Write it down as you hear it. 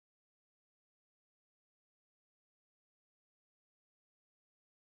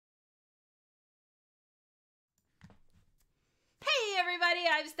everybody,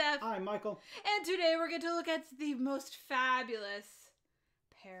 I'm Steph. I'm Michael. And today we're going to look at the most fabulous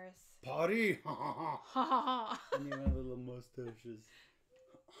Paris. Party! Ha ha ha. And you have little mustaches.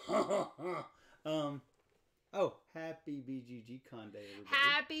 Oh, happy BGG Con Day, everybody.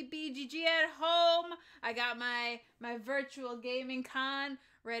 Happy BGG at home. I got my virtual gaming con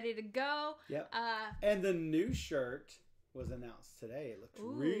ready to go. Yep. And the new shirt was announced today. It looks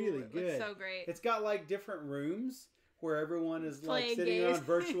really good. It looks so great. It's got like different rooms where everyone is like Playing sitting games. around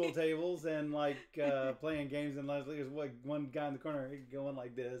virtual tables and like playing games, and like there's like one guy in the corner going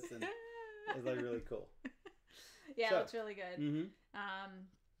like this, and it's like really cool. Yeah, it looks really good. Mm-hmm.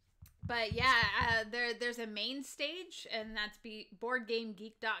 But yeah, there's a main stage, and that's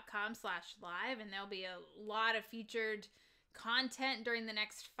boardgamegeek.com/live, and there'll be a lot of featured content during the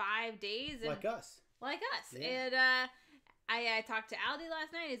next 5 days. And like us. Yeah. And I talked to Aldi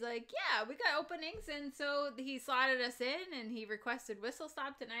last night. He's like, yeah, we got openings, and so he slotted us in, and he requested Whistle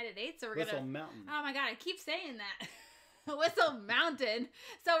Stop tonight at 8. So we're Whistle gonna Mountain. Oh my god, I keep saying that. Whistle Mountain.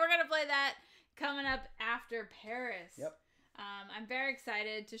 So we're gonna play that coming up after Paris. Yep. I'm very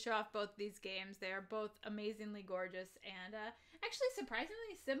excited to show off both these games. They are both amazingly gorgeous and actually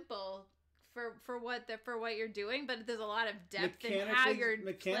surprisingly simple for what you're doing, but there's a lot of depth in how you're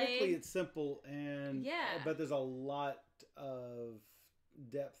mechanically playing. It's simple, and but there's a lot of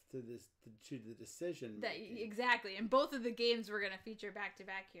depth to the decision making. Exactly, and both of the games we're going to feature back to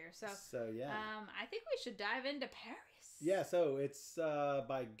back here. So yeah, I think we should dive into Paris. Yeah, so it's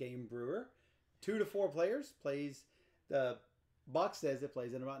by Brewer. 2 to 4 players. Plays, the box says it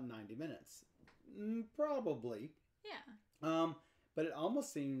plays in about 90 minutes. Probably. Yeah. But it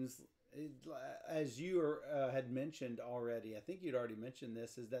almost seems, as you had mentioned already, I think you'd already mentioned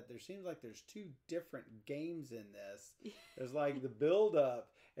this, is that there seems like there's 2 different games in this. There's like the build up,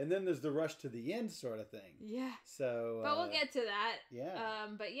 and then there's the rush to the end sort of thing. Yeah. So, but we'll get to that. Yeah.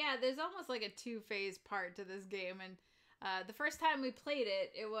 But yeah, there's almost like a 2-phase part to this game, and the first time we played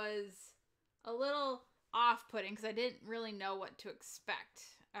it, it was a little off-putting because I didn't really know what to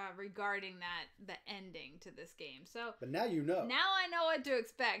expect regarding the ending to this game. So, but now you know. Now I know what to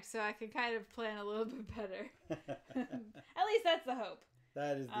expect, so I can kind of plan a little bit better. At least that's the hope.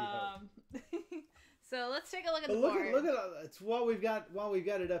 That is the hope. So let's take a look at the look board. Look at it's what we've got. While we've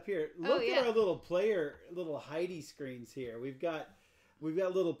got it up here, look at our little hidey screens here. We've got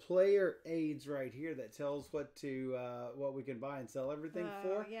little player aids right here that tells what we can buy and sell everything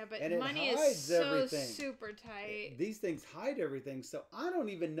for. Yeah, but and money is so super tight. These things hide everything, so I don't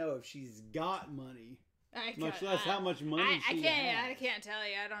even know if she's got money. Much less how much money she has. I can't tell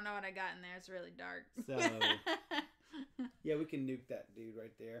you. I don't know what I got in there. It's really dark. So, yeah, we can nuke that dude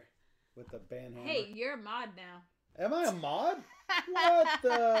right there with the band hammer. Hey, you're a mod now. Am I a mod? What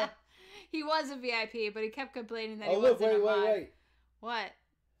the? He was a VIP, but he kept complaining that he wasn't a mod. Wait. What?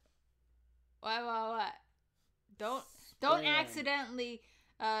 What? Don't accidentally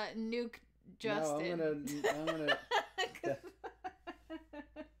nuke Justin. No, I'm gonna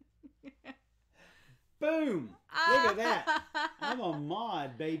Boom! Look at that. I'm a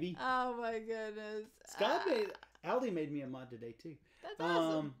mod, baby. Oh my goodness. Aldi made me a mod today too. That's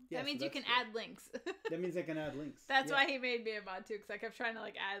awesome. Yeah, that means you can add links. That means I can add links. That's why he made me a mod too, because I kept trying to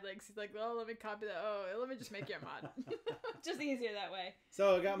add links. He's like, well, let me copy that. Oh, let me just make you a mod. Just easier that way.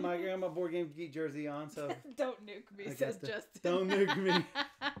 So I got my Board Game Geek jersey on. So don't nuke me, says Justin. Don't nuke me.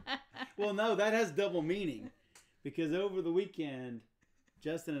 Well, no, that has double meaning, because over the weekend,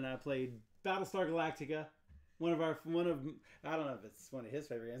 Justin and I played Battlestar Galactica. One of I don't know if it's one of his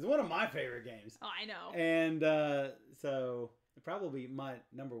favorite games. It's one of my favorite games. Oh, I know. And so probably my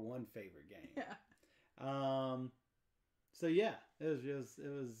number 1 favorite game. Yeah. So yeah, it was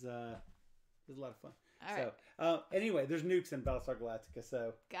a lot of fun. All right. So anyway, there's nukes in Battlestar Galactica.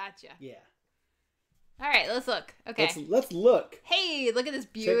 So gotcha. Yeah. All right, let's look. Okay. Let's look. Hey, look at this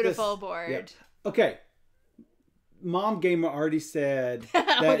beautiful board. Yep. Okay. Mom Gamer already said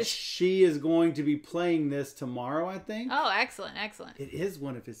that she is going to be playing this tomorrow, I think. Oh, excellent. It is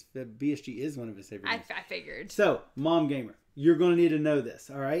one of his, BSG is one of his favorite games. I figured. So, Mom Gamer, you're going to need to know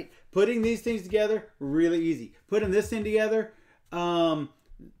this, all right? Putting these things together, really easy. Putting this thing together,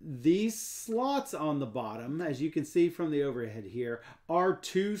 these slots on the bottom, as you can see from the overhead here, are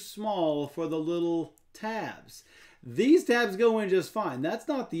too small for the little tabs. These tabs go in just fine. That's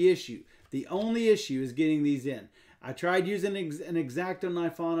not the issue. The only issue is getting these in. I tried using an X-Acto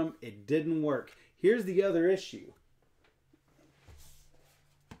knife on them. It didn't work. Here's the other issue.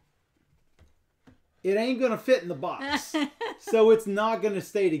 it ain't going to fit in the box. So it's not going to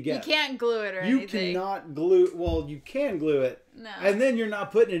stay together. You can't glue it or anything. You cannot glue. Well, you can glue it. No. And then you're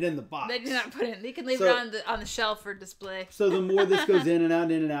not putting it in the box. Then you're not putting it. You can leave it on the shelf for display. So the more this goes in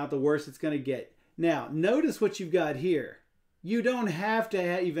and out, the worse it's going to get. Now, notice what you've got here. You don't have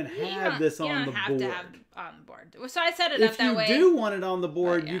to even have this on the board. You don't have to have it on the board. So I set it up that way. If you do want it on the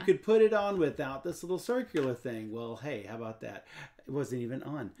board, you could put it on without this little circular thing. Well, hey, how about that? It wasn't even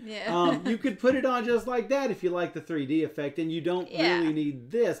on. Yeah. You could put it on just like that if you like the 3D effect, and you don't really need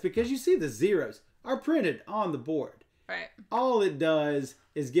this because you see the zeros are printed on the board. Right. All it does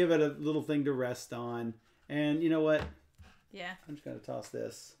is give it a little thing to rest on, and you know what? Yeah. I'm just going to toss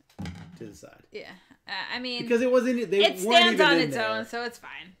this to the side. Yeah. I mean, because it wasn't. It stands on its own, so it's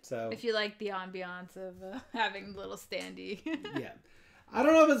fine. So if you like the ambiance of having a little standee. Yeah. I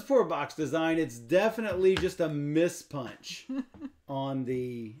don't know if it's poor box design. It's definitely just a mispunch on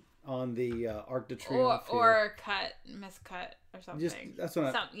the Arc de Triomphe or miscut or something. Just that's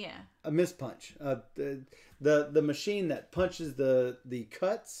what a mispunch. The machine that punches the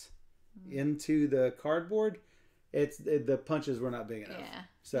cuts into the cardboard. The punches were not big enough. Yeah.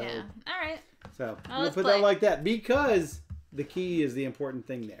 So all right. So I'm gonna put that like that because the key is the important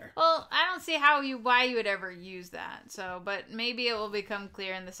thing there. Well, I don't see why you would ever use that. So, but maybe it will become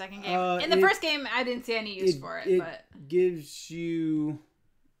clear in the second game. In the first game, I didn't see any use for it. But gives you,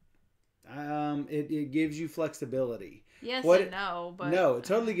 it gives you flexibility. Yes and no, but no, it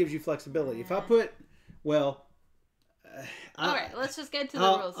totally gives you flexibility. If I put, well. All right, let's just get to the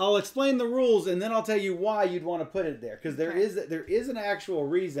rules. I'll explain the rules, and then I'll tell you why you'd want to put it there. Because there is an actual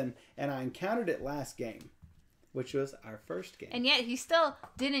reason, and I encountered it last game, which was our first game. And yet he still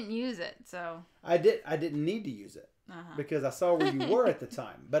didn't use it, so... I didn't need to use it, because I saw where you were at the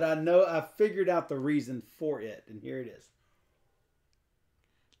time. But I figured out the reason for it, and here it is.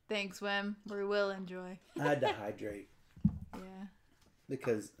 Thanks, Wim. We will enjoy. I had to hydrate. Yeah.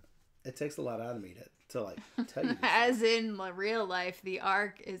 Because it takes a lot out of me to like tell you this. As in real life, the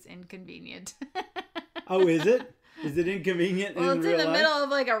Arc is inconvenient. Oh, is it? Is it inconvenient well, in real life? It's in the middle of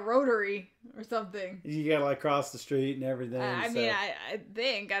like a rotary or something. You gotta like cross the street and everything. I mean, I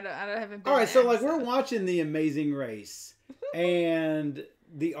think I haven't been. All right, there, so like we're watching The Amazing Race, and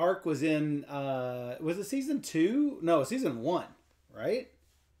the Arc was in. Was it season 2? No, season 1, right?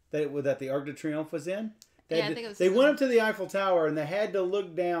 That the Arc de Triomphe was in. I think it was. They went up to the Eiffel Tower and they had to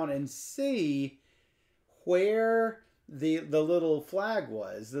look down and see where the little flag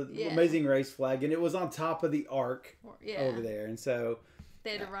was, the Amazing Race flag, and it was on top of the Arc over there, and so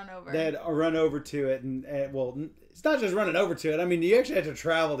they had to run over. They had to run over to it, and well, it's not just running over to it. I mean, you actually had to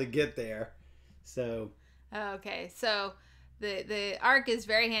travel to get there. So okay, so the Arc is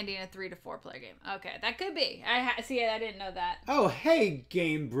very handy in a 3 to 4 player game. Okay, that could be. I didn't know that. Oh, hey,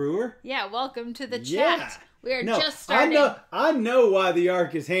 Game Brewer. Yeah, welcome to the chat. We are just starting. I know why the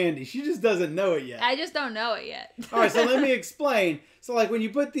Arc is handy. She just doesn't know it yet. I just don't know it yet. All right, so let me explain. So, like, when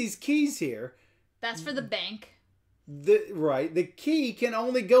you put these keys here... That's for the bank. The key can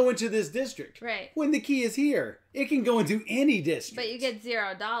only go into this district. Right. When the key is here, it can go into any district. But you get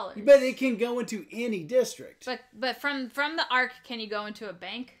 $0. But it can go into any district. But from the Arc, can you go into a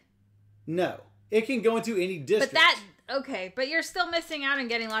bank? No. It can go into any district. Okay, but you're still missing out on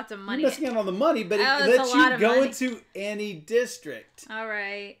getting lots of money. You're missing out on the money, but it lets you go into any district. All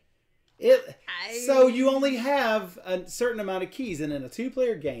right. So you only have a certain amount of keys, and in a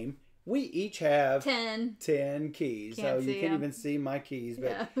 2-player game, we each have 10 keys. So you can't even see my keys.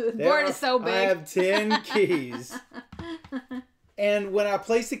 But the board is so big. I have 10 keys. And when I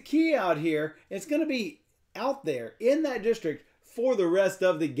place a key out here, it's going to be out there in that district for the rest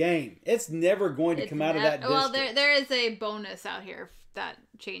of the game. It's never going to come out of that district. Well, there is a bonus out here that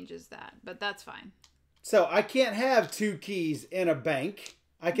changes that, but that's fine. So I can't have 2 keys in a bank.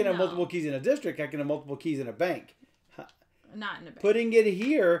 I can have multiple keys in a district. I can have multiple keys in a bank. Not in a bank. Putting it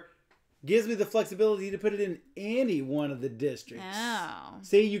here gives me the flexibility to put it in any one of the districts. Oh.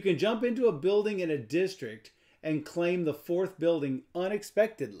 See, you can jump into a building in a district and claim the 4th building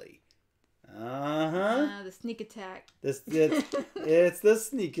unexpectedly. The sneak attack. It's the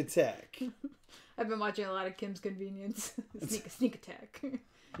sneak attack. I've been watching a lot of Kim's Convenience. Sneak attack.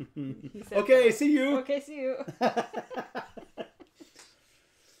 Okay, see you. Okay, see you.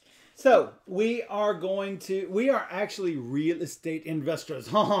 So we are actually real estate investors.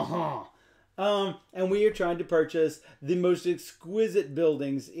 And we are trying to purchase the most exquisite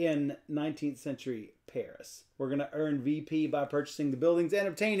buildings in 19th century Paris. We're going to earn VP by purchasing the buildings and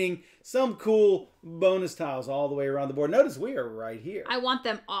obtaining some cool bonus tiles all the way around the board. Notice we are right here. I want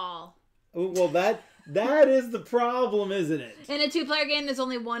them all. Well, That is the problem, isn't it? In a 2-player game, there's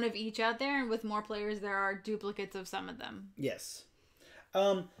only one of each out there, and with more players, there are duplicates of some of them. Yes.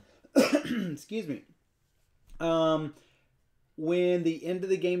 Excuse me. When the end of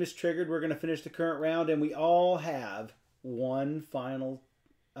the game is triggered, we're going to finish the current round, and we all have one final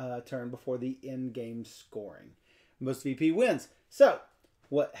turn before the end game scoring. Most VP wins. So,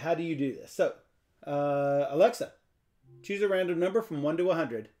 how do you do this? So, Alexa, choose a random number from 1 to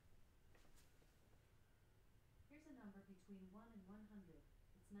 100. Here's a number between 1 and 100.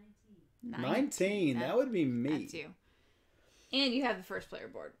 It's 19. 19. That would be me. That's you. And you have the first player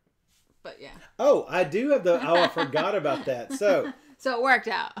board. But yeah. Oh, I do have I forgot about that. So it worked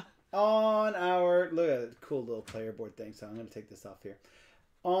out. On our, look at the cool little player board thing. So I'm going to take this off here.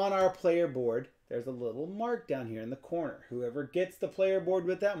 On our player board, there's a little mark down here in the corner. Whoever gets the player board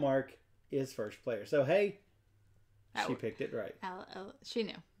with that mark is first player. So, hey, she picked it right. She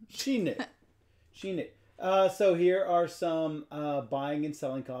knew. She knew. She knew. So here are some buying and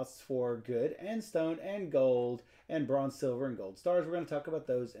selling costs for good and stone and gold and bronze, silver, and gold stars. We're going to talk about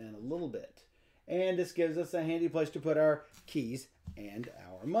those in a little bit. And this gives us a handy place to put our keys and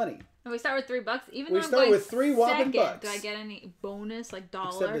our money. And we start with $3. Even we though start with 3 whopping bucks. Do I get any bonus, like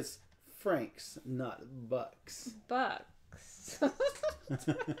dollars? Except it's francs, not bucks. Bucks. Come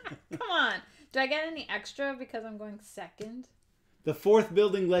on. Do I get any extra because I'm going second? The 4th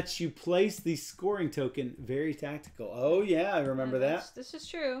building lets you place the scoring token. Very tactical. Oh, yeah, I remember that. This is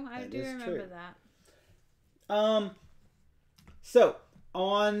true. I do remember that. So,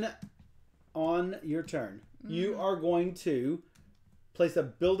 on your turn, you are going to place a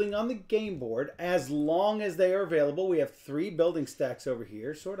building on the game board as long as they are available. We have 3 building stacks over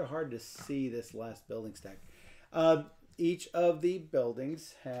here. Sort of hard to see this last building stack. Each of the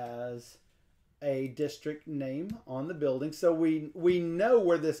buildings has a district name on the building, so we know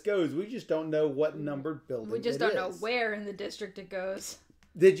where this goes. We just don't know what numbered building. We just don't know where in the district it goes.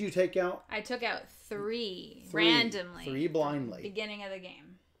 Did you take out? I took out 3 randomly. 3 blindly. Beginning of the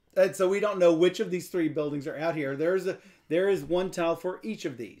game. And so we don't know which of these 3 buildings are out here. There is 1 tile for each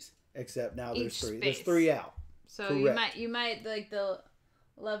of these, except now there's 3. There's 3 out. So you might like the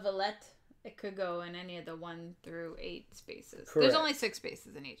levelette. It could go in any of the 1 through 8 spaces. Correct. There's only 6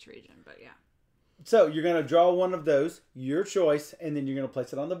 spaces in each region, but yeah. So you're going to draw one of those, your choice, and then you're going to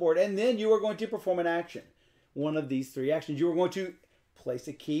place it on the board. And then you are going to perform an action. One of these 3 actions. You are going to place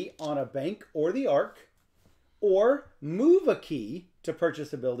a key on a bank or the ark, or move a key to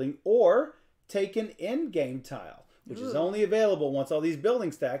purchase a building, or take an end-game tile, which is only available once all these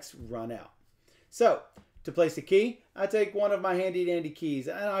building stacks run out. So, to place a key, I take one of my handy-dandy keys,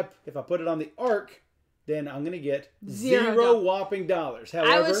 and if I put it on the ark, then I'm going to get zero whopping dollars.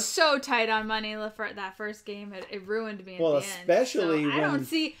 However, I was so tight on money for that first game. It ruined me at the end. Well, especially when... I don't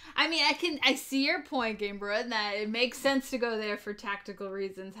see... I mean, I see your point, Game Brewer, and that it makes sense to go there for tactical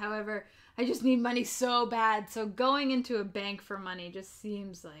reasons. However, I just need money so bad. So going into a bank for money just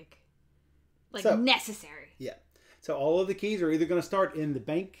seems like necessary. Yeah. So all of the keys are either going to start in the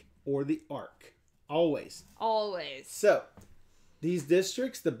bank or the ark. Always. Always. So... these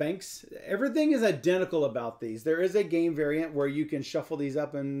districts, the banks, everything is identical about these. There is a game variant where you can shuffle these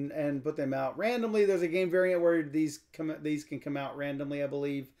up and put them out randomly. There's a game variant where these can come out randomly, I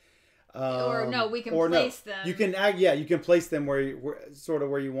believe. Or no, we can place them. You can you can place them where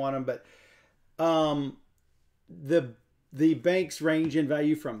you want them. But the banks range in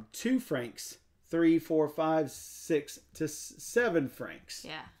value from 2 francs, 3, 4, 5, 6 to 7 francs.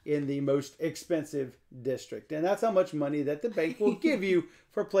 Yeah. In the most expensive district. And that's how much money that the bank will give you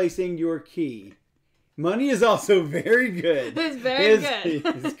for placing your key. Money is also very good. It's very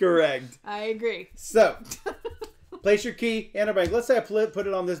good. It's correct. I agree. So, place your key in a bank. Let's say I put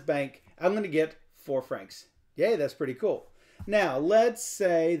it on this bank. I'm going to get 4 francs. Yay, that's pretty cool. Now, let's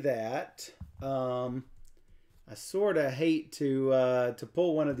say that... I sort of hate to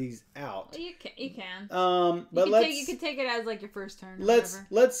pull one of these out. Well, you can. But you can take it as like your first turn.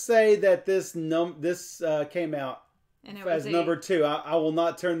 Let's say that this came out and it as was number 2. I will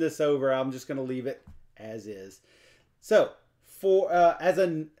not turn this over. I'm just going to leave it as is. So for as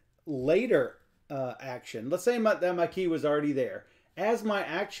a later action, let's say that my key was already there. As my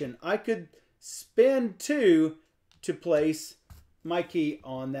action, I could spend 2 to place my key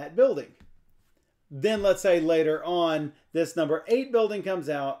on that building. Then let's say later on, this number 8 building comes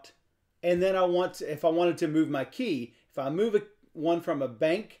out, and then if I wanted to move my key, if I move one from a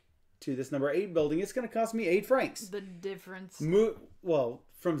bank to this number 8 building, it's going to cost me 8 francs. The difference.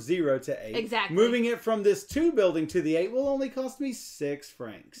 From 0 to 8. Exactly. Moving it from this 2 building to the 8 will only cost me 6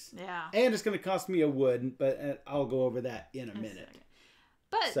 francs. Yeah. And it's going to cost me a wood, but I'll go over that in a minute.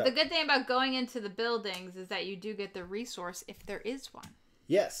 But So- the good thing about going into the buildings is that you do get the resource if there is one.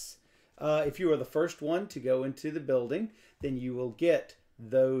 Yes. If you are the first one to go into the building, then you will get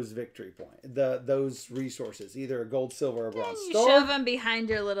those victory points, those resources, either a gold, silver, or bronze You star. shove them behind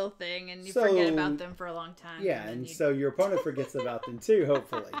your little thing, and you forget about them for a long time. Yeah, then and you- so your opponent forgets about them too,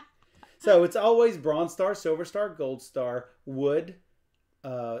 hopefully. So it's always bronze star, silver star, gold star, wood,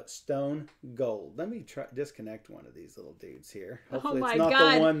 stone, gold. Let me try disconnect one of these little dudes here. Hopefully my it's not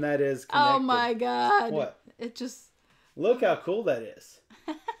God. the one that is connected. Oh my god! What? It just. Look how cool that is.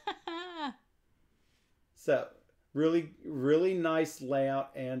 So, really, really nice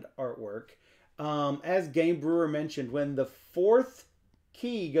layout and artwork. As Game Brewer mentioned, when the fourth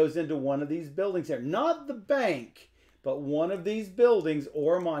key goes into one of these buildings here, not the bank, but one of these buildings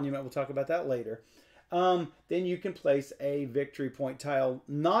or a monument, we'll talk about that later, then you can place a victory point tile,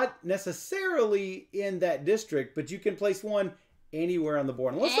 not necessarily in that district, but you can place one anywhere on the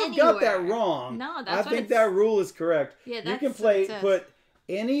board. Unless I've got that Anywhere. wrong. No, I that's what think it's- that rule is correct. Yeah, You that's can what it says. put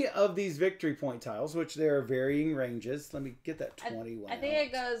any of these victory point tiles, which there are varying ranges. Let me get that 21 I think out.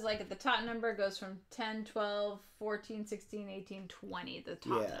 it goes like at the top number goes from 10, 12, 14, 16, 18, 20. The top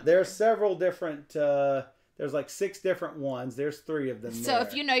Yeah, number. there's several different, there's like 6 different ones. There's 3 of them So there.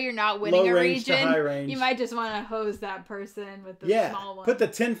 if you know you're not winning Low a range to region, high range. you might just want to hose that person with the yeah, small one. put the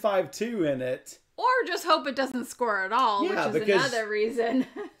 10-5-2 in it. Or just hope it doesn't score at all, Yeah, which is because- another reason.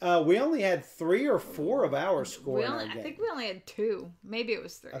 We only had 3 or 4 of ours score in our I game. think we only had 2. Maybe it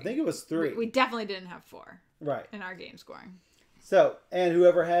was 3. I think it was 3. We definitely didn't have 4 Right. in our game scoring. So, and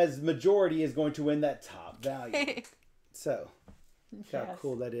whoever has majority is going to win that top value. So, look how Yes.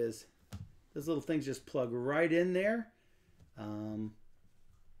 cool that is. Those little things just plug right in there.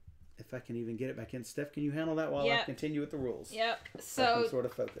 If I can even get it back in. Steph, can you handle that while I Yep. continue with the rules? Yep. I can So sort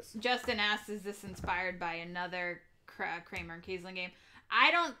of focus. Justin asked, is this inspired by another Kramer and Kiesling game? I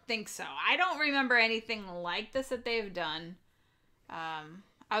don't think so. I don't remember anything like this that they've done.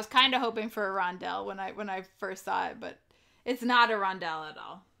 I was kind of hoping for a rondelle when I first saw it, but it's not a rondelle at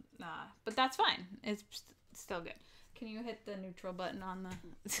all. But that's fine. It's still good. Can you hit the neutral button on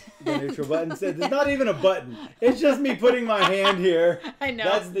the... The neutral button says it's not even a button. It's just me putting my hand here. I know.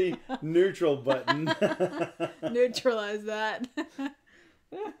 That's the neutral button. Neutralize that.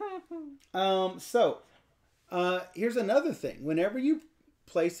 Here's another thing. Whenever you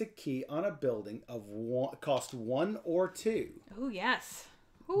place a key on a building of cost 1 or 2, Oh, yes.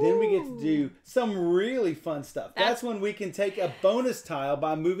 then we get to Ooh. do some really fun stuff. That's That's- when we can take a bonus tile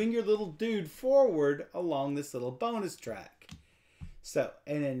by moving your little dude forward along this little bonus track. So,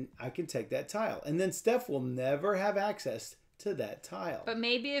 and then I can take that tile. And then Steph will never have access to that tile. But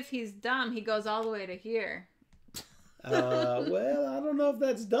maybe if he's dumb, he goes all the way to here. Well, I don't know if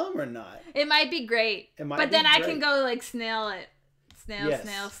that's dumb or not. It might be great. It might but be then I great. can go like snail it. Snail, Yes.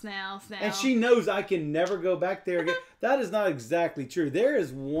 snail. And she knows I can never go back there again. That is not exactly true. There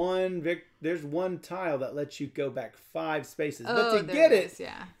is there's one tile that lets you go back 5 spaces. But to there get it, is,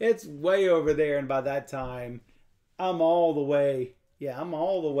 yeah. it's way over there. And by that time, I'm all the way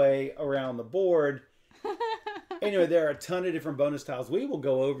around the board. Anyway, there are a ton of different bonus tiles. We will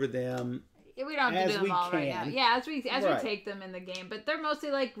go over them. We don't have as to do we them all right now. can. Yeah, as we Right. take them in the game, but they're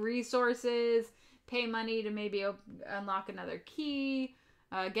mostly like resources, pay money to maybe unlock another key,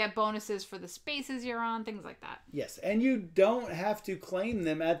 get bonuses for the spaces you're on, things like that. Yes, and you don't have to claim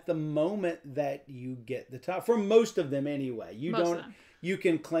them at the moment that you get the tile. For most of them, anyway, you Most of don't. them. You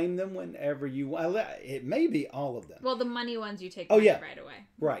can claim them whenever you want. It may be all of them. Well, the money ones you take Oh, money yeah. right away.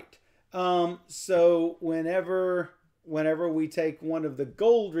 Right. So whenever we take one of the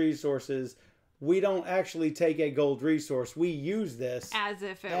gold resources, we don't actually take a gold resource. We use this As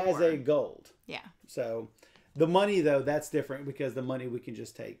if it as were. a gold. Yeah. So the money, though, that's different because the money we can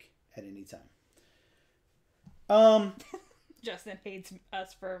just take at any time. Justin hates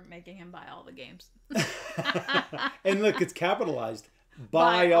us for making him buy all the games. And look, it's capitalized.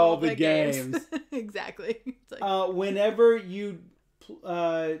 Buy all the games. Exactly. It's like, Whenever you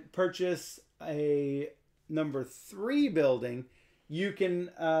purchase a number 3 building, you can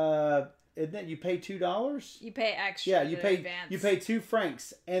isn't that you pay $2? you pay extra. Yeah, in you pay advance. 2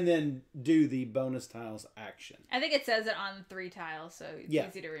 francs and then do the bonus tiles action. I think it says it on 3 tiles, so it's Yeah.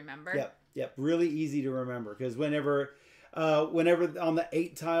 easy to remember. Yep. Really easy to remember because whenever on the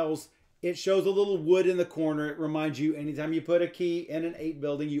 8 tiles, it shows a little wood in the corner. It reminds you anytime you put a key in an 8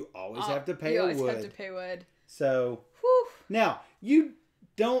 building, you always have to pay you a always wood. have to pay wood. So Whew. now you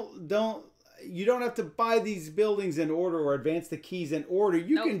don't have to buy these buildings in order or advance the keys in order.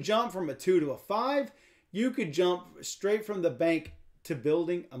 You Nope. can jump from a 2 to a 5. You could jump straight from the bank to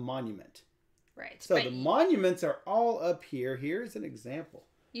building a monument. Right. So but the monuments are all up here. Here's an example.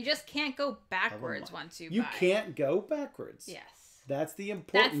 you just can't go backwards once you You buy. can't go backwards. Yes. That's the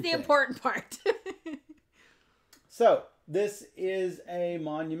important That's the thing. important part. So this is a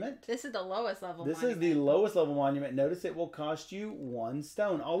monument. This is the lowest level This monument. is the lowest level monument. Notice it will cost you 1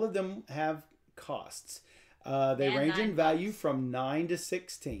 stone. All of them have costs. They And range in $9. value from 9 to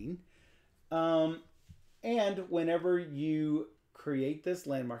 16. And whenever you create this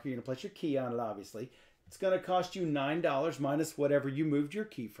landmark, you're going to place your key on it, obviously. It's going to cost you $9 minus whatever you moved your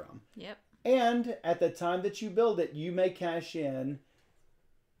key from. Yep. And at the time that you build it, you may cash in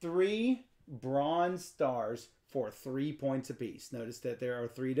 3 bronze stars for 3 points apiece. Notice that there are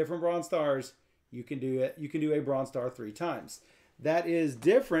 3 different bronze stars. You can do it. You can do a bronze star 3 times. That is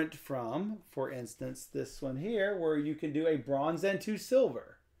different from, for instance, this one here, where you can do a bronze and 2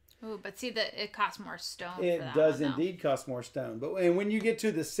 silver. Ooh, but see that it costs more stone. It for that does one, though. indeed cost more stone. And when you get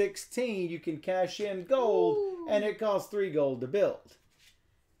to the 16, you can cash in gold, and it costs 3 gold to build.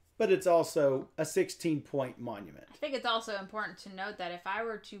 But it's also a 16-point monument. I think it's also important to note that if I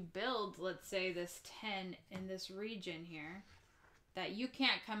were to build, let's say, this 10 in this region here, that you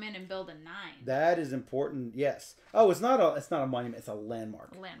can't come in and build a 9. That is important. Yes. Oh, it's not a monument. It's a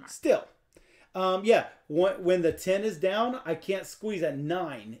landmark. Landmark. Still, yeah. When the 10 is down, I can't squeeze a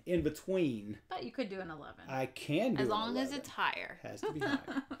 9 in between. But you could do an 11. I can do as an long 11. as it's higher. Has to be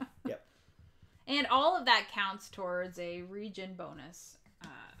higher. Yep. And all of that counts towards a region bonus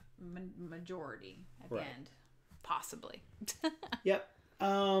majority at the end, possibly. Yep.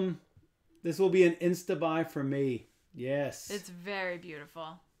 This will be an insta buy for me. Yes. It's very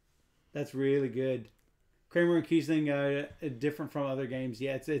beautiful. That's really good. Kramer and Kiesling, different from other games.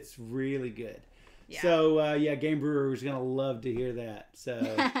 Yeah, it's really good. Yeah. So, yeah, Game Brewer is going to love to hear that. So,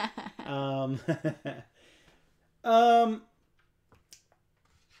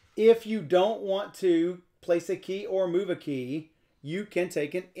 if you don't want to place a key or move a key, you can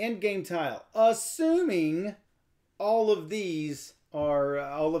take an end game tile, assuming all of the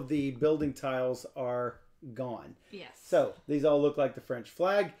building tiles are gone. Yes. So these all look like the French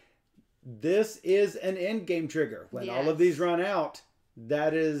flag. This is an end game trigger. When all of these run out,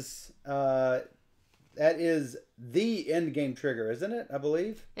 that is the end game trigger, isn't it? I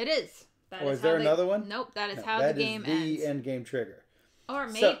believe. It is. Or is there another one? Nope. That is how the game ends. That is the end game trigger. Or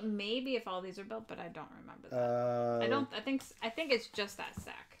maybe if all these are built, but I don't remember that. I think it's just that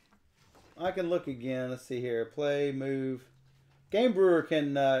stack. I can look again. Let's see here. Play, move. Game Brewer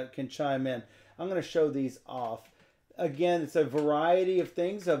can chime in. I'm going to show these off. Again, it's a variety of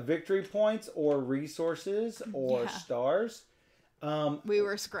things, of victory points or resources or stars. We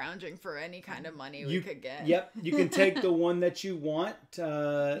were scrounging for any kind of money we could get. Yep. You can take the one that you want.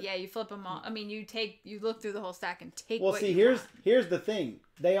 Yeah, you flip them all. I mean, you look through the whole stack and take Well, what see, you want. here's the thing.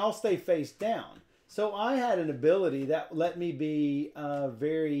 They all stay face down. So I had an ability that let me be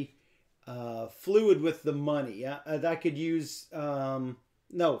very fluid with the money. I could use...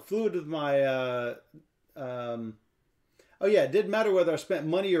 fluid with my... Oh yeah, it didn't matter whether I spent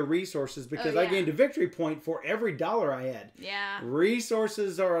money or resources because I gained a victory point for every dollar I had. Yeah.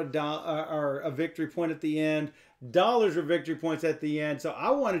 Resources are a victory point at the end. Dollars are victory points at the end. So I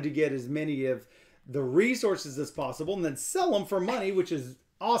wanted to get as many of the resources as possible and then sell them for money, which is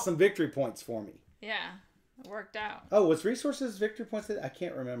awesome victory points for me. Yeah. It worked out. Oh, was resources victory points? I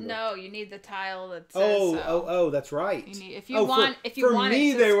can't remember. No, you need the tile that says that's right. You need, if you want for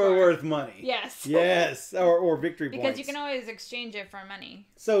me, they were worth money. Yes. Yes, or victory because points. you can always exchange it for money.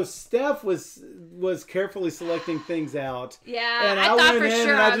 So Steph was carefully selecting things out. Yeah, and I thought went for in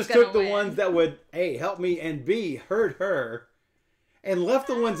sure and I I was just took gonna the ones that would help me and hurt her, and left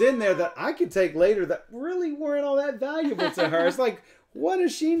the ones in there that I could take later that really weren't all that valuable to her. It's like, what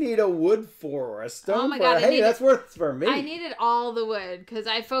does she need a wood for or a stone for? Hey, that's worth for me. I needed all the wood because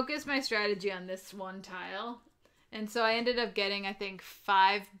I focused my strategy on this one tile. And so I ended up getting, I think,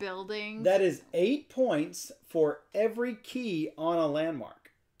 5 buildings. That is 8 points for every key on a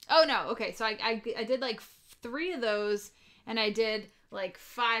landmark. Oh, no. Okay, so I did like 3 of those, and I did like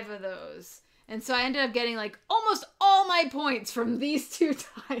 5 of those. And so I ended up getting like almost all my points from these 2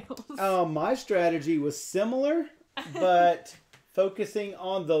 tiles. My strategy was similar, but... focusing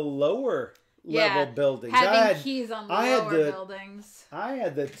on the lower level buildings. Having keys on the lower buildings. I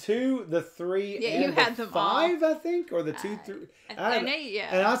had the 2, the 3, and you had the them 5, all. I think, or the 2, 3. I know, yeah.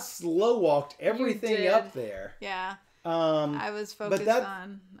 And I slow walked everything up there. Yeah. I was focused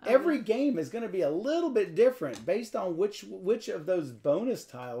on. Every game is going to be a little bit different based on which of those bonus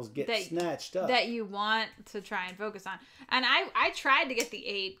tiles get snatched up. That you want to try and focus on. And I tried to get the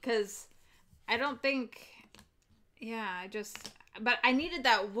 8 because I don't think... Yeah, But I needed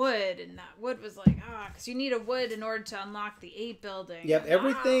that wood, and that wood was like, because you need a wood in order to unlock the 8 building. Yep,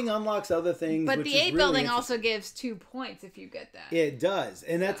 everything unlocks other things. But which the is 8 really building also gives 2 points if you get that. It does.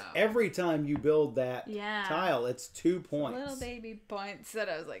 And that's every time you build that tile, it's 2 points. Little baby points that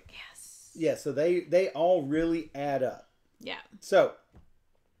I was like, yes. Yeah, so they all really add up. Yeah. So,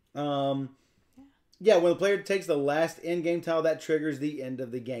 yeah, when the player takes the last in-game tile, that triggers the end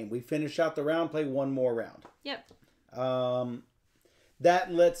of the game. We finish out the round, play one more round. Yep.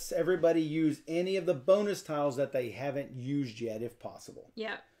 That lets everybody use any of the bonus tiles that they haven't used yet, if possible.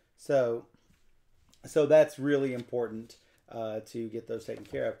 Yep. So that's really important to get those taken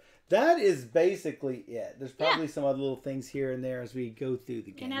care of. That is basically it. There's probably some other little things here and there as we go through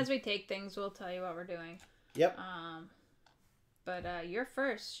the game. And as we take things, we'll tell you what we're doing. Yep. But you're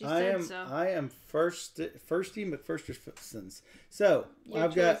first. She said so. I am firsty McFirstersons. So Your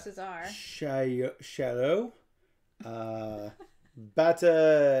I've got choices are Shadow,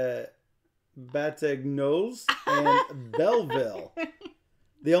 Batagnols, and Belleville.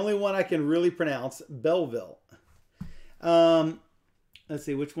 The only one I can really pronounce, Belleville. Let's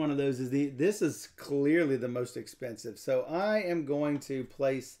see, which one of those is this is clearly the most expensive. So I am going to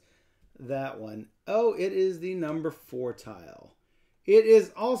place that one. Oh, it is the number 4 tile. It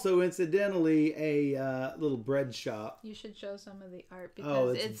is also, incidentally, a little bread shop. You should show some of the art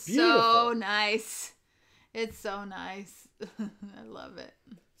because it's beautiful. so nice. It's so nice. I love it.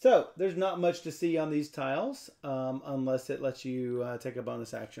 So, there's not much to see on these tiles, unless it lets you take a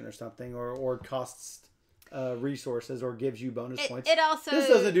bonus action or something, or costs resources, or gives you bonus points. It also... This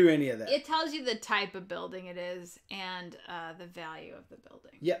doesn't do any of that. It tells you the type of building it is and the value of the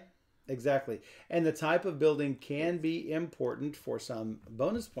building. Yep, exactly. And the type of building can be important for some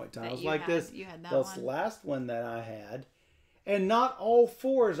bonus point tiles like this. You had that this one. last one that I had. And not all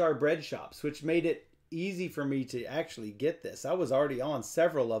 4s are bread shops, which made it easy for me to actually get this. I was already on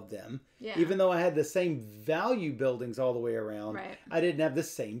several of them. Yeah. Even though I had the same value buildings all the way around, right. I didn't have the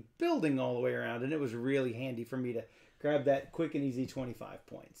same building all the way around, and it was really handy for me to grab that quick and easy 25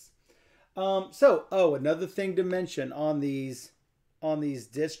 points. Another thing to mention on these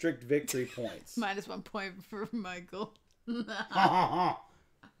district victory points. -1 point for Michael.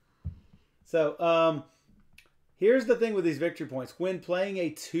 So, here's the thing with these victory points. When playing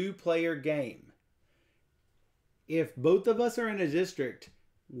a 2-player game, if both of us are in a district,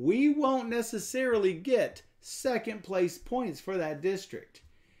 we won't necessarily get second place points for that district.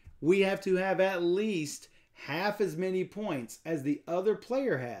 We have to have at least half as many points as the other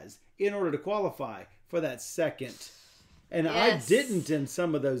player has in order to qualify for that second. And yes. I didn't in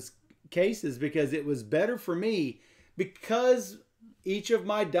some of those cases because it was better for me because each of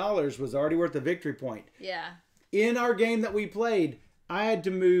my dollars was already worth a victory point. Yeah. In our game that we played, I had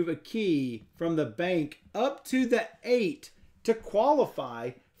to move a key from the bank up to the 8 to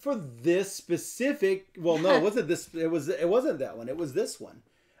qualify for this specific. Well, no, it wasn't this. It wasn't that one. It was this one.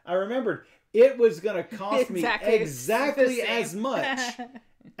 I remembered it was going to cost me exactly as much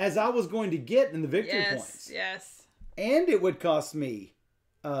as I was going to get in the victory points. Yes. And it would cost me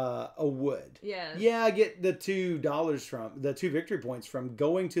a wood. Yes. Yeah, I get the $2 from the 2 victory points from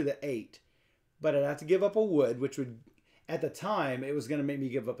going to the 8, but I'd have to give up a wood, which would. At the time, it was going to make me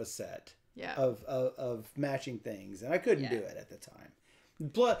give up a set of matching things, and I couldn't do it at the time.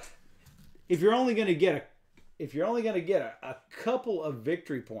 Plus, if you're only going to get a couple of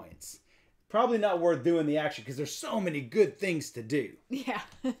victory points, probably not worth doing the action because there's so many good things to do. Yeah.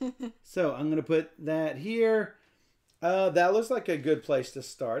 So I'm going to put that here. That looks like a good place to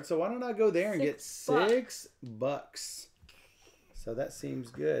start. So why don't I go there and get $6? So that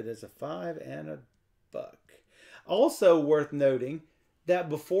seems good. It's a 5 and a buck. Also worth noting that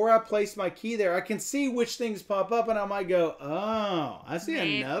before I place my key there, I can see which things pop up, and I might go, oh, I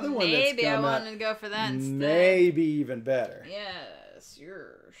see another one that's maybe I wanted to go for that instead. Maybe even better. Yes,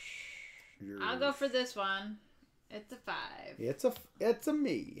 yours. I'll go for this one. It's a 5. It's a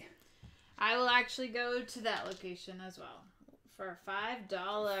me. I will actually go to that location as well for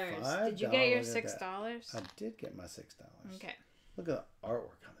 $5. Did you get your $6? I did get my $6. Okay. Look at the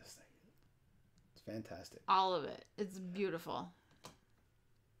artwork on this thing. Fantastic. All of it. It's beautiful.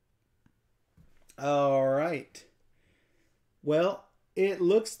 All right. Well, it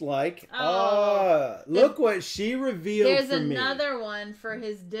looks like... look what she revealed for me. There's another one for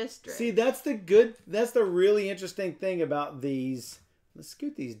his district. See, that's the really interesting thing about these. Let's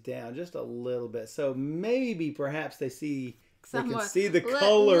scoot these down just a little bit. So maybe perhaps they can see the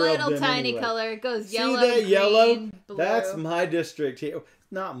color of them. Little tiny anyway. color. It goes yellow, see that green, yellow? blue. That's my district here.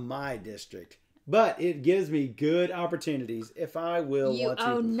 Not my district. But it gives me good opportunities if I will want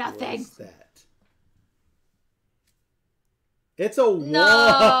to nothing. that. It's a 1.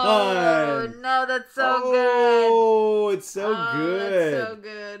 No, that's so good. Oh, it's so good. That's so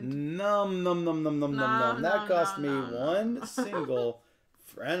good. Num, num, num, num, num, num, num. That cost me no. one single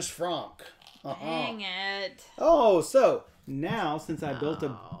French franc. Dang it. Oh, so now since I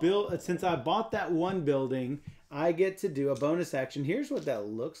since I bought that one building, I get to do a bonus action. Here's what that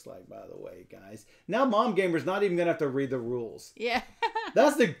looks like, by the way, guys. Now Mom Gamer's not even going to have to read the rules. Yeah.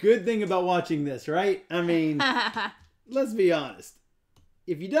 That's the good thing about watching this, right? I mean, let's be honest.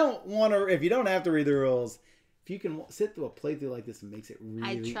 If you don't have to read the rules, if you can sit through a playthrough like this, it makes it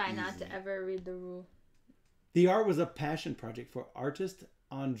really I try not easy. to ever read the rule. The art was a passion project for artist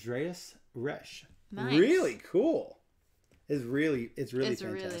Andreas Resch. Nice. Really cool. It's really It's fantastic.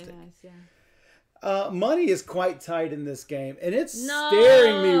 really nice, yeah. Money is quite tight in this game, and it's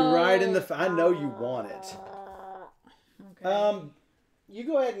staring me right in the face. I know you want it. Okay. You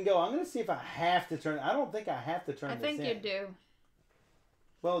go ahead and go. I'm going to see if I have to turn. I don't think I have to turn I this think in. you do.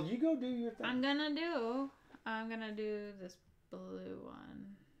 Well, you go do your thing. I'm gonna do this blue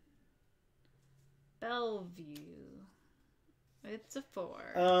one. Bellevue. It's a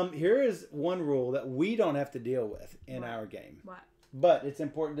 4. Here is one rule that we don't have to deal with in our game. What? But it's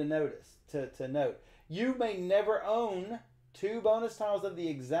important to note. You may never own 2 bonus tiles of the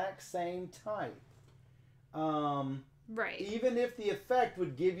exact same type. Right. Even if the effect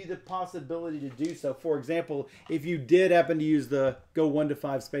would give you the possibility to do so. For example, if you did happen to use the go 1 to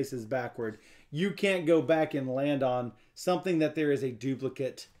 5 spaces backward, you can't go back and land on something that there is a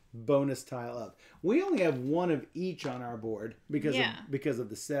duplicate bonus tile of. We only have 1 of each on our board because of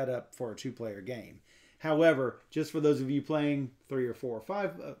the setup for a 2-player game. However, just for those of you playing 3 or 4 or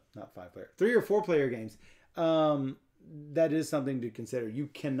 5, not 5-player, 3 or 4-player games, that is something to consider. You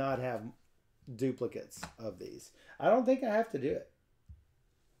cannot have duplicates of these. I don't think I have to do it.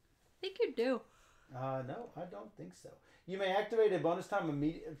 I think you do. No, I don't think so. You may activate a bonus tile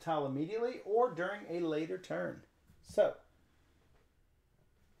immediately or during a later turn. So.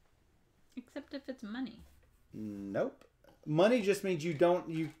 Except if it's money. Nope. Money just means you don't.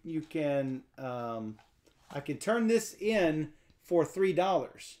 You can. I can turn this in for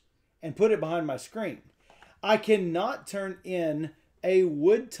 $3 and put it behind my screen. I cannot turn in a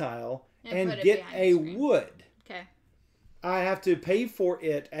wood tile and get a wood. Okay. I have to pay for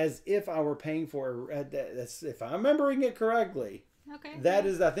it as if I were paying for it. That's if I'm remembering it correctly. Okay. That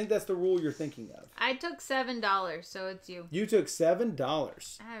is, I think that's the rule you're thinking of. I took $7, so it's you. You took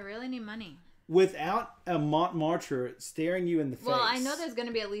 $7. I really need money. Without a Montmartre staring you in the face. Well, I know there's going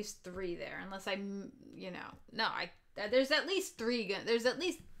to be at least 3 there, unless there's at least 3. There's at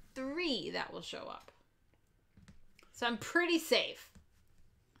least 3 that will show up. So I'm pretty safe.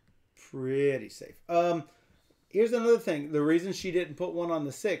 Pretty safe. Here's another thing. The reason she didn't put 1 on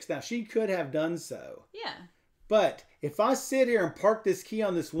the 6. Now, she could have done so. Yeah. But if I sit here and park this key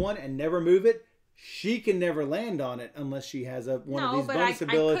on this 1 and never move it, she can never land on it unless she has one of these bonus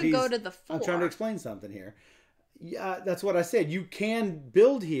abilities. I could go to the 4. I'm trying to explain something here. Yeah, that's what I said. You can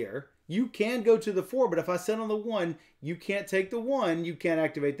build here. You can go to the 4, but if I sit on the 1, you can't take the 1. You can't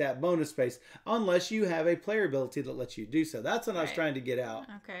activate that bonus space unless you have a player ability that lets you do so. That's what I was trying to get out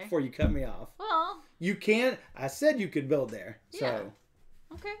before you cut me off. Well, you can. I said you could build there. So, yeah.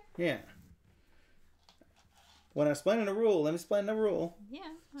 Okay. Yeah. When I'm explaining the rule, let me explain the rule. Yeah.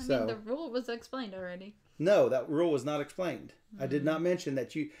 I mean, the rule was explained already. No, that rule was not explained. I did not mention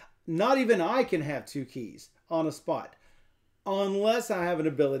that not even I can have 2 keys on a spot unless I have an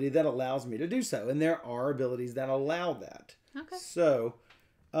ability that allows me to do so. And there are abilities that allow that. Okay. So,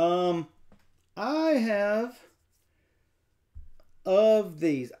 I have of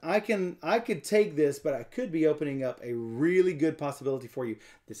these. I could take this, but I could be opening up a really good possibility for you.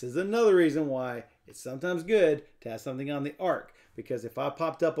 This is another reason why it's sometimes good to have something on the arc, because if I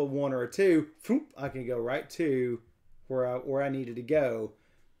popped up a 1 or a 2, I can go right to where I needed to go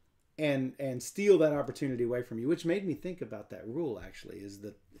and steal that opportunity away from you, which made me think about that rule. Actually, is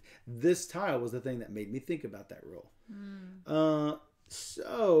that this tile was the thing that made me think about that rule.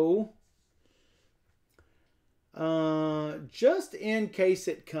 Just in case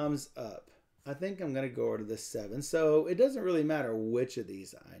it comes up, I think I'm going to go over to this 7. So it doesn't really matter which of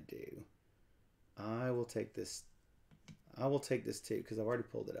these I do. I will take this too because I've already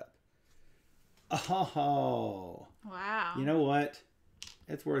pulled it up. Oh. Wow. You know what?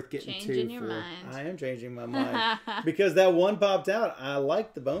 It's worth getting Changing 2 your for. mind. I am changing my mind because that 1 popped out. I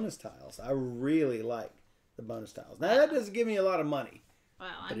like the bonus tiles. I really like the bonus tiles. Now that doesn't give me a lot of money. Well,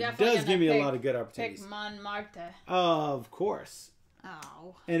 But it does give me a lot of good Pick opportunities. Montmartre. Of course.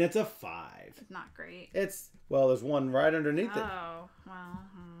 Oh. And it's a 5. It's not great. There's one right underneath it. Oh, well.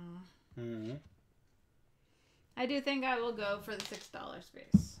 Mm-hmm. I do think I will go for the $6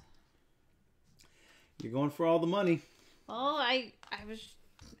 space. You're going for all the money. Well, I was...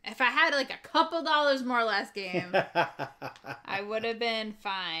 If I had like a couple dollars more last game, I would have been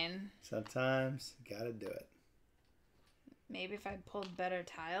fine. Sometimes you gotta do it. Maybe if I pulled better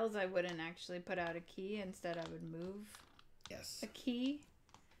tiles, I wouldn't actually put out a key. Instead, I would move Yes. a key.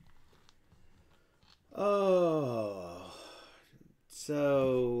 Oh.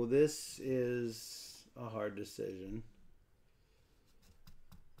 So this is a hard decision.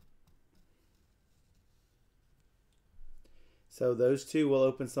 So those two will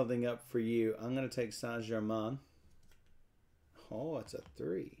open something up for you. I'm going to take Saint-Germain. Oh, it's a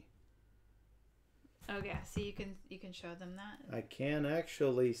 3. Okay, so you can show them that. I can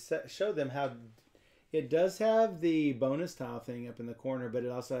actually show them how it does have the bonus tile thing up in the corner, but it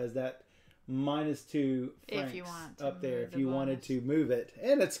also has that -2 francs If you want to up there move if the you wanted bonus. to move it.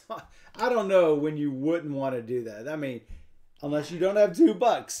 And it's, I don't know when you wouldn't want to do that. I mean, unless you don't have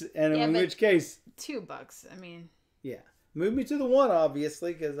 $2, and Yeah, in but- which case, $2. I mean, yeah. Move me to the 1,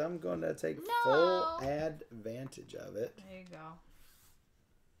 obviously, because I'm going to take full No. advantage of it. there you go.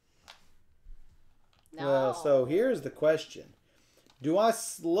 Well, so here's the question. Do I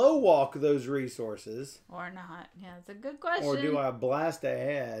slow walk those resources, Or not. Yeah, it's a good question. or do I blast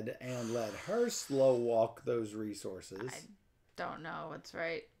ahead and let her slow walk those resources? I don't know what's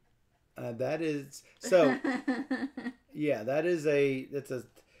right. That is... So, yeah, that's a...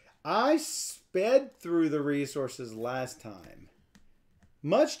 I sped through the resources last time.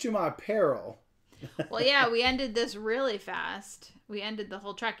 Much to my peril. Well, yeah, we ended this really fast. We ended the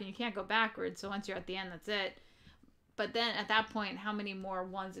whole track, and you can't go backwards. So once you're at the end, that's it. But then at that point, how many more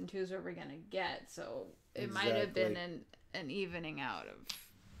 1s and 2s are we gonna get? So it might have been an evening out of.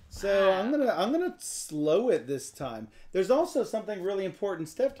 So I'm gonna slow it this time. There's also something really important.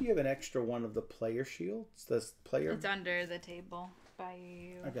 Steph, do you have an extra one of the player shields? This player. It's under the table by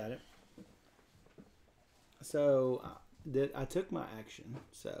you. I got it. So I took my action.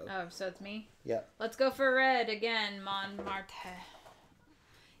 So Oh, so it's me. yeah. Let's go for red again, Montmartre.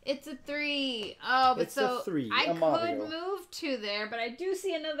 It's a 3. Oh, but It's so a 3, I a could Mario. move 2 there, but I do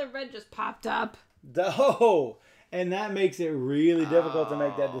see another red just popped up. Oh, and that makes it really difficult to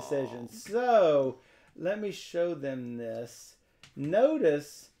make that decision. So let me show them this.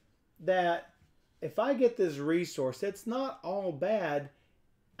 Notice that if I get this resource, it's not all bad.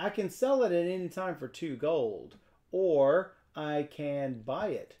 I can sell it at any time for 2 gold, or I can buy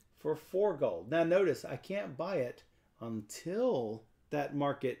it for 4 gold. Now notice I can't buy it until that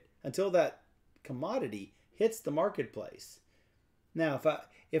commodity hits the marketplace. Now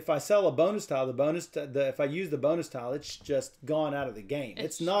if I sell a bonus tile, if I use the bonus tile, it's just gone out of the game.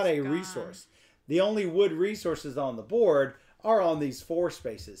 It's not a just gone. resource. The only wood resources on the board are on these 4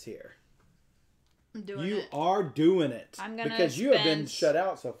 spaces here. I'm doing You it. are doing it I'm gonna because you have been spend- shut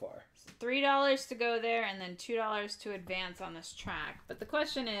out so far. $3 to go there, and then $2 to advance on this track. But the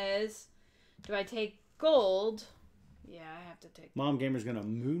question is, do I take gold? Yeah, I have to take. Mom Gamer's gonna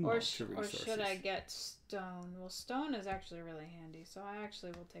moonwalk Or to resources. should I get stone? Well, stone is actually really handy, so I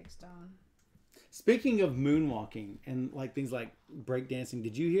actually will take stone. Speaking of moonwalking and like things like breakdancing,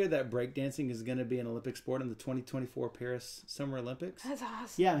 did you hear that breakdancing is going to be an Olympic sport in the 2024 Paris Summer Olympics? That's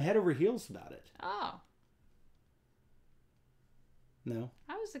awesome. Yeah, I'm head over heels about it. Oh, No.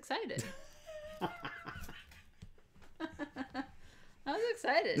 I was excited. I was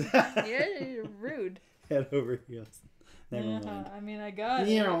excited. You're rude. Head over heels. Never Yeah, mind. I mean, I got it.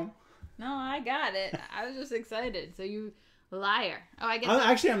 Yeah. No, I got it. I was just excited. So you liar. Oh, I guess.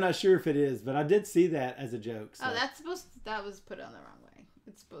 Actually, I'm not sure if it is, but I did see that as a joke. So. Oh, that was put on the wrong way.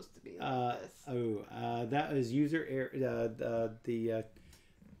 It's supposed to be like this. That was user error.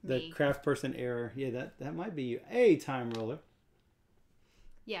 The Me. craft person error. Yeah, that might be you. Hey, time roller.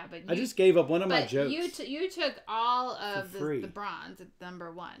 Yeah, but I just gave up one of my but jokes. you took all of For free. the bronze at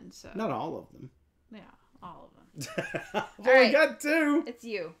number 1. So Not all of them. yeah, all of them. I've All only right. got 2. It's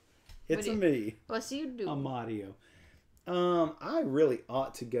you. It's What a do you- me. What do you do? Amadio. I really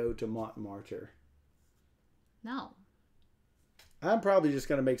ought to go to Montmartre. No. I'm probably just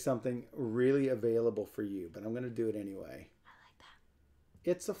going to make something really available for you, but I'm going to do it anyway. I like that.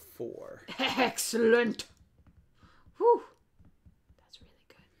 It's a 4. Excellent. Whew. That's really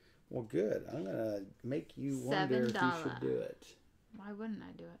good. Well, good. I'm going to make you wonder if you should do it. Why wouldn't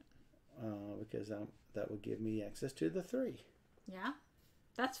I do it? Because that would give me access to the 3. Yeah,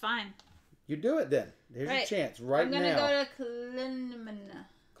 that's fine. You do it then. There's your Right. chance right I'm gonna now. go to Clinman.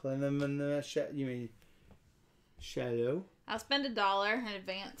 You mean shadow? I'll spend $1 and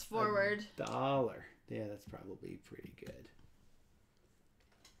advance forward. $1. Yeah, that's probably pretty good.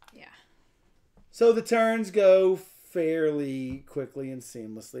 Yeah. So the turns go fairly quickly and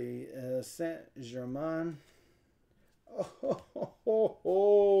seamlessly. Saint-Germain. Oh,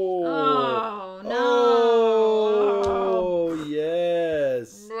 no. Oh,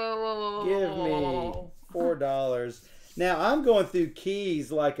 yes. Give me $4. Now, I'm going through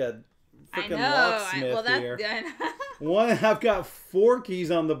keys like a freaking locksmith here. I've got 4 keys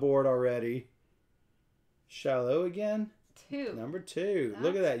on the board already. Shallow again. 2. Number 2.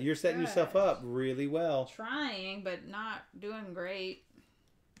 Look at that. You're setting yourself up really well. Trying, but not doing great.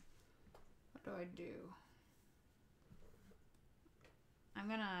 What do I do? I'm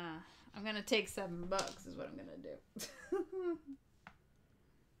gonna take $7 is what I'm gonna do.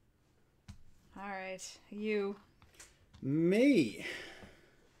 All right, you. Me.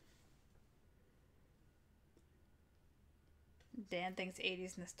 Dan thinks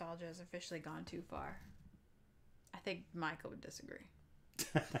 80s nostalgia has officially gone too far. I think Michael would disagree.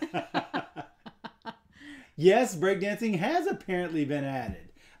 Yes, breakdancing has apparently been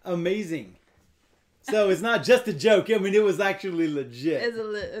added. Amazing. So it's not just a joke. I mean, it was actually legit. It's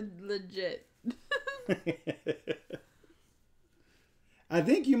legit. I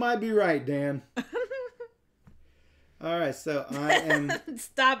think you might be right, Dan. All right, so I am...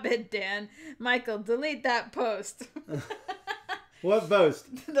 Stop it, Dan. Michael, delete that post. What post?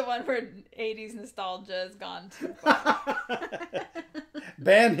 The one where 80s nostalgia has gone too far.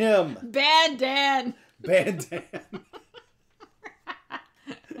 Ban him. Ban Dan. Ban Dan.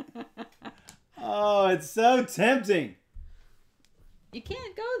 Oh, it's so tempting. You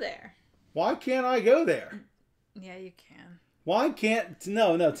can't go there. Why can't I go there? Yeah, you can. Why can't...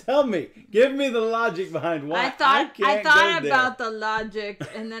 No, tell me. Give me the logic behind why I can't go there. I thought about the logic,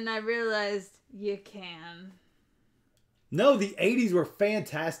 and then I realized you can. No, the 80s were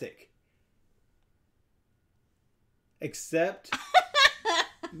fantastic. Except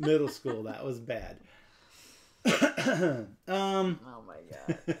middle school. That was bad. Oh my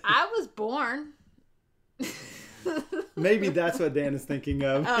God. I was born. Maybe that's what Dan is thinking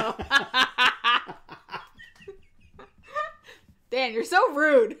of. Oh. Dan, you're so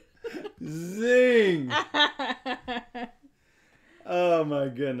rude. Zing. Oh my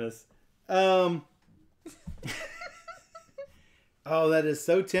goodness. Oh, that is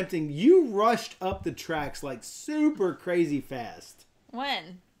so tempting. You rushed up the tracks like super crazy fast.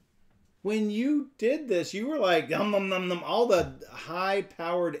 When you did this, you were like, nom, nom, nom, nom, all the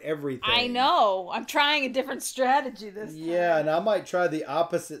high-powered everything. I know. I'm trying a different strategy this time. Yeah, and I might try the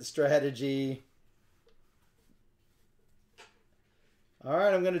opposite strategy. All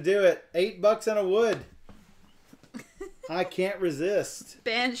right, I'm going to do it. $8 on a wood. I can't resist.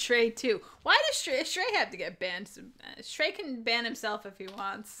 Ban Shrey too. Why does Shrey have to get banned? Shrey can ban himself if he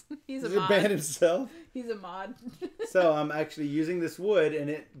wants. He's a mod. Ban himself? He's a mod. So I'm actually using this wood, and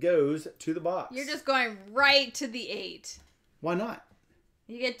it goes to the box. You're just going right to the 8. Why not?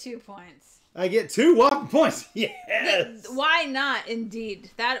 You get 2 points. I get 2 whopping points. Yes. Why not?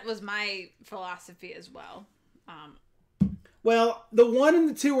 Indeed, that was my philosophy as well. Well, the 1 and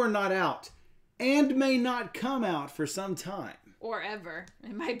the 2 are not out, and may not come out for some time. Or ever.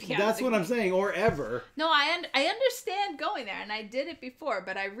 It might be out. That's what I'm saying, or ever. No, I understand going there, and I did it before,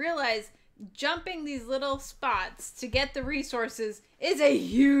 but I realized jumping these little spots to get the resources is a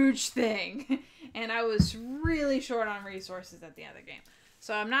huge thing. And I was really short on resources at the end of the game.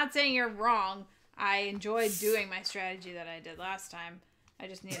 So I'm not saying you're wrong. I enjoyed doing my strategy that I did last time. I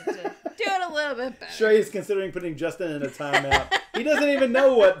just needed to do it a little bit better. Shrey is considering putting Justin in a timeout. He doesn't even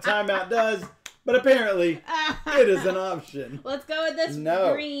know what timeout does. But apparently, it is an option. Let's go with this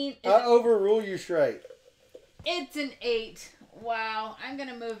green. I overrule you, Shrey. It's an 8. Wow. I'm going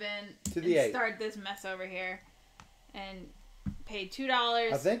to move in to the 8. Start this mess over here. And pay $2.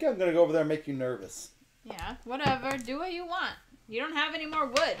 I think I'm going to go over there and make you nervous. Yeah, whatever. Do what you want. You don't have any more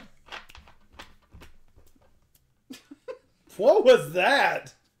wood. What was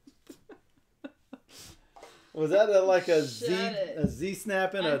that? Was that like a Z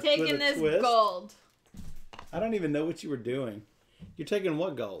snap and I'm taking this twist? Gold. I don't even know what you were doing. You're taking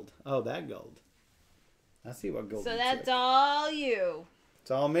what gold? Oh, that gold. I see what gold. So that's all you.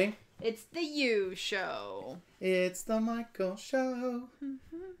 It's all me? It's the you show. It's the Michael show.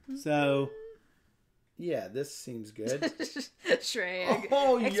 So, yeah, this seems good. Shrey.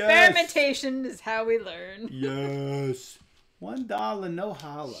 Oh, yes. Experimentation is how we learn. Yes. $1, no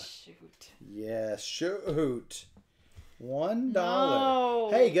holla. Shoot. Yes, shoot. $1. No.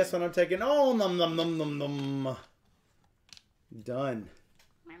 Hey, guess what I'm taking? Oh, num num num num num. Done.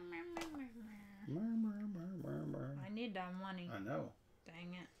 I need that money. I know.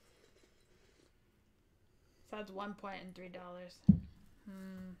 Dang it. So that's 1 point and $3.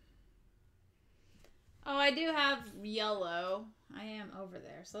 Oh, I do have yellow. I am over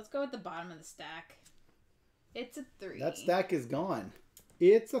there. So let's go with the bottom of the stack. It's a 3. That stack is gone.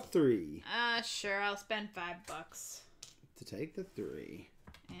 It's a 3. Sure. I'll spend $5 To take the 3.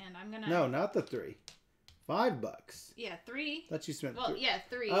 and I'm gonna. No, not the 3. $5. Yeah, 3. Thought you spent. Well, yeah,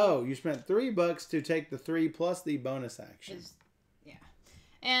 3. Oh, you spent $3 to take the 3 plus the bonus action. Yeah,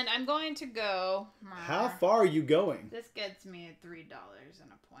 and I'm going to go. How far are you going? This gets me at $3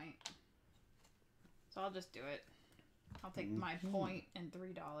 and a point. So I'll just do it. I'll take my point and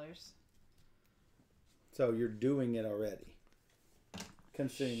 $3. So you're doing it already.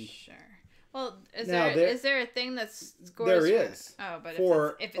 Consumed. Sure. Well, is Now, there a thing that's scores There is. Oh, but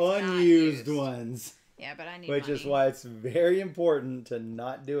For if it's unused not used. ones. Yeah, but I need Which money. is why it's very important to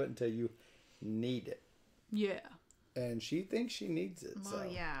not do it until you need it. Yeah. And she thinks she needs it. Well, So.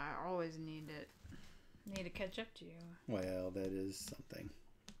 yeah, I always need it. Need to catch up to you. Well, that is something.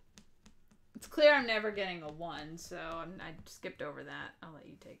 It's clear I'm never getting a 1, so I skipped over that. I'll let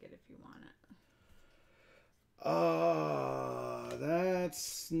you take it if you want it.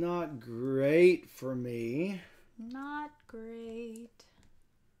 That's not great for me. Not great.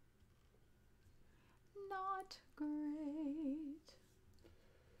 Not great.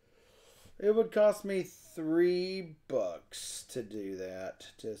 It would cost me $3 to do that.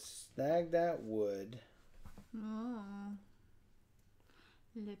 To snag that wood. Oh.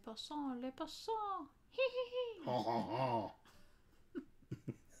 Les passants, les passants. Hee hee Ha ha ha.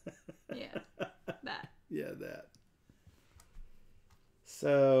 hee. Yeah, that. Yeah, that.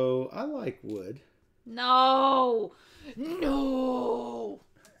 So, I like wood. No! No!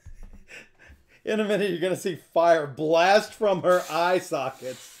 In a minute, you're going to see fire blast from her eye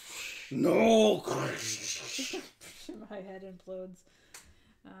sockets. No! My head implodes.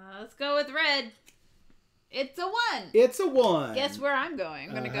 Let's go with red. It's a 1. It's a 1. Guess where I'm going?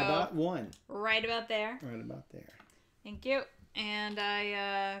 I'm going to go How about 1? right about there. Right about there. Thank you. And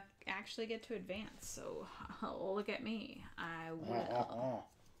I actually get to advance, so look at me. I will.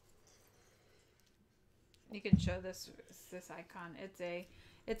 You can show this icon. It's a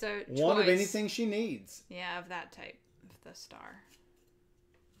choice. One of anything she needs. Yeah, of that type, of the star.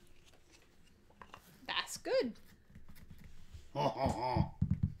 That's good.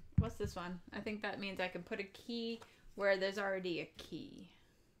 What's this one? I think that means I can put a key where there's already a key.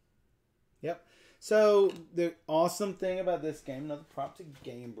 Yep. So the awesome thing about this game, another prop to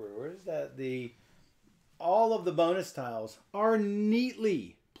Game Brewer, is that all of the bonus tiles are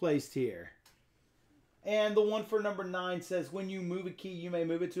neatly placed here. And the one for number 9 says, when you move a key, you may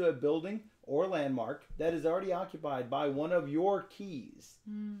move it to a building or landmark that is already occupied by one of your keys.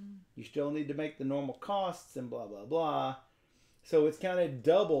 You still need to make the normal costs and blah, blah, blah. So it's kind of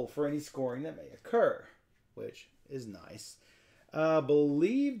double for any scoring that may occur, which is nice.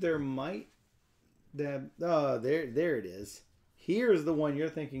 Believe there might... there it is. Here's the one you're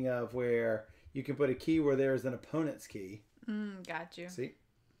thinking of where you can put a key where there's an opponent's key. Got you. See?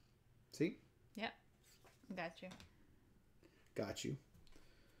 Yep. Got you. Got you.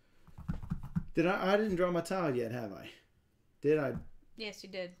 I didn't draw my tile yet, have I? Did I? Yes, you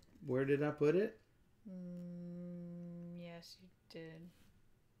did. Where did I put it? Yes, you did.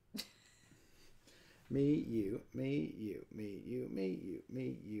 Me, you, me, you, me, you, me, you,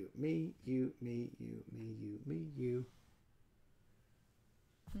 me, you, me, you, me, you, me, you, me, you.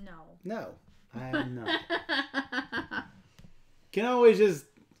 No, I have not. Can always just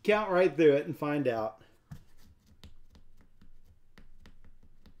count right through it and find out.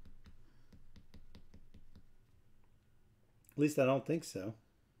 At least I don't think so.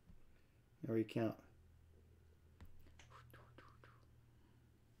 Or you count.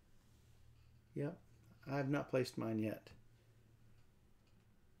 Yep. I have not placed mine yet.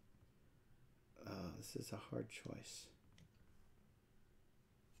 Oh, this is a hard choice.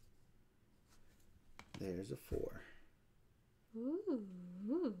 There's a 4.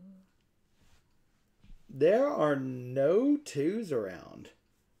 Ooh. There are no 2s around.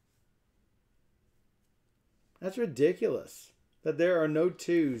 That's ridiculous. That there are no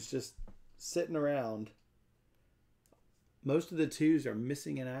 2s just sitting around. Most of the 2s are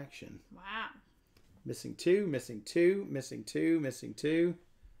missing in action. Wow. Missing 2, missing 2, missing 2, missing 2.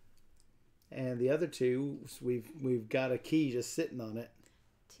 And the other 2, we've got a key just sitting on it.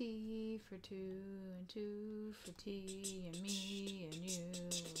 T for 2 and 2 for T and me and you and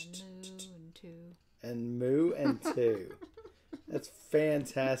moo and 2. And moo and 2. That's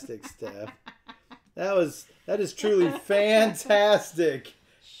fantastic, Steph. That is truly fantastic.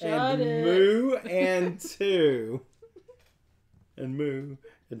 Shut and it. moo and 2. And moo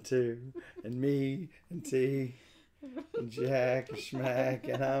and 2. And me and T. Jack, Schmack,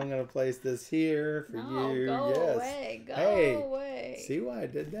 and I'm going to place this here for No, you. go Yes. away. Go Hey, away. see why I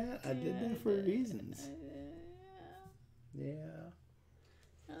did that? I did that for reasons. Yeah.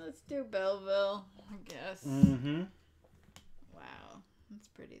 Let's do Belleville, I guess. Mm-hmm. Wow. That's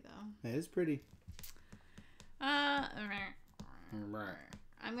pretty, though. It is pretty. I'm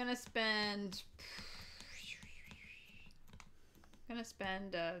gonna spend.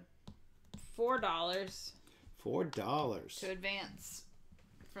 $4 $4. to advance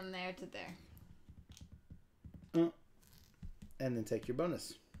from there to there. And then take your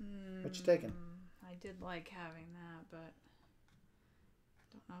bonus. What you taking? I did like having that, but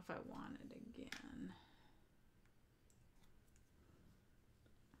I don't know if I want it again.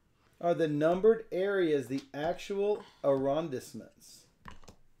 Are the numbered areas the actual arrondissements?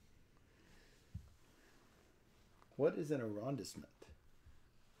 What is an arrondissement?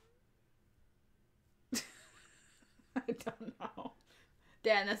 I don't know.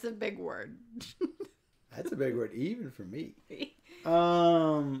 Dan, that's a big word. That's a big word, even for me.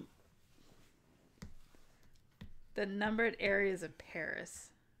 The numbered areas of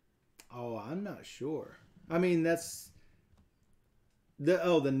Paris. Oh, I'm not sure. I mean, that's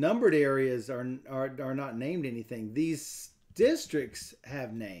the numbered areas are not named anything. These districts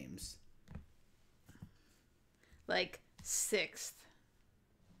have names. Like 6th.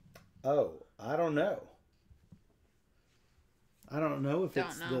 Oh, I don't know. I don't know if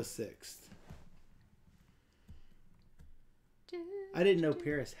it's the 6th. I didn't know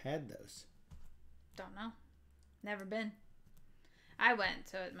Paris had those. Don't know. Never been. I went,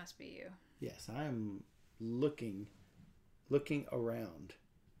 so it must be you. Yes, I am looking around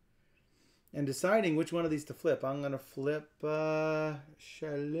and deciding which one of these to flip. I'm going to flip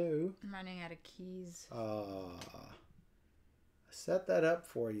Chalot. I'm running out of keys. Set that up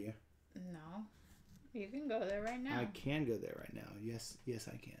for you. No. You can go there right now. I can go there right now. Yes,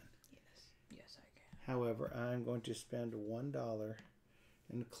 I can. Yes, I can. However, I'm going to spend $1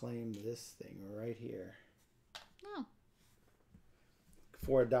 and claim this thing right here. Oh.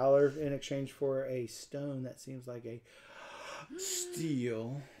 For $1 in exchange for a stone, that seems like a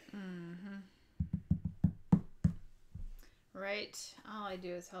steal. Mm-hmm. Right. All I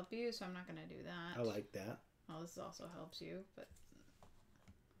do is help you, so I'm not going to do that. I like that. Well, this also helps you, but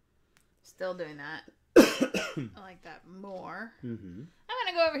still doing that. I like that more. Mm-hmm. I'm going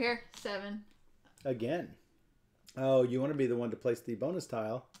to go over here. 7. Again. Oh, you want to be the one to place the bonus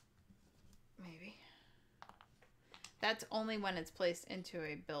tile. Maybe. That's only when it's placed into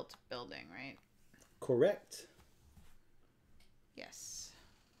a built building, right? Correct. Yes.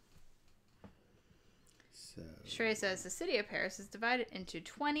 So Shrey says the city of Paris is divided into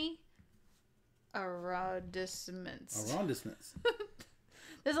 20 arrondissements. Arrondissements.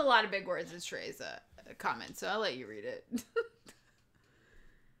 There's a lot of big words in Shrey's comment, so I'll let you read it.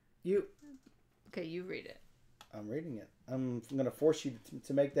 Okay, you read it. I'm reading it. I'm going to force you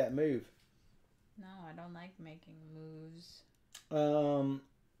to make that move. No, I don't like making moves. 20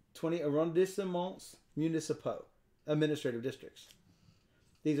 arrondissements municipaux, administrative districts.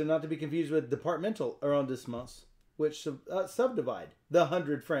 These are not to be confused with departmental arrondissements, which subdivide the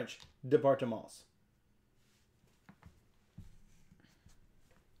 100 French départements.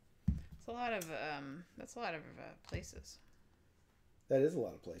 It's a lot of that's a lot of places. That is a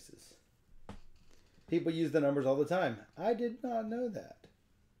lot of places. People use the numbers all the time. I did not know that.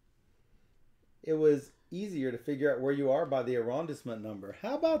 It was easier to figure out where you are by the arrondissement number.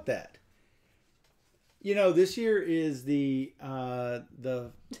 How about that? You know, this year is this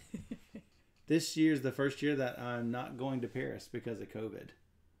year's the first year that I'm not going to Paris because of COVID.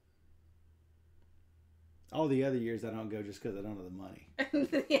 All the other years I don't go just because I don't have the money.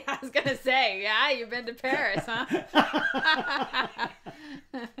 Yeah, I was gonna say, yeah, you've been to Paris, huh?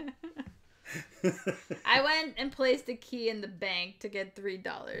 I went and placed a key in the bank to get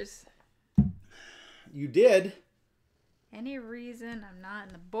 $3. You did? Any reason I'm not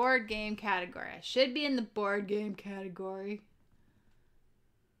in the board game category? I should be in the board game category.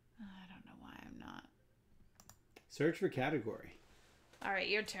 I don't know why I'm not. Search for category. All right,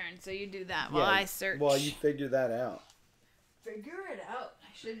 your turn. So you do that while I search. While you figure that out. Figure it out. I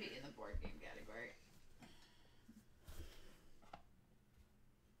should be in the board game category.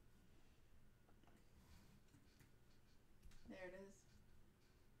 There it is.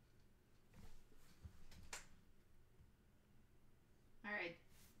 All right.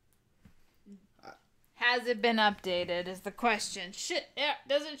 Has it been updated is the question.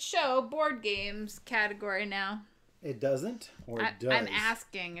 Does it show board games category now? It doesn't? Or it does? I'm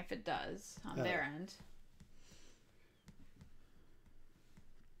asking if it does on their end.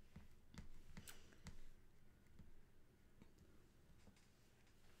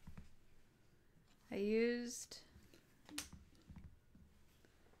 I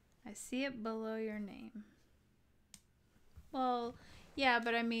see it below your name. Well, yeah,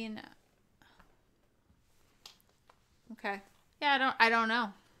 but I mean, okay. Yeah, I don't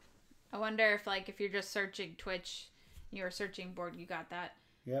know. I wonder if, like, if you're just searching Twitch, you're searching board, you got that.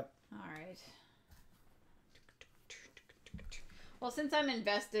 Yep. All right. Well, since I'm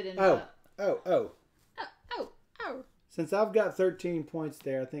invested in Oh. Oh. Since I've got 13 points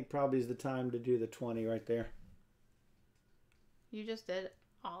there, I think probably is the time to do the 20 right there. You just did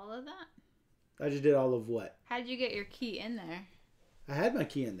all of that? I just did all of what? How did you get your key in there? I had my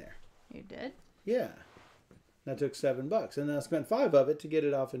key in there. You did? Yeah. That took $7, and then I spent 5 of it to get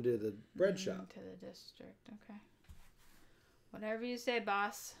it off into the bread shop. To the district, okay. Whatever you say,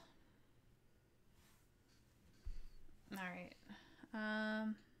 boss. All right.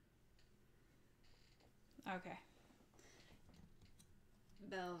 Okay.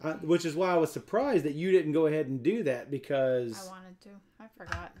 Which is why I was surprised that you didn't go ahead and do that, because I wanted to. I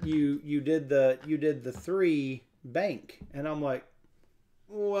forgot. You did the 3 bank, and I'm like,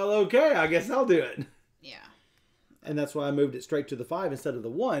 well, okay, I guess I'll do it. Yeah. And that's why I moved it straight to the 5 instead of the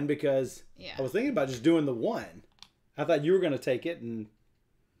 1, because I was thinking about just doing the 1. I thought you were going to take it, and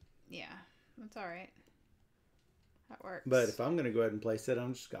yeah, that's all right. That works. But if I'm going to go ahead and place it,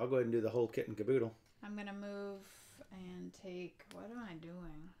 I'll go ahead and do the whole kit and caboodle. I'm going to move and take, what am I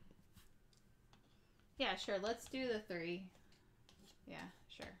doing? Yeah, sure. Let's do the 3. Yeah,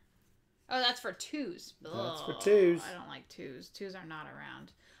 sure. Oh, that's for 2s. Ugh, that's for 2s. I don't like 2s. 2s are not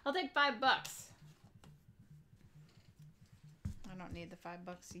around. I'll take $5. I don't need the $5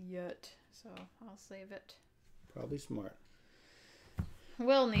 yet, so I'll save it. Probably smart.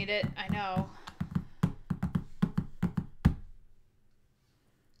 We'll need it, I know.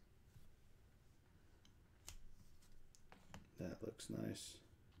 That looks nice.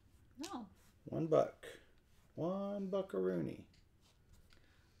 No. $1. $1 buckaroonie.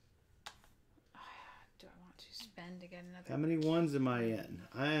 Do I want to spend to get another? How many 1s am I in?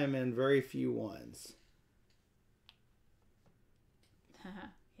 I am in very few 1s.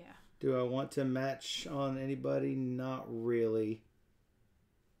 Yeah. Do I want to match on anybody? Not really.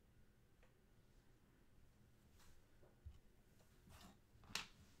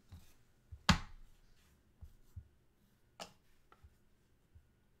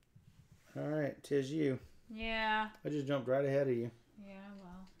 All right, 'tis you. Yeah. I just jumped right ahead of you. Yeah,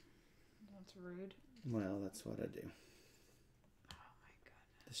 well, that's rude. Well, that's what I do. Oh my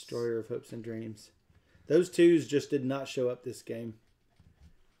goodness. Destroyer of hopes and dreams. Those 2s just did not show up this game.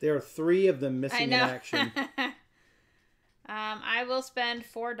 There are 3 of them missing in action. I will spend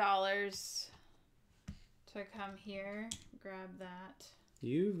 $4 to come here. Grab that.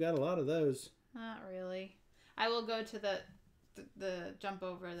 You've got a lot of those. Not really. I will go to the jump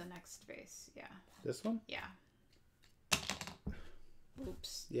over the next space. Yeah. This one? Yeah.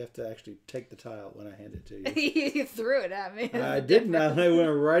 Oops. You have to actually take the tile when I hand it to you. You threw it at me. I didn't. I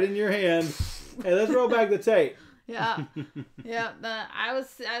went right in your hand. Hey, let's roll back the tape. Yeah. Yeah. I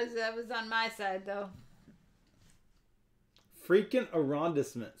was on my side though. Freaking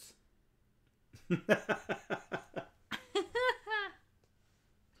arrondissements.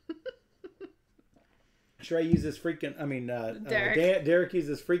 Trey uses freaking. I mean, Derek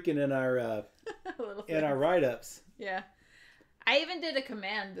uses freaking in our write-ups. Yeah. I even did a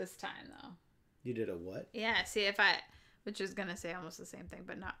command this time though. You did a what? Yeah. See which is gonna say almost the same thing,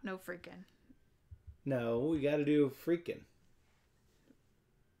 but no freaking. No, we got to do freaking.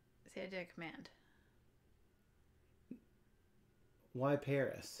 See, I did a command. Why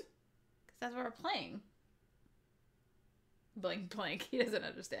Paris? Because that's what we're playing. Blank. He doesn't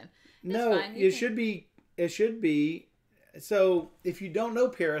understand. No, it should be. It should be. So, if you don't know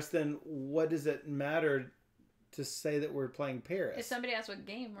Paris, then what does it matter to say that we're playing Paris? If somebody asks what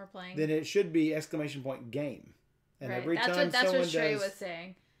game we're playing, then it should be !game. And right. every that's time what someone Trey does, was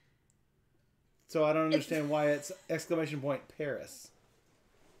saying. So I don't understand why it's !Paris.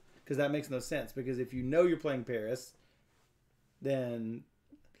 Because that makes no sense. Because if you know you're playing Paris, then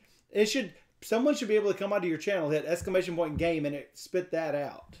someone should be able to come onto your channel, hit !game, and it spit that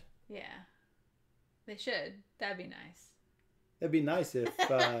out. Yeah. They should. That'd be nice. It'd be nice if...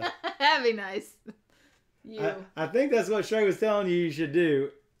 That'd be nice. I think that's what Trey was telling you should do,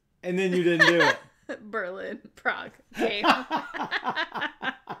 and then you didn't do it. Berlin, Prague game.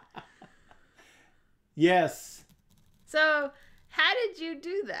 Yes. So, how did you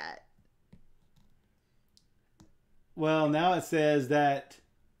do that? Well, now it says that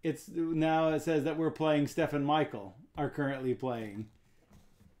we're playing Steph and Michael are currently playing.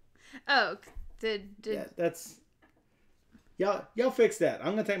 Oh, did Yeah, that's y'all fix that.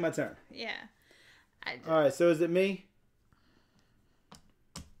 I'm gonna take my turn. Yeah. All right, so is it me?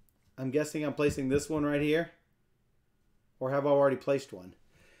 I'm guessing I'm placing this one right here. Or have I already placed one?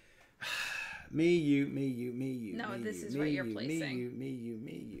 Me, you, me, you, me, you. No, me, this you, is me, what you're you, placing. Me, you, me, you,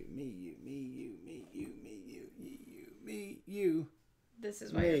 me, you, me, you, me, you, me, you, me, you, me, you. This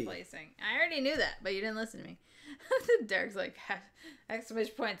is what Me. you're placing. I already knew that, but you didn't listen to me. Derek's like,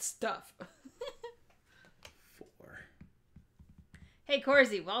 exclamation point stuff. 4. Hey,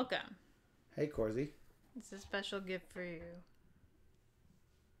 Corsi, welcome. Hey, Corsi. It's a special gift for you.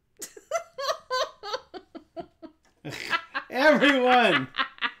 Everyone.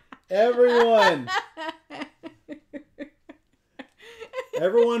 Everyone.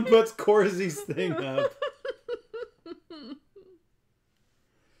 Everyone puts Corsi's thing up.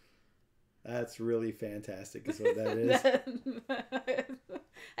 That's really fantastic is what that is.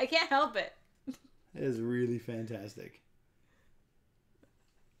 I can't help it. It is really fantastic.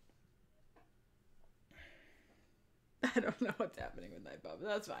 I don't know what's happening with Night Bob, but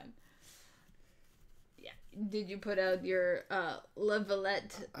that's fine. Yeah. Did you put out your La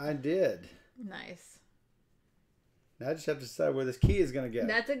Valette? I did. Nice. Now I just have to decide where this key is going to go.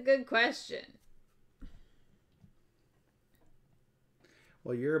 That's a good question.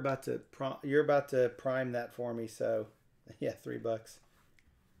 Well, you're about to prime that for me, so yeah, $3.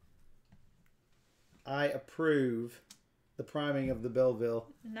 I approve the priming of the Belleville.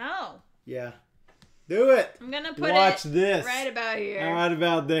 No. Yeah. Do it. I'm going to put Watch it this. right about here. Right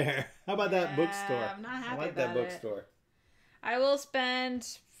about there. How about that Yeah, bookstore? I'm not happy I like about that it. bookstore. I will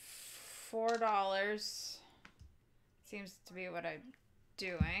spend $4. Seems to be what I'm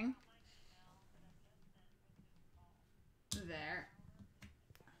doing. There.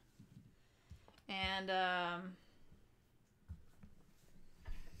 And I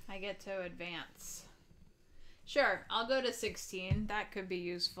get to advance. Sure, I'll go to 16. That could be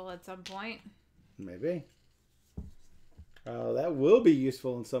useful at some point. Maybe. Oh, that will be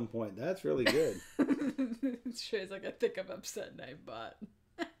useful at some point. That's really good. She's like, I think I'm upset and I bought.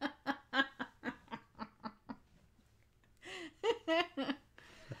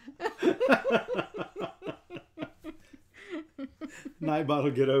 Nightbot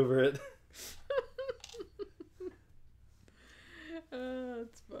will get over it. Oh,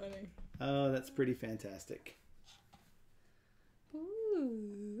 that's funny. Oh, that's pretty fantastic.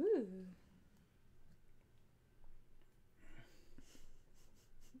 Ooh.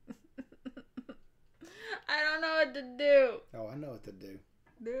 I don't know what to do. Oh, I know what to do.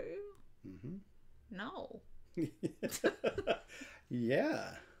 Do you? Mm-hmm. No.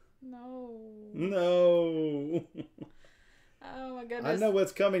 Yeah. No. No. Oh my goodness. I know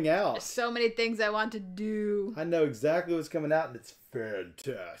what's coming out. There's so many things I want to do. I know exactly what's coming out, and it's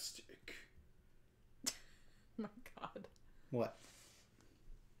fantastic. Oh my God. What?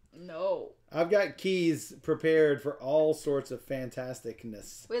 No. I've got keys prepared for all sorts of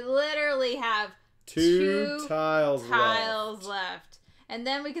fantasticness. We literally have Two tiles left. And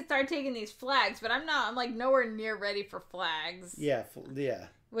then we could start taking these flags, but I'm like nowhere near ready for flags. Yeah, yeah.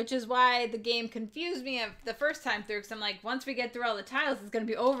 Which is why the game confused me the first time through, because I'm like, once we get through all the tiles, it's going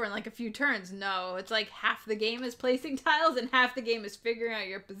to be over in like a few turns. No, it's like half the game is placing tiles and half the game is figuring out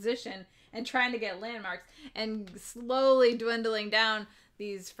your position and trying to get landmarks and slowly dwindling down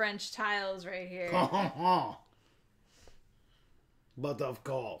these French tiles right here. But of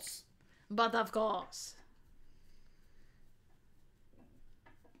course. But of course.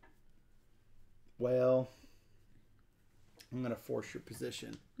 Well, I'm going to force your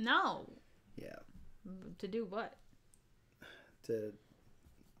position. No. Yeah. To do what? To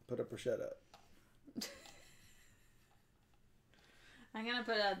put up or shut up. I'm going to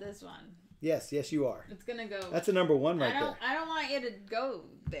put out this one. Yes, you are. It's going to go. That's a number 1 right there. I don't want you to go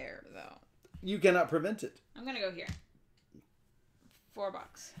there, though. You cannot prevent it. I'm going to go here. $4.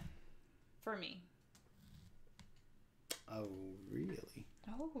 For me. Oh, really?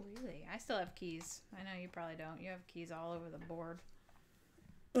 Oh, really? I still have keys. I know you probably don't. You have keys all over the board.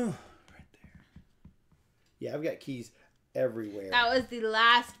 Oh, right there. Yeah, I've got keys everywhere. That was the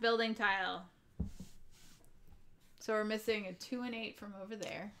last building tile. So we're missing a 2 and 8 from over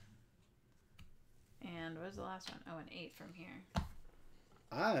there. And what was the last one? Oh, an 8 from here.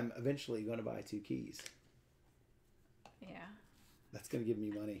 I'm eventually going to buy 2 keys. Yeah. That's going to give me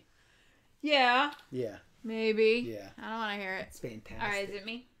money. Yeah. Yeah. Maybe. Yeah. I don't want to hear it. It's fantastic. All right, is it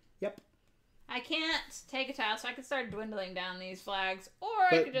me? Yep. I can't take a tile, so I can start dwindling down these flags. Or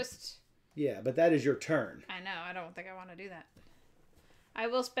I could just... Yeah, but that is your turn. I know. I don't think I want to do that. I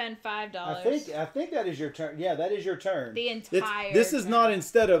will spend $5. I think that is your turn. Yeah, that is your turn. The entire This is turn. not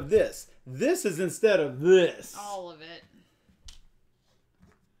instead of this. This is instead of this. All of it.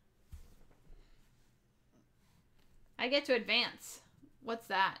 I get to advance. What's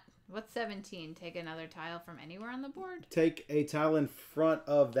that? What's 17? Take another tile from anywhere on the board? Take a tile in front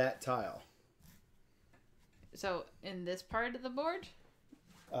of that tile. So, in this part of the board?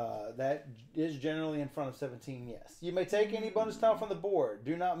 That is generally in front of 17, yes. You may take any bonus tile from the board.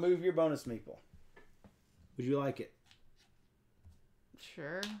 Do not move your bonus meeple. Would you like it?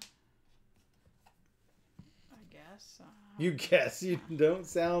 Sure. I guess. You guess. You don't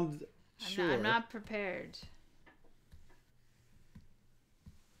sound sure. I'm not prepared.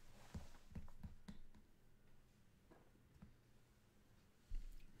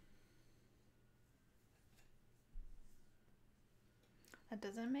 That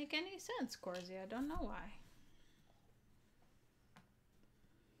doesn't make any sense, Corsi. I don't know why.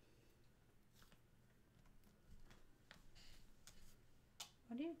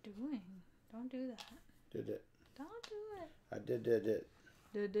 What are you doing? Don't do that. Did it. Don't do it. I did it.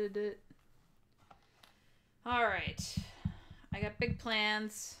 Did. All right. I got big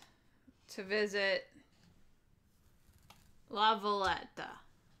plans to visit La Valletta.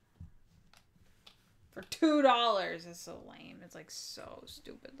 For $2. It's so lame. It's like so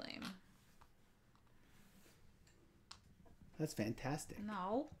stupid lame. That's fantastic.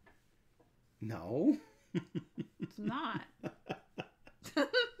 No, No. it's not.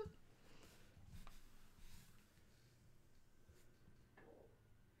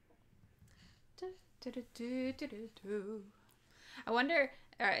 I wonder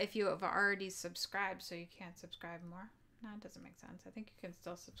if you have already subscribed, so you can't subscribe more. No, it doesn't make sense. I think you can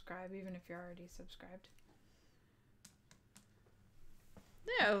still subscribe even if you're already subscribed.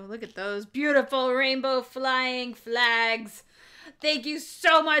 Oh, look at those beautiful rainbow flying flags. Thank you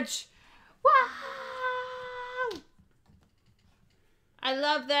so much. Wow! I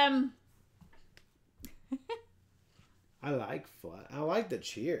love them. I like the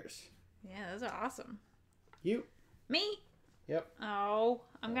cheers. Yeah, those are awesome. You. Me? Yep. Oh,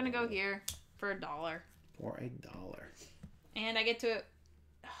 I'm going to go here for $1. For $1. And I get to...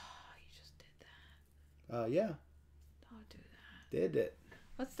 Oh, you just did that. Yeah. Don't do that. Did it.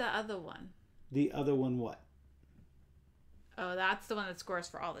 What's the other one? The other one what? Oh, that's the one that scores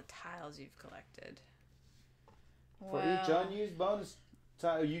for all the tiles you've collected. For each unused bonus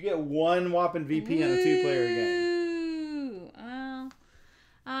tile, you get one whopping VP on a 2-player game. Well,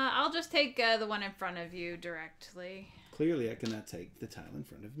 I'll just take the one in front of you directly. Clearly, I cannot take the tile in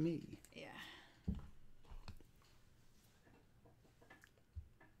front of me. Yeah.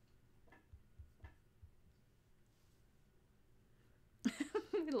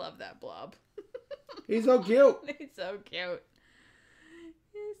 I love that blob. He's so cute. He's so cute.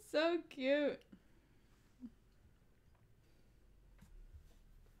 He's so cute.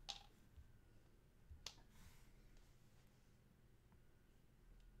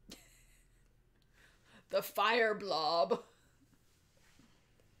 The fire blob.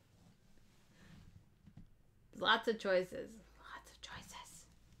 Lots of choices. Lots of choices.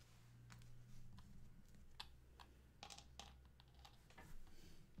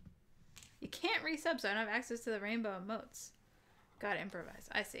 You can't resub, so I don't have access to the rainbow emotes. Gotta improvise.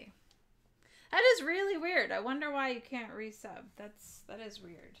 I see. That is really weird. I wonder why you can't resub. That is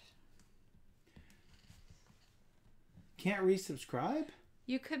weird. Can't resubscribe?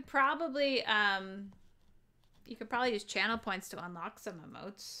 You could probably use channel points to unlock some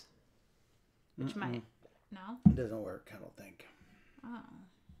emotes. Which might no? It doesn't work, I don't think. Oh.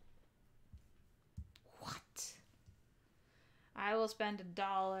 What? I will spend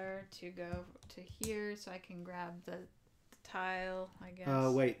 $1 to go to here so I can grab the tile, I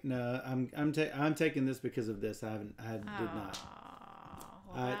guess. Wait, no, I'm taking this because of this. I did not.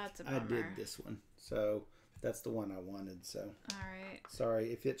 Well, that's a bummer. I did this one. So that's the one I wanted, so. Alright.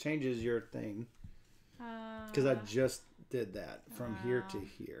 Sorry, if it changes your thing. Because I just did that from here to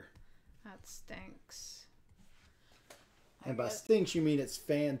here. That stinks. And by stinks, you mean it's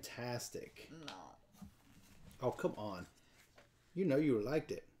fantastic. No. Oh, come on. You know you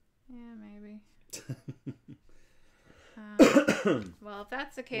liked it. Yeah, maybe. Well, if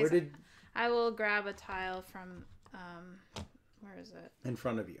that's the case, I will grab a tile from, where is it? In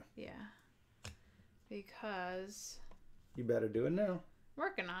front of you. Yeah. Because... You better do it now.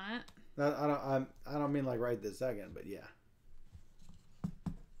 Working on it. I don't mean like right this second, but yeah.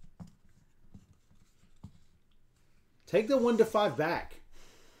 Take the 1 to 5 back.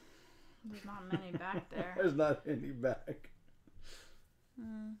 There's not many back there. There's not any back.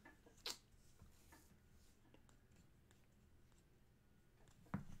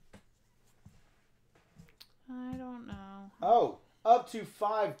 I don't know. Oh, up to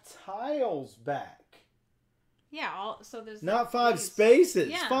 5 tiles back. Yeah, so there's Not like 5 these. spaces.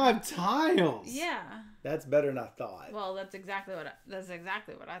 Yeah. 5 tiles. Yeah. That's better than I thought. Well, that's exactly what I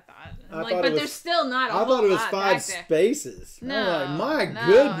thought. I I'm like, thought but it was- there's still not a I whole thought it was lot 5 back there. spaces. No, I'm like, my no,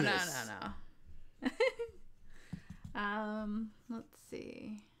 goodness. No. Let's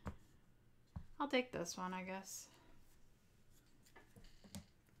see. I'll take this one, I guess.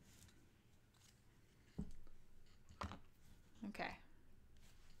 Okay.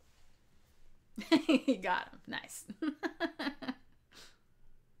 You got him. Nice.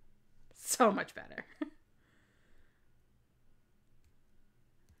 So much better.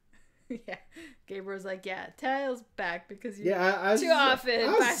 Yeah. Gabriel's like, yeah, tiles back because you too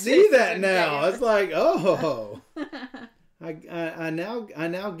often. I see that now. It's like, oh, I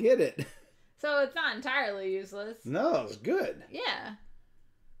now get it. So it's not entirely useless. No, it's good. Yeah.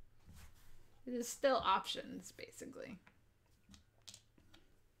 There's still options, basically.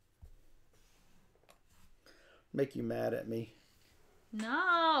 Make you mad at me.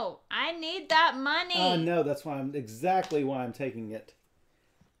 No, I need that money. Oh no, that's exactly why I'm taking it.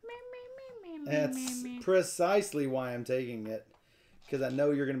 That's precisely why I'm taking it. Because I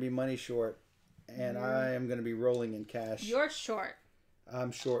know you're going to be money short. And I am going to be rolling in cash. You're short.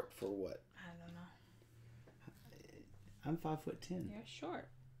 I'm short for what? I don't know. I'm 5'10". You're short.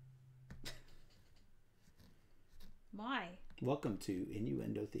 Why? Welcome to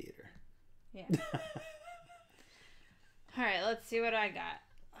Innuendo Theater. Yeah. All right, let's see what I got.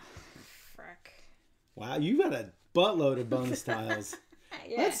 Frick. Wow, you got a buttload of bonus tiles.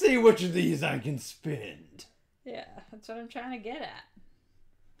 Yeah. Let's see which of these I can spend. Yeah, that's what I'm trying to get at.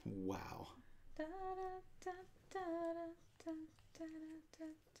 Wow.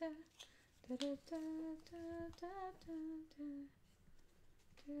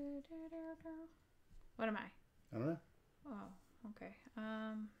 What am I? I don't know. Oh, okay.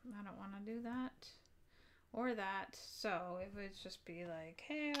 I don't want to do that or that. So it would just be like,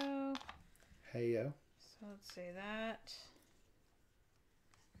 hey-o. Hey-yo. So let's say that.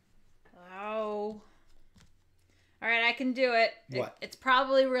 Oh. All right, I can do it. What? It's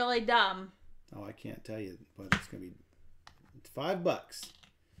probably really dumb. Oh, I can't tell you, but it's gonna be $5,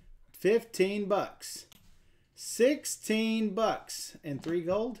 $15, $16, and 3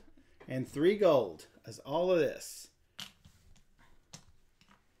 gold, and 3 gold. That's all of this.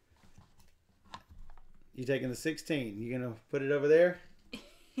 You taking the 16? You gonna put it over there?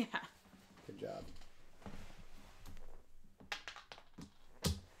 Yeah. Good job.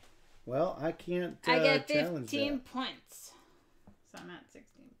 Well, I can't. I get challenge 15 that. points. So I'm at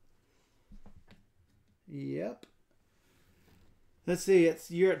 16. Yep. Let's see.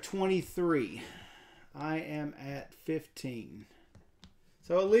 You're at 23. I am at 15.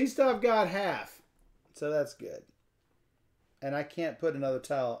 So at least I've got half. So that's good. And I can't put another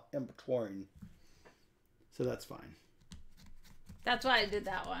tile in between. So that's fine. That's why I did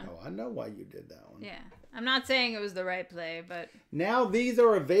that one. Oh, I know why you did that one. Yeah. I'm not saying it was the right play, but... Now these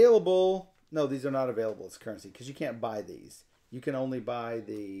are available. No, these are not available as currency because you can't buy these. You can only buy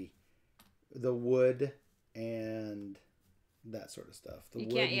the wood and that sort of stuff. The you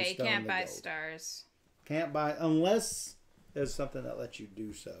wood can't, and yeah, the you stone can't and the buy gold. stars. Can't buy unless there's something that lets you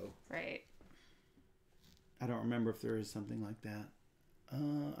do so. Right. I don't remember if there is something like that.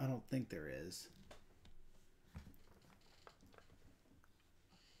 I don't think there is.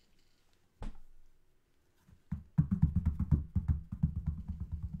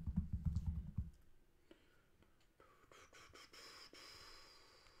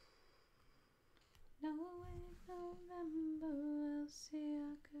 No way, November, we'll see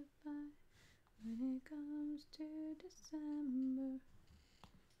our goodbye. When it comes to December,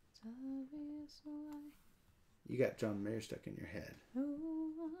 it's obvious why You got John Mayer stuck in your head. no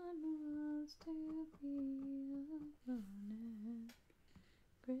one wants to be alone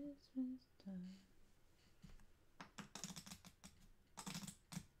at Christmas time.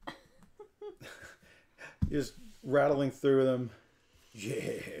 You're just rattling through them.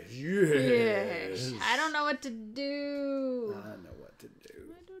 Yes, yes. I don't know what to do. I know what to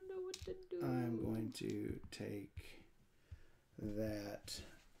do. I don't know what to do. I'm going to take that.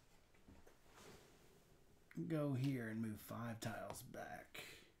 Go here and move 5 tiles back.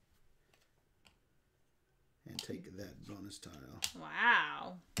 And take that bonus tile.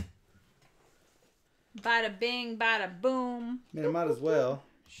 Wow. Bada bing, bada boom. I mean, I might as well.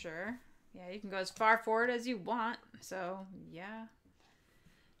 Sure. Yeah, you can go as far forward as you want. So, yeah.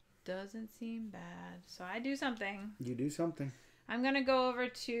 Doesn't seem bad. So I do something. You do something. I'm going to go over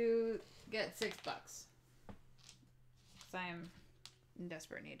to get $6. Because I'm in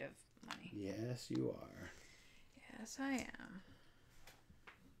desperate need of money. Yes, you are. Yes, I am.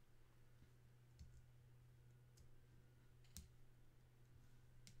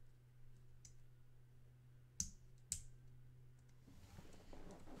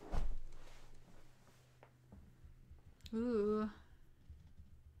 Ooh.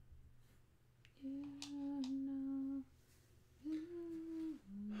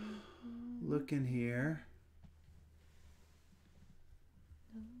 Looking here.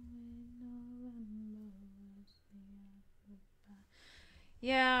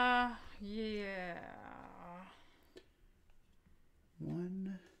 Yeah. Yeah.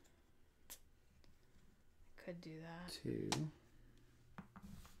 One, Could do that. two.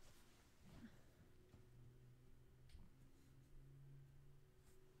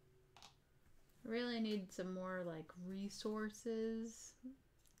 Really need some more like resources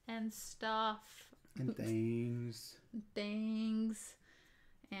and stuff. And things. Things.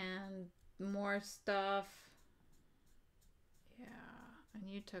 And more stuff. Yeah. And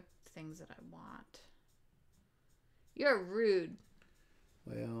you took things that I want. You're rude.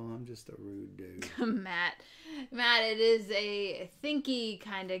 Well, I'm just a rude dude. Matt, it is a thinky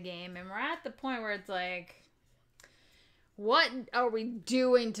kind of game, and we're at the point where it's like, what are we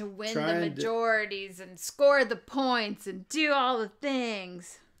doing to win the majorities and score the points and do all the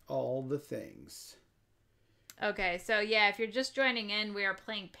things? All the things. Okay, so yeah, if you're just joining in, we are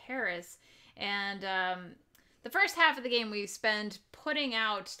playing Paris, and the first half of the game we spend putting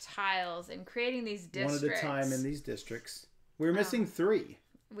out tiles and creating these districts. One at a time in these districts. We're missing 3.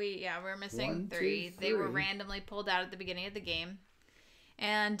 We're missing 1, 2, 3. 3. They were randomly pulled out at the beginning of the game.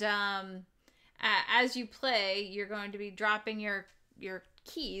 And as you play, you're going to be dropping your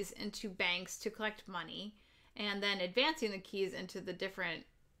keys into banks to collect money, and then advancing the keys into the different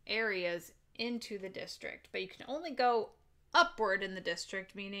areas into the district. But you can only go upward in the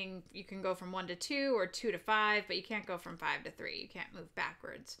district, meaning you can go from 1 to 2 or 2 to 5, but you can't go from 5 to 3. You can't move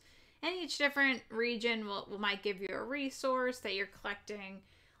backwards. And each different region might give you a resource that you're collecting.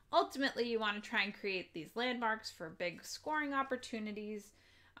 Ultimately, you want to try and create these landmarks for big scoring opportunities.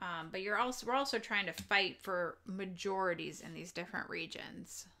 But we're also trying to fight for majorities in these different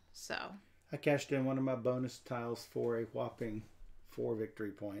regions. So I cashed in one of my bonus tiles for a whopping 4 victory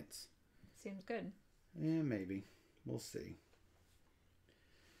points. seems good. Yeah, maybe. We'll see.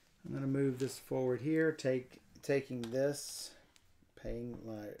 I'm going to move this forward here. Taking this, paying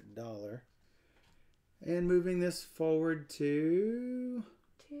my $1, and moving this forward to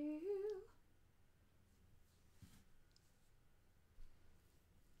 2.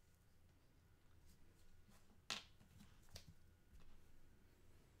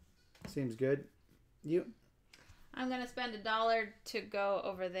 Seems good. You? I'm gonna spend $1 to go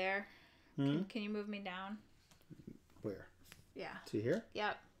over there. Hmm? Can you move me down? Where? Yeah. To here?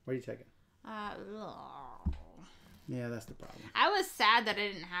 Yep. What are you taking? Yeah, that's the problem. I was sad that I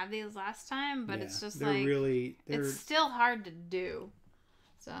didn't have these last time, but Yeah, it's just they're like really. it's still hard to do.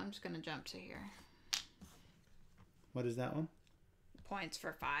 So I'm just gonna jump to here. What is that one? Points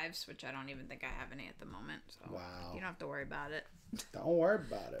for 5s, which I don't even think I have any at the moment. So Wow. you don't have to worry about it. Don't worry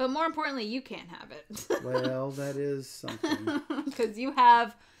about it. But more importantly, you can't have it. Well, that is something. Because you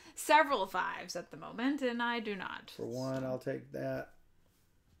have several 5s at the moment, and I do not. For one, I'll take that.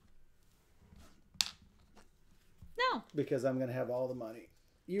 No. Because I'm going to have all the money.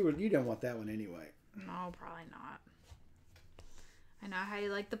 You don't want that one anyway. No, probably not. I know how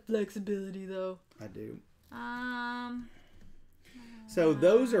you like the flexibility, though. I do. You So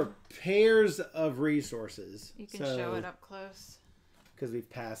those are pairs of resources. can show it up close. Because we've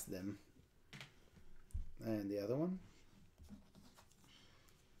passed them. And the other one?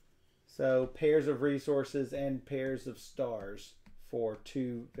 So pairs of resources and pairs of stars for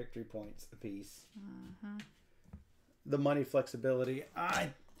 2 victory points apiece. Mm-hmm. The money flexibility,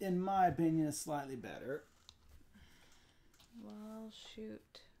 in my opinion, is slightly better. Well,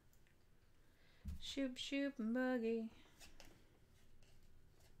 shoot. Shoot, buggy.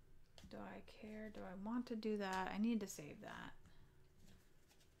 Do I care? Do I want to do that? I need to save that.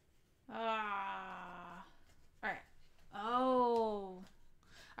 Alright. Oh.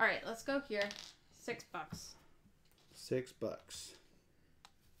 Alright, let's go here. $6. $6.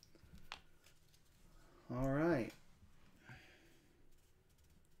 All right.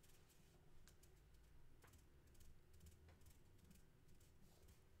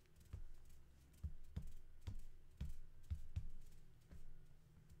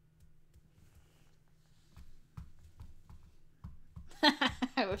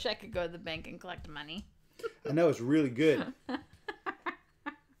 I wish I could go to the bank and collect money. I know it's really good.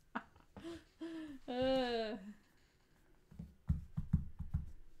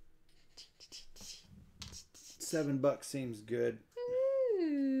 $7 seems good.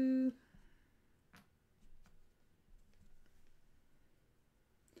 Ooh.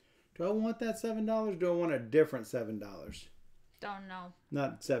 Do I want that $7? Do I want a different $7? Don't know.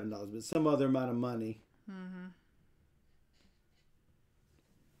 Not $7, but some other amount of money. Mm-hmm.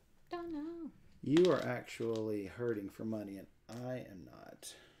 Don't know. You are actually hurting for money, and I am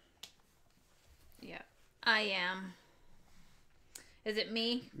not. Yeah, I am. Is it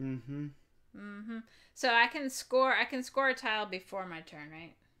me? Mm-hmm. Mm-hmm. So I can score a tile before my turn,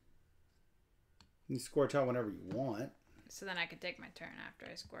 right? You score a tile whenever you want. So then I can take my turn after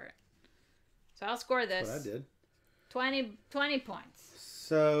I score it. So I'll score this. That's what I did. 20 points.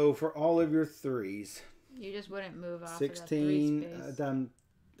 So for all of your threes, You just wouldn't move off 16. of that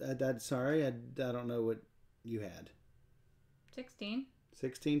 3 space. Sorry, I don't know what you had. 16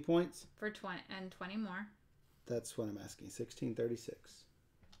 16 points. for 20 and 20 more. That's what I'm asking. 1636.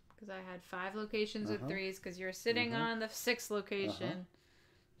 Because I had 5 locations with Uh-huh. 3s. Because you're sitting Uh-huh. on the 6th location, Uh-huh.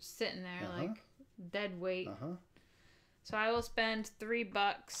 just sitting there Uh-huh. like dead weight. Uh-huh. So I will spend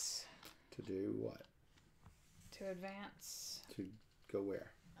 $3 To do what? to advance To go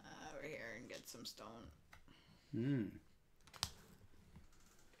where? over here and get some stone.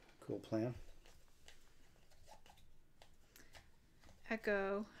 Cool plan.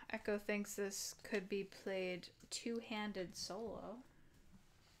 Echo thinks this could be played two-handed solo.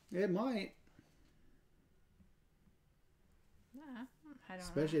 It might. Yeah, I don't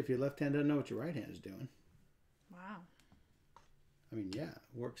Especially if your left hand doesn't know what your right hand is doing. know. Wow. I mean, yeah,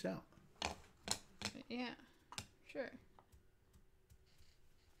 it works out. Yeah, sure.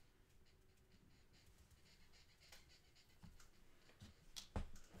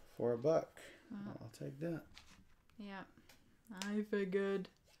 For $1. I'll take that. Yeah, I figured.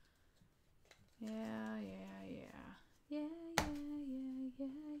 Yeah.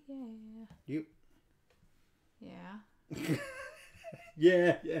 You. Yeah.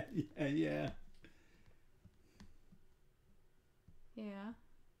 Yeah. Yeah.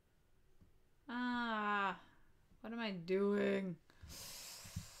 What am I doing?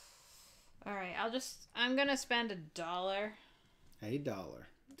 Alright, I'm gonna spend $1. $1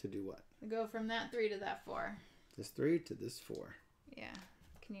 to do what? Go from that 3 to that 4. This 3 to this 4. Yeah.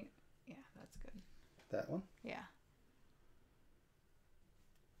 Can you? Yeah, that's good. That one? Yeah.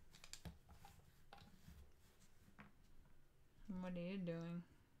 What are you doing?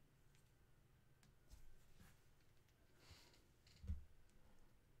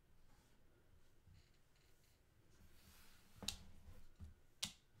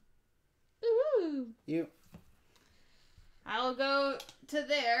 Ooh. You. I'll go to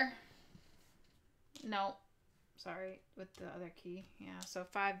there. No. Sorry, with the other key. Yeah, so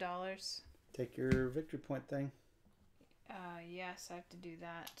 $5. Take your victory point thing. Yes, I have to do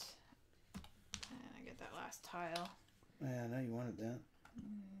that. And I get that last tile. Yeah, I know you wanted that.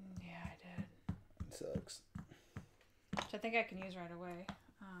 Yeah, I did. It sucks. Which I think I can use right away.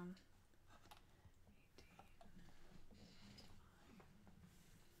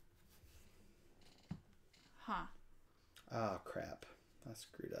 Huh. Oh, crap. I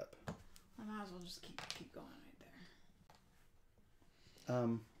screwed up. I might as well just keep going right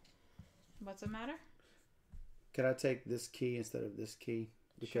there. What's the matter? Could I take this key instead of this key?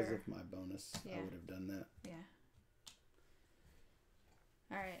 Because Sure. of my bonus, Yeah. I would have done that. Yeah.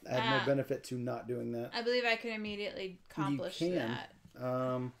 All right. I have no benefit to not doing that. I believe I can immediately accomplish You can. that.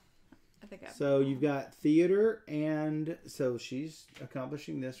 I think So you've got theater, and so she's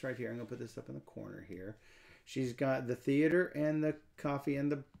accomplishing this right here. I'm going to put this up in the corner here. She's got the theater and the coffee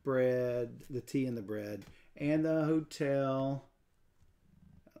and the bread, the tea and the bread, and the hotel,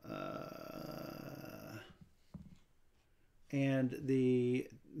 and the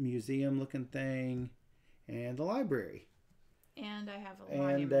museum looking thing, and the library. And I have a And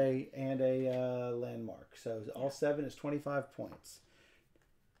monument. a landmark. So all 7 is 25 points.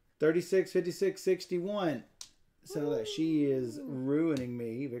 36, 56, 61. So that she is ruining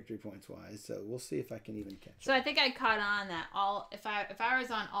me victory points wise. So we'll see if I can even catch So her. I think I caught on that if I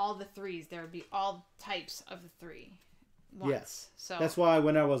was on all the 3s, there would be all types of the 3 once. Yes. So That's why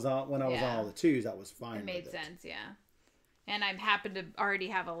when I was on Yeah. all the 2s, I was fine. it made with it. sense, yeah. And I'm happy to already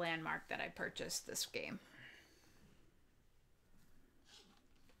have a landmark that I purchased this game.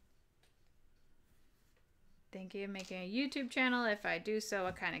 Thinking of making a YouTube channel. If I do so,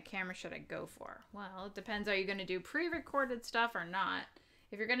 what kind of camera should I go for? Well, it depends. Are you going to do pre-recorded stuff or not?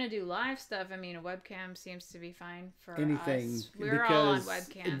 If you're going to do live stuff, I mean, a webcam seems to be fine for Anything us. We're all on because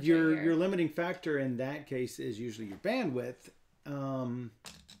webcams. your limiting factor in that case is usually your bandwidth.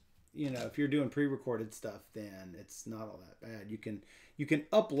 If you're doing pre-recorded stuff, then it's not all that bad. You can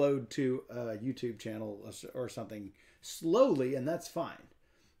upload to a YouTube channel or something slowly, and that's fine.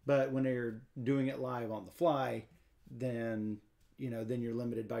 But when you're doing it live on the fly, then you're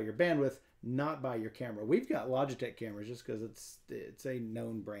limited by your bandwidth, not by your camera. We've got Logitech cameras just because it's a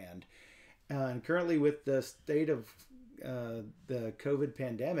known brand. And currently, with the state of the COVID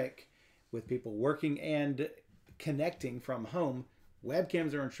pandemic, with people working and connecting from home,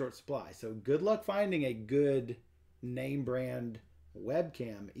 webcams are in short supply. So good luck finding a good name brand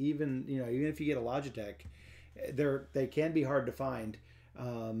webcam. Even if you get a Logitech, they can be hard to find.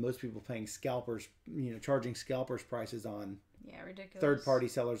 Most people paying scalpers, charging scalpers prices on ridiculous third-party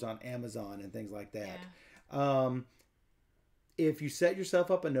sellers on Amazon and things like that. Yeah. If you set yourself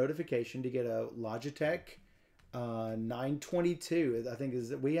up a notification to get a Logitech 922, I think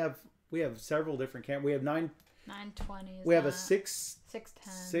we have several different cameras. We have 920. We have a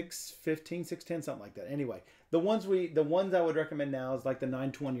 610, 615, 610, something like that. Anyway, the ones I would recommend now is like the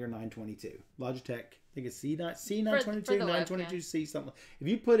 920 or 922 Logitech. I think it's C922, 922C something. If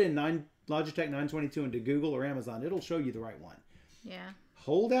you put in Logitech 922 into Google or Amazon, it'll show you the right one. Yeah.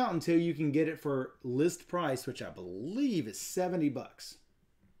 Hold out until you can get it for list price, which I believe is $70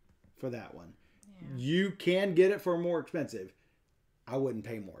 for that one. Yeah. You can get it for more expensive. I wouldn't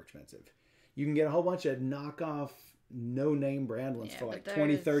pay more expensive. You can get a whole bunch of knockoff, no-name brand ones for like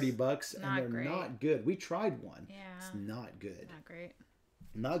 $20-$30, and they're not good. We tried one. Yeah. It's not good. Not great.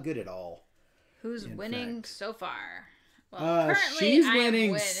 Not good at all. Who's winning so far? Well, currently she's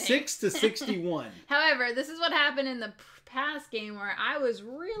winning 6-61. However, this is what happened in the past game where I was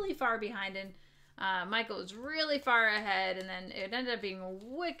really far behind and Michael was really far ahead, and then it ended up being a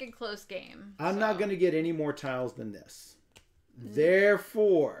wicked close game. I'm not going to get any more tiles than this.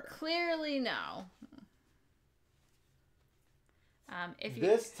 Therefore, clearly no.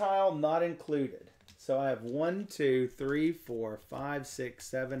 This tile not included. So I have 1, 2, 3, 4, 5, 6,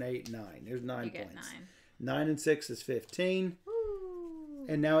 7, 8, 9. There's 9 points. Get 9. 9 and 6 is 15. Woo.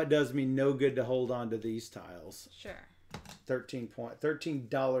 And now it does me no good to hold on to these tiles. Sure.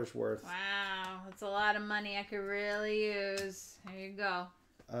 $13 worth. Wow, that's a lot of money I could really use. There you go.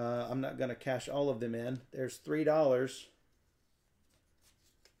 I'm not going to cash all of them in. There's $3.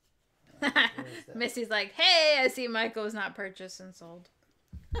 Missy's like, hey, I see Michael was not purchased and sold.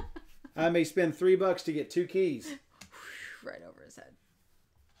 I may spend $3 to get 2 keys. Right over his head.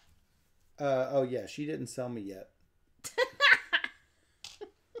 Oh yeah, she didn't sell me yet.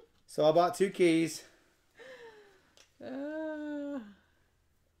 So I bought 2 keys.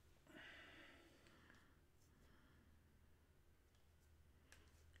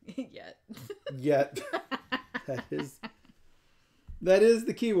 Yet. Yet. That is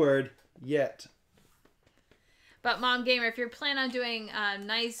the key word. Yet. But Mom Gamer, if you're planning on doing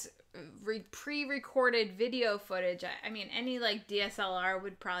nice pre-recorded video footage, I mean, any like DSLR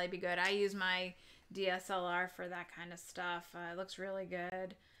would probably be good. I use my DSLR for that kind of stuff. It looks really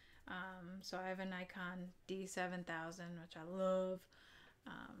good. So I have a Nikon D7000, which I love,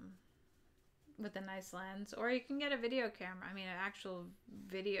 with a nice lens. Or you can get a video camera. I mean, an actual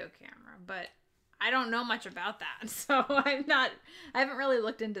video camera. But I don't know much about that, so I haven't really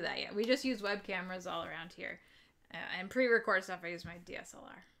looked into that yet. We just use web cameras all around here. And pre-record stuff, I use my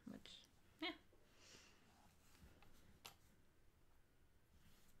DSLR, which, yeah.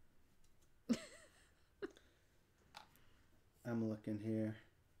 I'm looking here.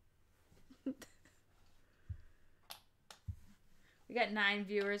 We got 9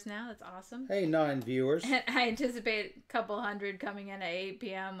 viewers now. That's awesome. Hey, 9 viewers. And I anticipate a couple hundred coming in at 8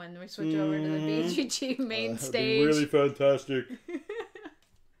 p.m. when we switch over to the BGG main stage. That'd be really fantastic.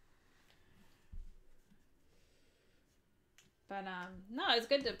 But no, it's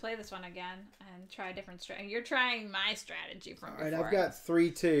good to play this one again and try a different strategy. You're trying my strategy from before. All right, I've got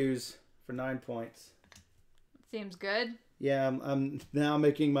 3 2s for 9 points. Seems good. Yeah, I'm now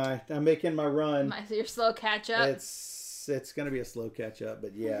making my run. Your slow catch up. It's gonna be a slow catch up,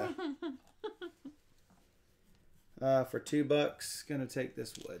 but yeah. For $2, gonna take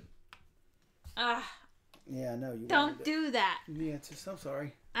this wood. Yeah, no, you don't do that. Yeah, I'm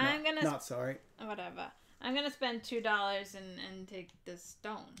sorry. Not sorry. Whatever. I'm gonna spend $2 and take this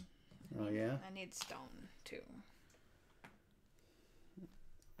stone. Oh yeah. I need stone too.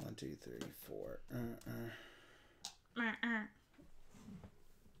 1, 2, 3, 4.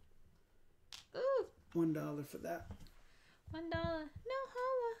 Ooh. $1 for that. $1. No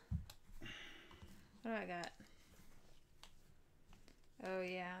holla. What do I got? Oh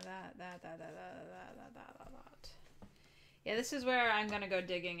yeah, that. Yeah, this is where I'm gonna go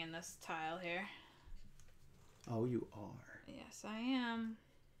digging in this tile here. Oh, you are. Yes, I am.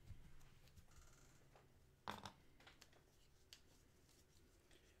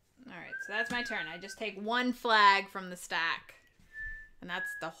 Alright, so that's my turn. I just take 1 flag from the stack. And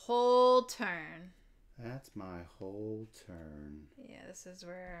that's the whole turn. That's my whole turn. Yeah, this is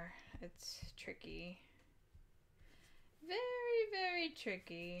where it's tricky. Very, very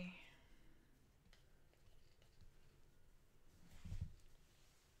tricky.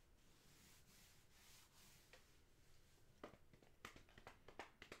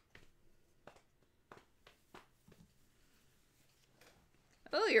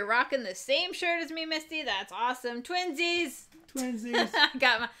 Oh, you're rocking the same shirt as me, Misty. That's awesome. Twinsies. Twinsies.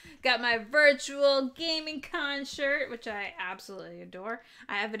 got my virtual gaming con shirt, which I absolutely adore.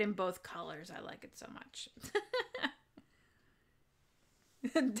 I have it in both colors. I like it so much.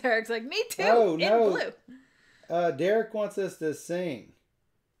 Derek's like, me too. Oh, in no. blue. Derek wants us to sing.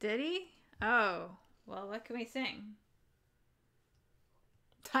 Did he? Oh, well, what can we sing?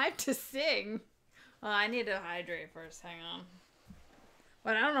 Time to sing. Well, I need to hydrate first. Hang on.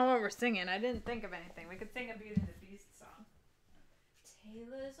 But I don't know what we're singing. I didn't think of anything. We could sing a Beauty and the Beast song.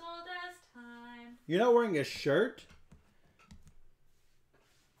 Taylor's old as time. You're not wearing a shirt?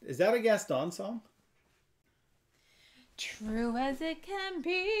 Is that a Gaston song? True as it can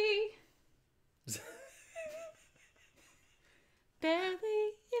be.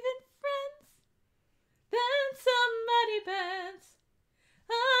 Barely even friends. Then somebody bends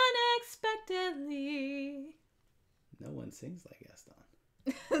unexpectedly. No one sings like Gaston.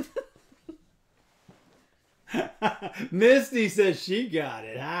 Misty says she got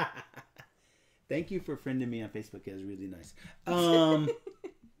it. Thank you for friending me on Facebook. It was really nice.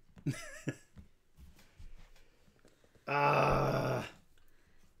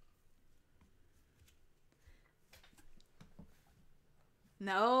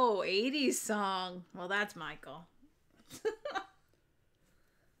 No, 80s song. Well, that's Michael.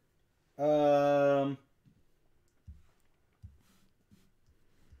 I'm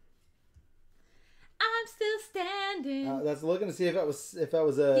still standing. That's looking to see if that was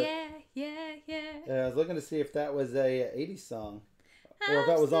a. Yeah. I was looking to see if that was a 80s song, or if I'm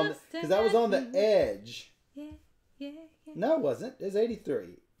that was on still because that was on the standing. edge. Yeah. No, it wasn't. It was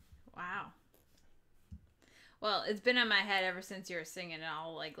 83. Wow. Well, it's been in my head ever since you were singing it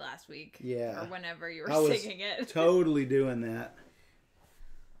all like last week. Yeah. Or whenever you I were was singing it. Totally doing that.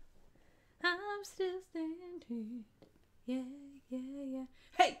 I'm still standing. Yeah.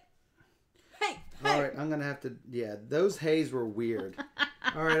 Hey! All right, I'm gonna have to. Yeah, those hays were weird.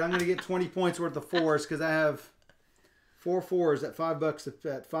 All right, I'm gonna get 20 points worth of fours because I have 4 fours at $5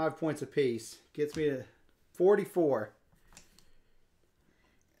 at 5 points apiece. Gets me to 44.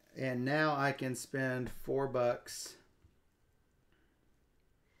 And now I can spend $4.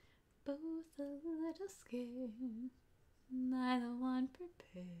 Both a little scared, neither one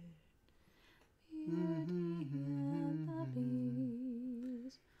prepared. Beauty and the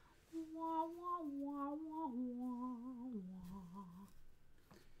Beast. Wah, wah, wah.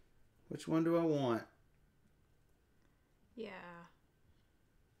 Which one do I want? Yeah.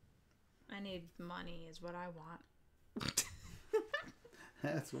 I need money is what I want.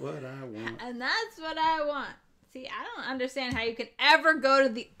 That's what I want. And that's what I want. See, I don't understand how you can ever go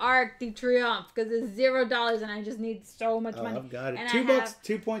to the Arc de Triomphe because it's $0 and I just need so much money. I've got it. And $2,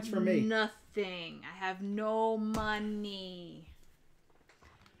 2 points for me. Nothing. I have no money.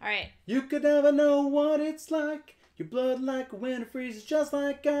 All right. You could never know what it's like. Your blood like a winter freezes just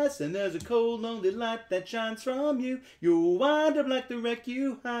like ice. And there's a cold, lonely light that shines from you. You'll wind up like the wreck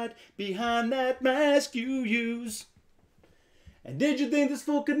you hide behind that mask you use. And did you think this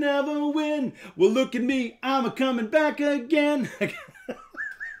fool could never win? Well, look at me. I'm a coming back again.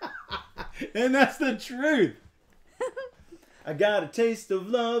 And that's the truth. I got a taste of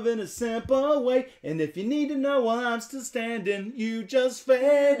love in a simple way. And if you need to know why I'm still standing, you just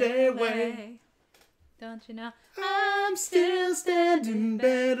fade away. Don't you know? I'm still standing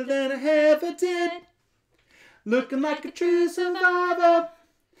better than I ever did. Looking like a true survivor.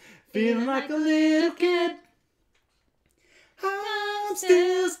 Feeling like a little kid. I'm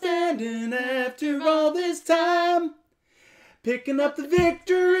still standing after all this time. Picking up the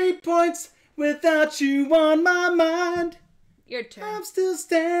victory points without you on my mind. Your turn. I'm still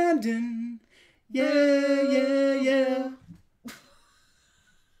standing. Yeah.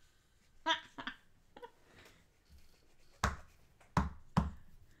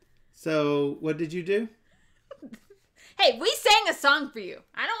 So, what did you do? Hey, we sang a song for you.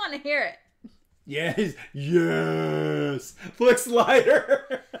 I don't want to hear it. Yes. Flick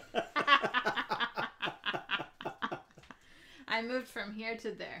slider. I moved from here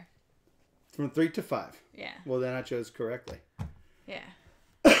to there. From 3 to 5. Yeah. Well, then I chose correctly. Yeah.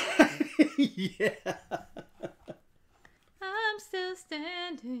 Yeah. I'm still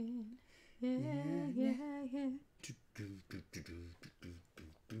standing. Yeah.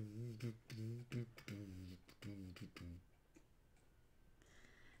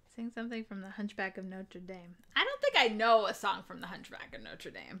 Sing something from The Hunchback of Notre Dame. I don't think I know a song from The Hunchback of Notre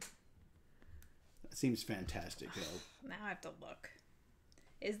Dame. That seems fantastic, though. Now I have to look.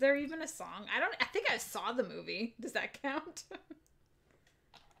 Is there even a song? I think I saw the movie. Does that count?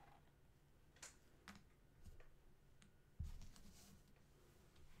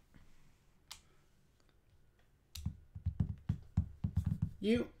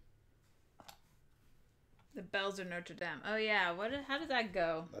 You. The bells of Notre Dame. Oh yeah, how does that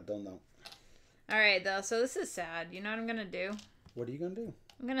go? I don't know. All right, though. So this is sad. You know what I'm gonna do? What are you gonna do?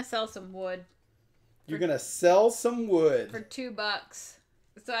 I'm gonna sell some wood. You're gonna sell some wood for $2,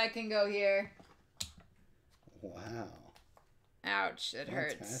 so I can go here. Wow. Ouch! It Fantastic.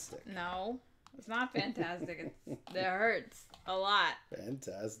 hurts. No, it's not fantastic. It hurts a lot.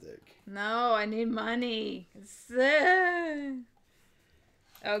 Fantastic. No, I need money.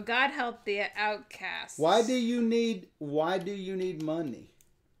 Oh, God help the outcasts. Why do you need money?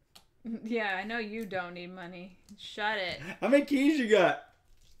 Yeah, I know you don't need money. Shut it. How many keys you got?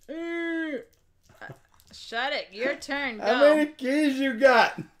 Shut it. Your turn. Go. How many keys you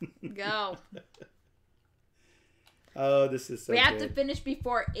got? Go. Oh, this is so We have good. to finish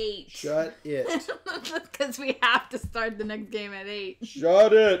before 8. Shut it. Because we have to start the next game at 8.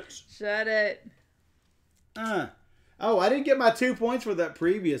 Shut it. Shut it. Oh, I didn't get my 2 points for that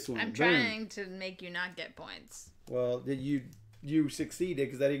previous one. I'm Boom. trying to make you not get points. Well, you succeeded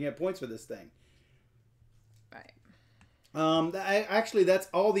because I didn't get points for this thing. Right. Actually, that's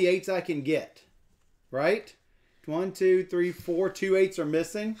all the 8s I can get. Right? 1, 2, 3, 4. 2 8s are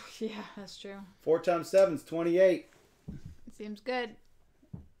missing. Yeah, that's true. 4 times 7 is 28. Seems good.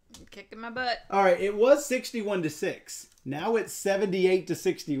 I'm kicking my butt. All right, it was 61-6. Now it's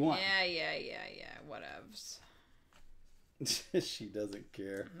 78-61. Yeah. Whatevs. She doesn't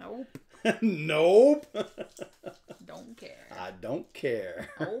care. Nope. Nope. Don't care. I don't care.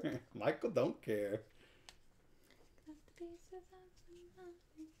 Nope. Michael don't care.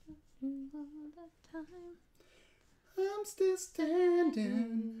 I'm still standing.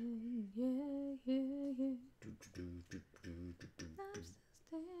 Yeah. I'm still standing.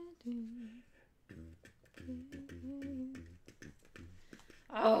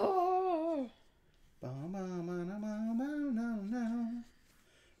 Oh.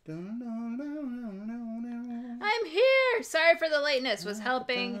 I'm here. Sorry for the lateness. Was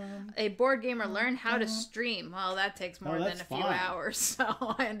helping a board gamer learn how to stream. Well, that takes more than a few hours,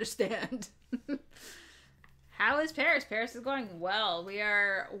 so I understand. How is Paris? Paris is going well. We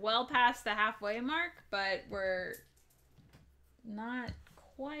are well past the halfway mark, but we're not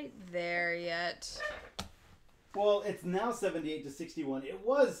quite there yet. Well, it's now 78-61. It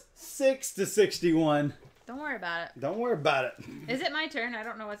was 6-61. Don't worry about it. Don't worry about it. Is it my turn? I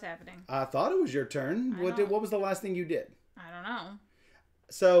don't know what's happening. I thought it was your turn. What was the last thing you did? I don't know.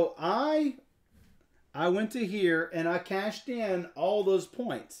 So I went to here and I cashed in all those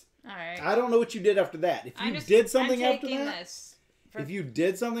points. All right. I don't know what you did after that. If you did something after that, if you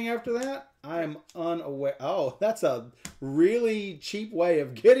did something after that, I'm unaware. Oh, that's a really cheap way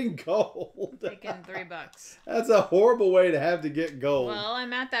of getting gold. Taking $3. That's a horrible way to have to get gold. Well,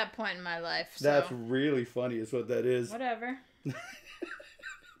 I'm at that point in my life. So. That's really funny is what that is. Whatever.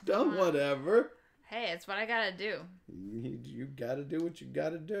 Done whatever. Hey, it's what I gotta do. You gotta do what you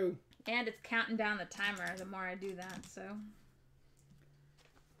gotta do. And it's counting down the timer the more I do that, so.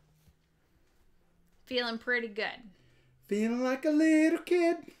 Feeling pretty good. Feeling like a little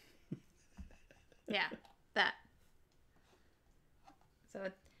kid. Yeah, that. So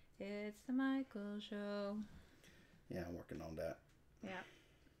it's the Michael show. Yeah, I'm working on that. Yeah.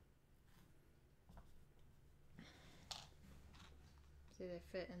 See, they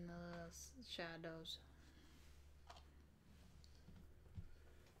fit in the little shadows.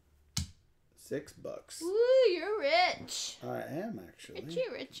 $6. Woo, you're rich. I am actually.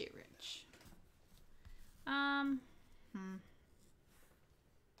 Richie.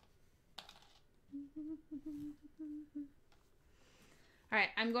 Alright,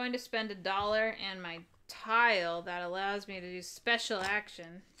 I'm going to spend $1 and my tile that allows me to do special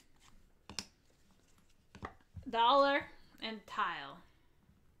action. $1 and tile.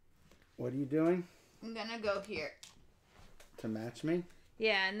 What are you doing? I'm gonna go here. To match me?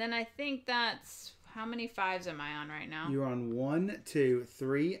 Yeah, and then I think that's... How many 5s am I on right now? You're on 1, 2,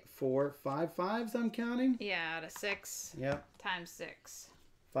 3, 4, 5 5s, I'm counting. Yeah, out of 6. Yep. Times 6.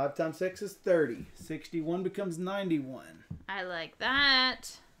 5 times 6 is 30. 61 becomes 91. I like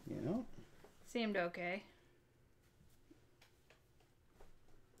that. Yeah. Seemed okay.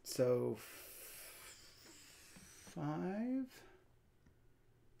 So 5.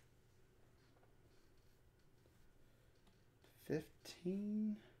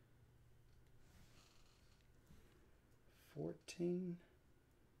 15. 14.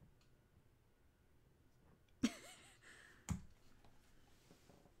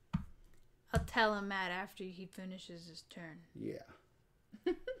 I'll tell him Matt after he finishes his turn. Yeah.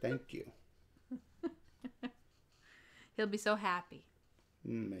 Thank you. He'll be so happy.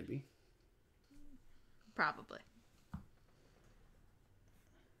 Maybe. Probably.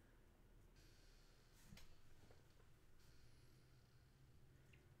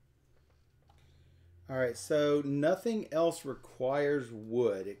 All right, so nothing else requires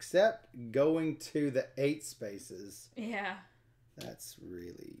wood except going to the 8 spaces. Yeah. That's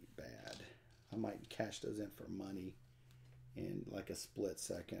really bad. I might cash those in for money in like a split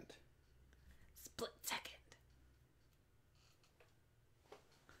second. Split second.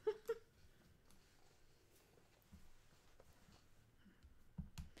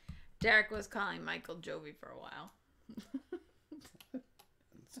 Derek was calling Michael Jovi for a while.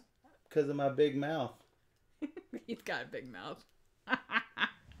 Because of my big mouth. He's got a big mouth.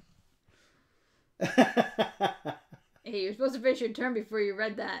 Hey, you're supposed to finish your turn before you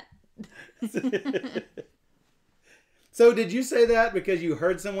read that. So did you say that because you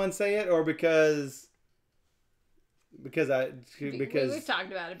heard someone say it, or because we talked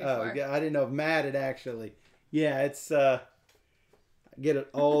about it before. I didn't know if Matt had actually. Yeah, it's I get it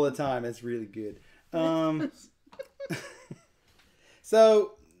all the time. It's really good.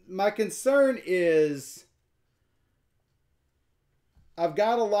 So my concern is I've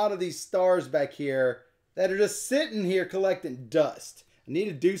got a lot of these stars back here that are just sitting here collecting dust. I need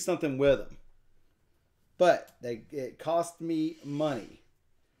to do something with them. But it cost me money.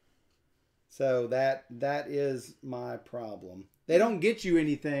 So that is my problem. They don't get you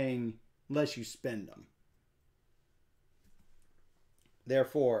anything unless you spend them.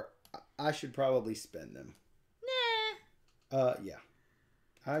 Therefore, I should probably spend them. Nah. Yeah.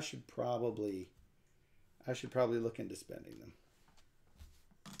 I should probably look into spending them.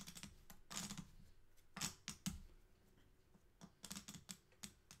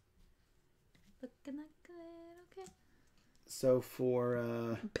 Looking like it, okay. So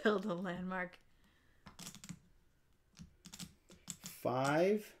for build a landmark.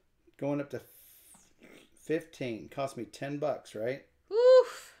 5 going up to 15 cost me $10, right?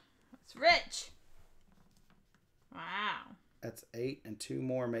 Oof. That's rich. Wow. That's 8 and 2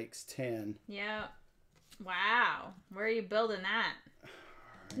 more makes 10. Yeah. Wow. Where are you building that?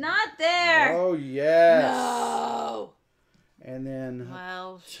 Not there. Oh yes. No. And then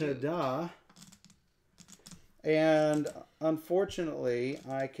Well, shoot. ta-da. And unfortunately,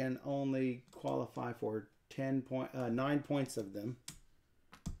 I can only qualify for 9 points of them.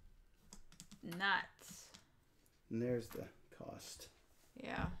 Nuts. And there's the cost.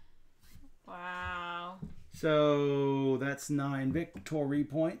 Yeah. Wow. So that's 9 victory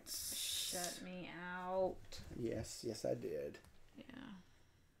points. Shut me out. Yes, I did. Yeah.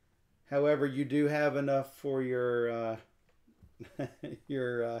 However, you do have enough for your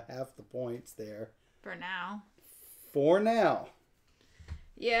your half the points there. For now. For now.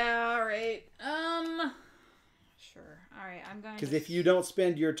 Yeah, all right. Sure. All right, I'm going to... Because if you don't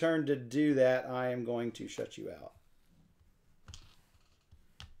spend your turn to do that, I am going to shut you out.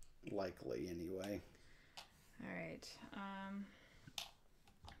 Likely, anyway. All right.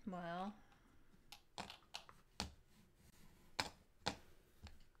 Well...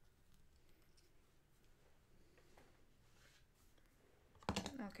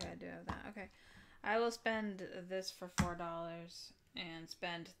 Okay, I do have that. Okay. I will spend this for $4 and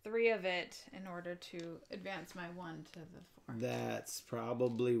spend 3 of it in order to advance my 1 to the 4. That's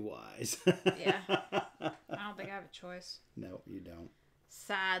probably wise. Yeah. I don't think I have a choice. No, you don't.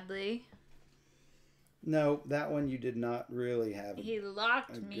 Sadly. No, that one you did not really have. He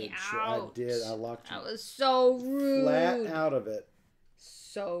locked me I out. did. I locked you. That was so rude. Flat out of it.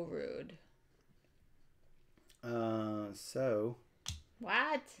 So rude. So...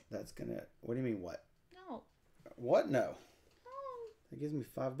 What? That's gonna... What do you mean, what? No. What? No. No. That gives me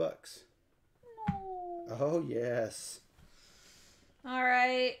 $5. No. Oh, yes. All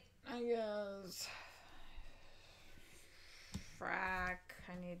right. I guess. Frack.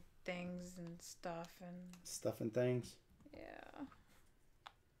 I need things and stuff and... Stuff and things? Yeah.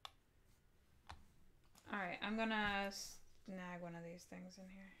 All right. I'm gonna snag one of these things in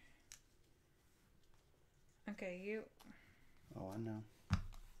here. Okay, you... Oh, I know.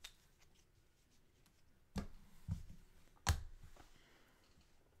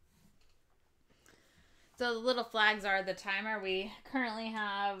 So the little flags are the timer. We currently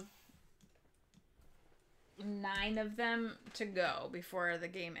have 9 of them to go before the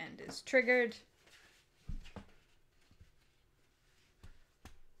game end is triggered.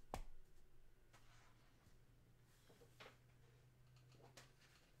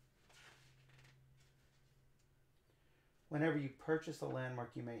 Whenever you purchase a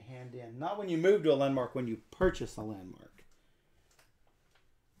landmark, you may hand in. Not when you move to a landmark, when you purchase a landmark.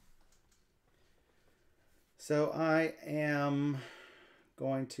 So I am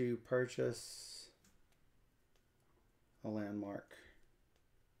going to purchase a landmark.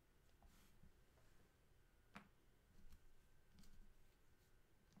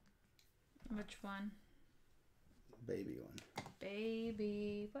 Which one? baby one.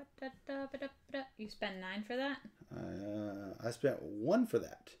 Baby. You spend 9 for that? I spent 1 for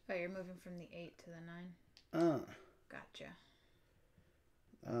that. Oh, you're moving from the 8 to the 9. Gotcha.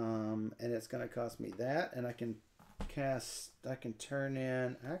 And it's going to cost me that, and I can turn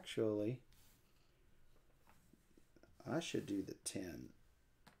in, actually, I should do the 10.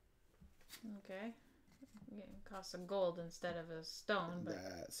 Okay. It costs a gold instead of a stone, but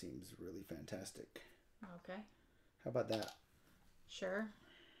that seems really fantastic. okay. How about that? Sure.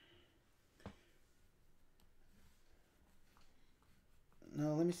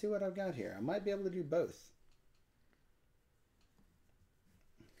 No, let me see what I've got here. I might be able to do both.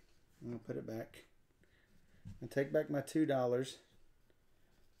 I'll put it back. I'll take back my $2.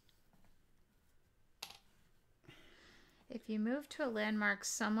 If you move to a landmark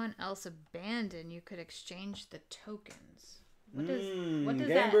someone else abandoned, you could exchange the tokens. What does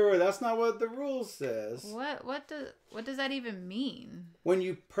Game Brewer, that's not what the rule says. What does that even mean? When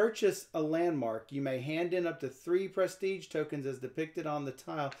you purchase a landmark, you may hand in up to 3 prestige tokens as depicted on the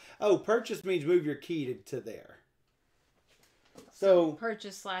tile. Oh, purchase means move your key to there. So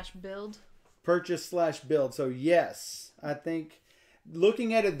purchase/build. Purchase/build. So yes, I think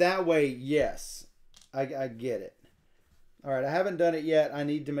looking at it that way, yes, I get it. All right, I haven't done it yet. I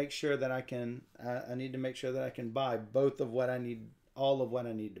need to make sure that I can. I need to make sure that I can buy both of what I need, all of what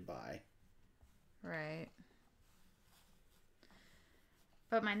I need to buy. Right.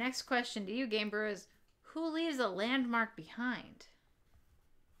 But my next question to you, Game Brewer, is who leaves a landmark behind?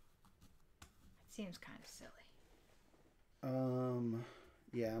 It seems kind of silly.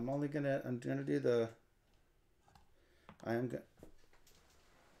 Yeah, I'm gonna do the.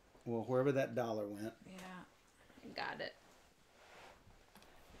 Well, wherever that dollar went. Yeah, I got it.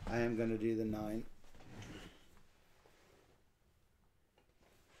 I am going to do the 9.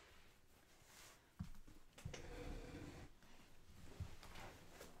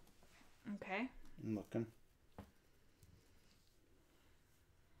 Okay. I'm looking.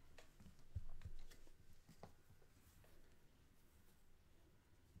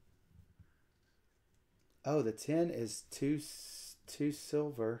 Oh, the 10 is two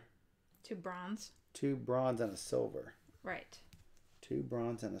silver. 2 bronze. 2 bronze and a silver. Right. 2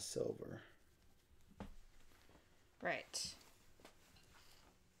 bronze and a silver. Right.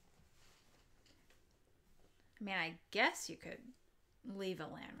 I mean, I guess you could leave a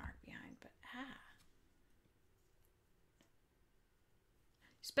landmark behind, but you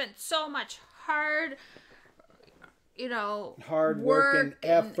spent so much hard work and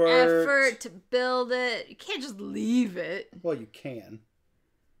effort to build it. You can't just leave it. Well, you can.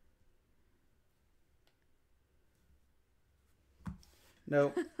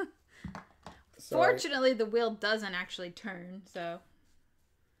 Nope. Fortunately, the wheel doesn't actually turn, so.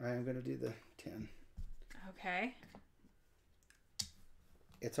 I am going to do the 10. Okay.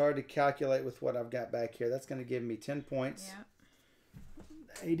 It's hard to calculate with what I've got back here. That's going to give me 10 points. Yeah.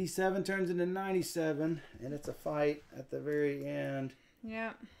 87 turns into 97, and it's a fight at the very end.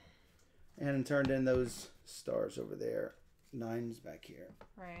 Yep. And turned in those stars over there. 9's back here.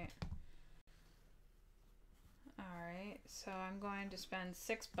 Right. Alright, so I'm going to spend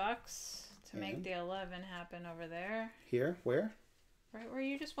 $6 to make the 11 happen over there. Here? Where? Right where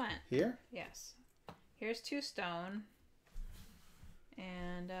you just went. Here? Yes. Here's 2 stone.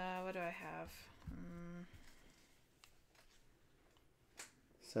 And what do I have?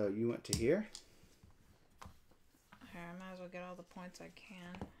 So you went to here? Here, I might as well get all the points I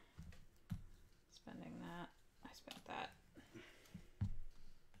can. Spending that. I spent that.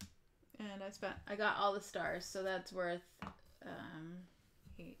 And I got all the stars, so that's worth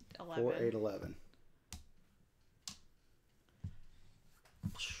 8, 11. 4, 8, 11.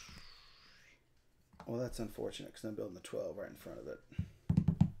 Well, that's unfortunate because I'm building the 12 right in front of it.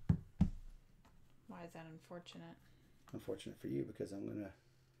 Why is that unfortunate? Unfortunate for you because I'm going to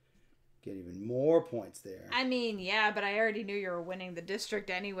get even more points there. I mean, yeah, but I already knew you were winning the district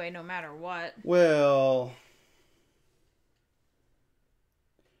anyway, no matter what. Well,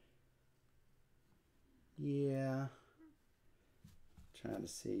 yeah. Trying to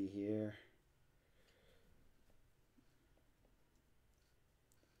see here.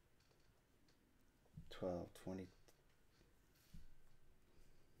 $12, $20.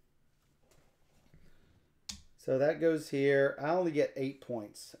 So that goes here. I only get 8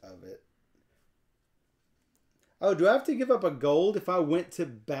 points of it. Oh, do I have to give up a gold if I went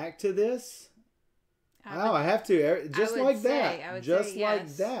back to this? I have to. Just like that. Just like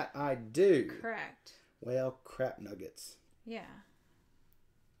that, I do. Correct. Well, crap nuggets. Yeah.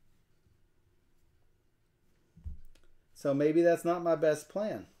 So maybe that's not my best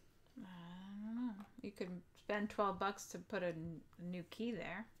plan. I don't know. You could spend $12 to put a new key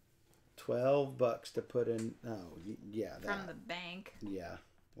there. $12 to put in. Oh, yeah. From the bank. Yeah.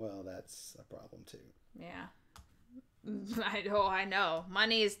 Well, that's a problem too. Yeah. I know.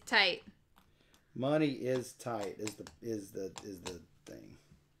 Money is tight. Money is tight. Is the thing.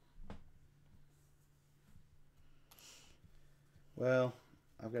 Well,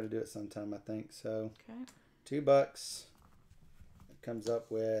 I've got to do it sometime, I think. So, Okay. $2. It comes up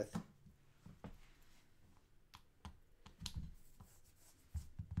with.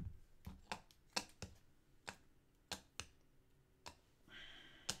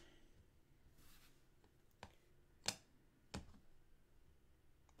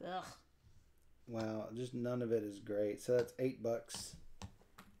 Ugh. Wow, just none of it is great. So that's $8.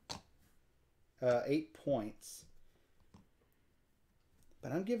 8 points.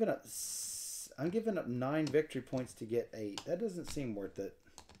 But I'm giving up 9 victory points to get 8. That doesn't seem worth it.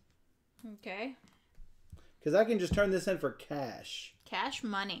 Okay. Because I can just turn this in for cash. Cash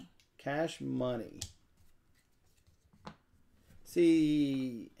money. Cash money.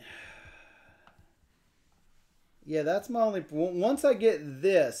 See, yeah, that's my only. Once I get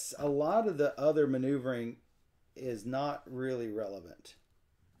this, a lot of the other maneuvering is not really relevant.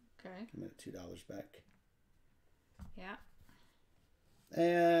 Okay. Give me $2 back. Yeah.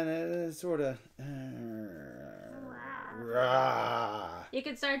 And it's sort of. You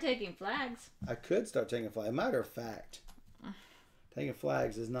could start taking flags. I could start taking a flag. Matter of fact, taking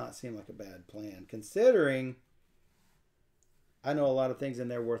flags does not seem like a bad plan, considering I know a lot of things in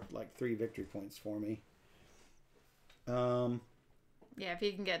there worth like 3 victory points for me. Yeah, if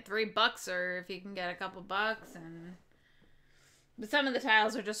you can get $3 or if you can get a couple bucks, but some of the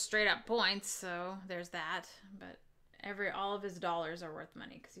tiles are just straight up points, so there's that. But all of his dollars are worth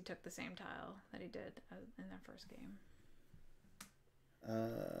money because he took the same tile that he did in the first game.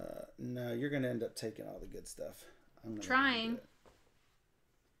 No, you're gonna end up taking all the good stuff. I'm not Trying.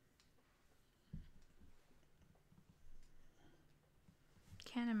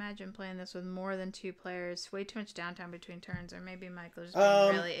 Can't imagine playing this with more than 2 players. Way too much downtime between turns, or maybe Michael's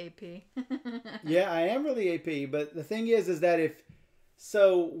being really AP. Yeah, I am really AP, but the thing is that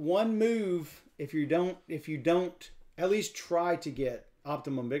one move, if you don't at least try to get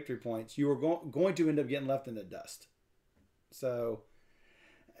optimum victory points, you are going to end up getting left in the dust. So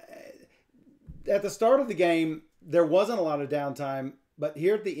at the start of the game, there wasn't a lot of downtime. But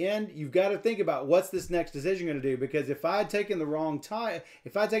here at the end, you've got to think about what's this next decision going to do? Because if I had taken the wrong tile,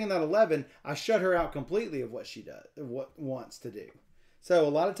 if I had taken that 11, I shut her out completely of what she does, what wants to do. So a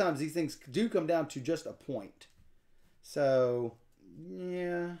lot of times these things do come down to just a point. So,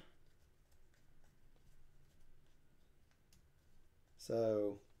 yeah.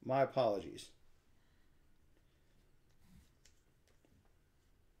 So, my apologies.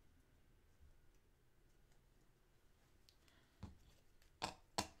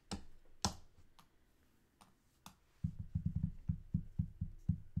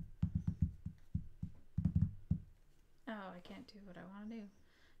 Oh, I can't do what I want to do.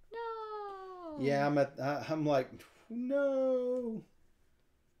 No. Yeah, I'm like, no.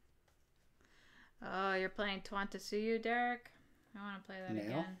 Oh, you're playing Twantasuyu, Derek? I want to play that Now?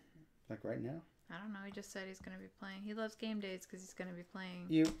 again. Like right now? I don't know. He just said he's going to be playing. He loves game days because he's going to be playing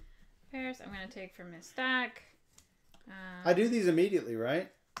You. pairs. I'm going to take from his stack. I do these immediately,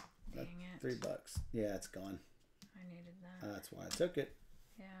 right? Dang it. $3. Yeah, it's gone. I needed that. That's why I took it.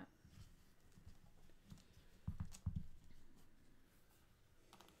 Yeah.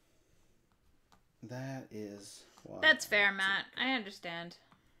 That is why. That's fair, Matt. I understand.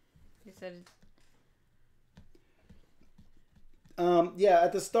 He said... Yeah,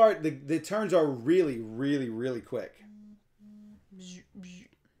 at the start, the turns are really, really, really quick.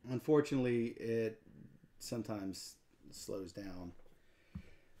 Unfortunately, it sometimes slows down.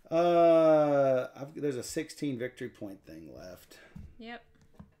 There's a 16 victory point thing left. Yep.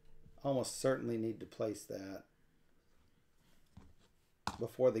 Almost certainly need to place that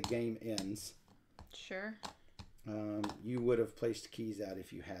before the game ends. Sure. You would have placed keys out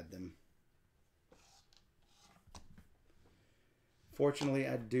if you had them. Fortunately,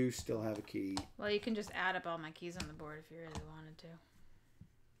 I do still have a key. Well, you can just add up all my keys on the board if you really wanted to.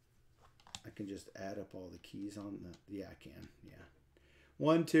 I can just add up all the keys on the... Yeah, I can. Yeah.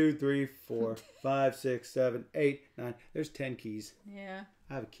 1, 2, 3, 4, 5, 6, 7, 8, 9. There's 10 keys. Yeah.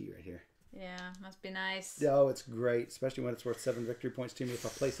 I have a key right here. Yeah, must be nice. Oh, it's great, especially when it's worth 7 victory points to me if I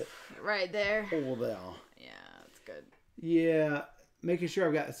place it. Right there. Oh, there. Yeah, that's good. Yeah, making sure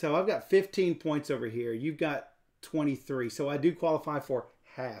I've got 15 points over here. You've got 23, so I do qualify for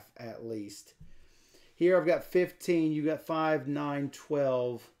half at least. Here I've got 15. You got 5, 9,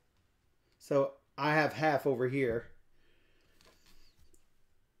 12. So I have half over here.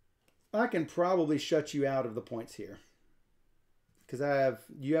 I can probably shut you out of the points here. Because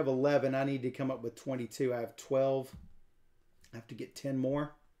you have 11. I need to come up with 22. I have 12. I have to get 10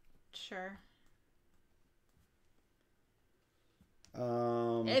 more. Sure.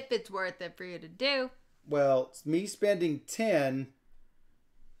 If it's worth it for you to do. Well, it's me spending 10.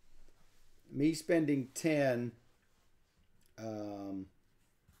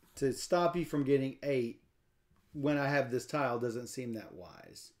 To stop you from getting 8 when I have this tile doesn't seem that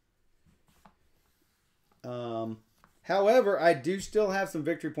wise. However, I do still have some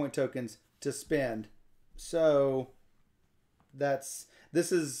victory point tokens to spend. So this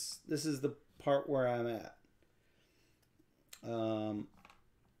is the part where I'm at.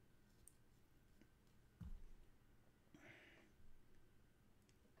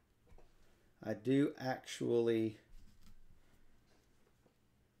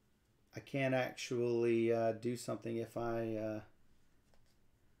 I can't actually do something if I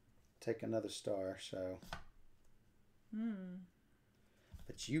take another star, so.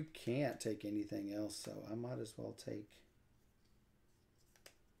 But you can't take anything else, so I might as well take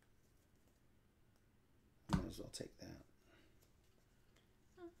that.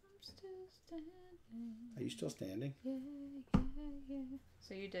 I'm still standing. Are you still standing? Yeah.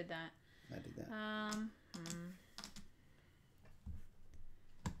 So you did that. I did that.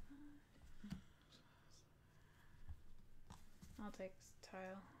 I'll take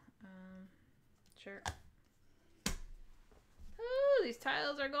tile. Sure. Ooh, these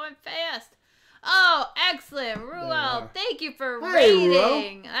tiles are going fast. Oh, excellent. Ruel, thank you for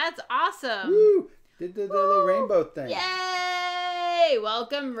rating. That's awesome. Woo! Did the little rainbow thing. Yay!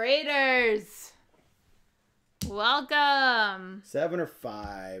 Welcome, Raiders. Welcome. 7 or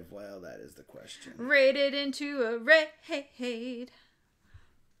 5? Well, that is the question. Raided into a raid.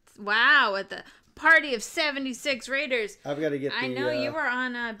 Wow, with the party of 76 Raiders. I've got to get the... I know you were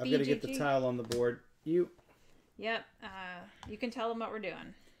on BGG. I've got to get the tile on the board. Yep. You can tell them what we're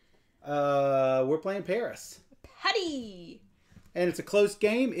doing. We're playing Paris. Putty. And it's a close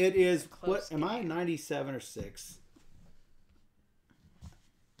game. It is... Am I 97 or 6?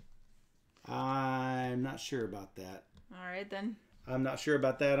 I'm not sure about that. All right, then. I'm not sure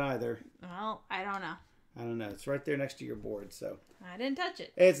about that either. Well, I don't know. I don't know. It's right there next to your board, so. I didn't touch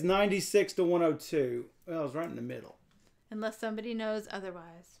it. It's 96 to 102. Well, it's right in the middle. Unless somebody knows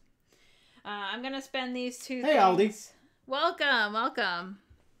otherwise. I'm going to spend these two Hey, things. Aldi. Welcome.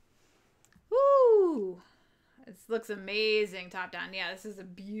 Woo! This looks amazing top down. Yeah, this is a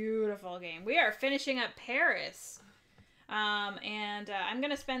beautiful game. We are finishing up Paris. And I'm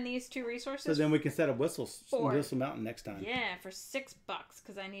going to spend these 2 resources. So then we can set up Whistle Mountain next time. Yeah, for $6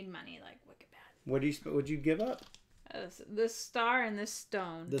 because I need money like wicked bad. What'd you give up? This star and this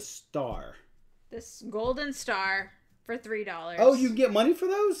stone. The star. This golden star for $3. Oh, you can get money for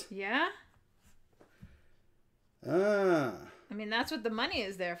those? Yeah. Ah. I mean, that's what the money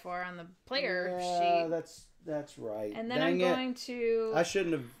is there for on the player sheet. That's right. And then I'm going to... I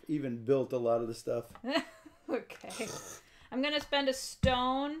shouldn't have even built a lot of the stuff. Okay. I'm going to spend a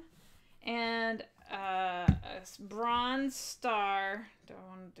stone and a bronze star. Do I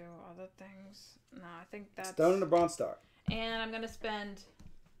want to do other things? No, I think that's... Stone and a bronze star. And I'm going to spend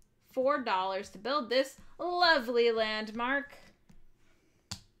 $4 to build this lovely landmark.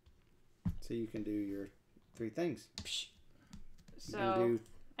 So you can do your 3 things. So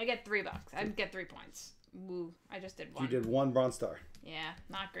I get $3. I get 3 points. Woo! I just did 1. You did 1 bronze star. Yeah,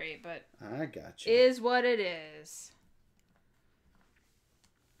 not great, but I got you. Is what it is.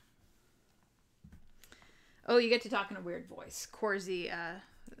 Oh, you get to talk in a weird voice. Corsi,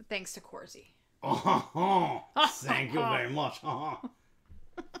 thanks to Corsi. Oh, thank you very much.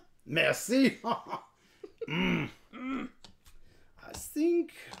 Merci. I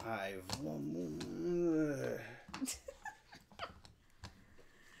think I've...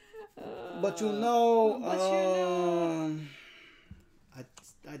 But you know,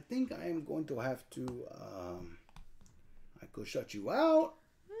 I think I am going to have to, I could shut you out.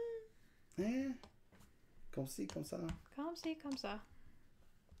 Comme ci, comme ça. Comme ci, comme ça.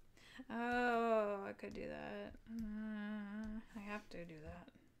 Oh, I could do that. I have to do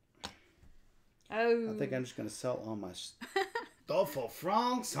that. Oh. I think I'm just going to sell all my stuff for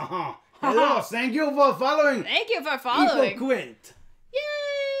francs. Hello, thank you for following. Thank you for following. Equal Quint.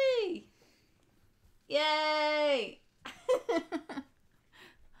 Yay! Yay!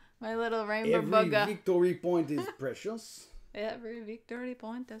 My little rainbow bugger. Every victory point is precious. Every victory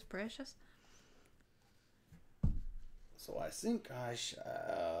point is precious. So I think I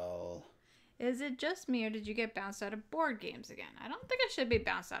shall... Is it just me, or did you get bounced out of board games again? I don't think I should be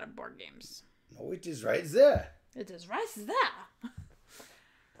bounced out of board games. No, it is right there. It is right there.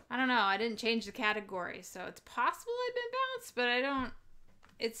 I don't know. I didn't change the category, so it's possible I've been bounced, but I don't.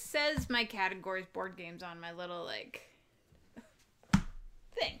 It says my category's board games on my little, like,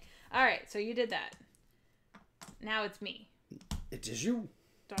 thing. All right, so you did that. Now it's me. It is you.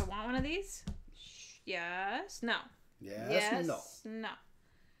 Do I want one of these? Yes. No. Yes, no. No.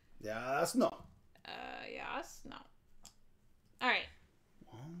 Yes, no. Yes. No. All right.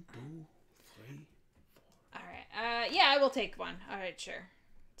 1, 2, 3, 4. All right. Yeah, I will take one. All right, sure.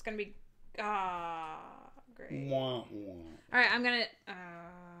 It's gonna be. Great. Wah, wah. All right, I'm gonna.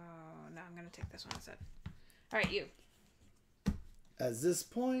 No, I'm gonna take this one instead. All right, you. At this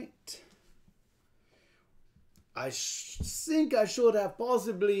point, I think I should have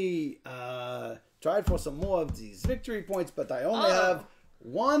possibly tried for some more of these victory points, but I only have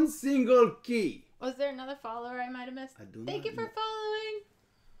one single key. Was there another follower I might have missed? I do Thank not you for know. following.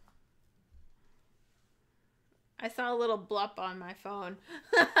 I saw a little blup on my phone.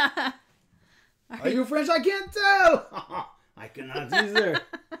 Are you French? I can't tell. I cannot either.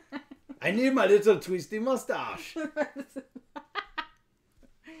 I need my little twisty mustache.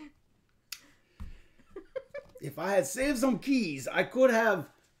 If I had saved some keys, I could have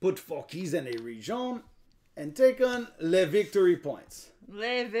put 4 keys in a region and taken les victory points.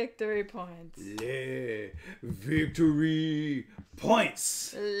 Les victory points. Les victory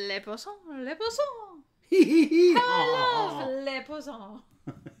points. Les poissons. Les poissons. I I love les poissons.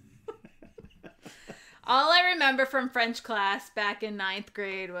 All I remember from French class back in 9th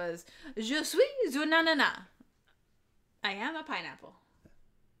grade was Je suis une ananas. I am a pineapple.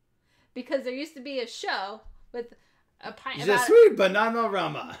 Because there used to be a show with a pineapple. Je suis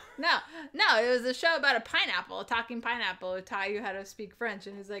Bananarama. No, it was a show about a pineapple, a talking pineapple who taught you how to speak French.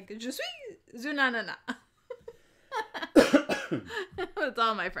 And he's like, Je suis une ananas. That's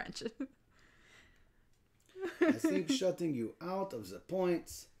all my French. I think shutting you out of the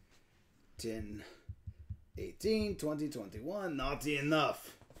points. 10, 18, 20, 21. Not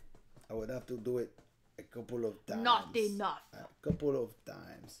enough. I would have to do it a couple of times. Not enough. A couple of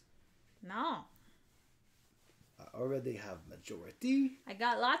times. No. I already have majority. I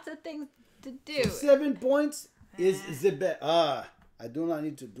got lots of things to do. So 7 points is the best. I do not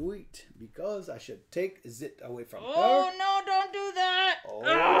need to do it because I should take it away from Oh, her. no, don't do that. Oh,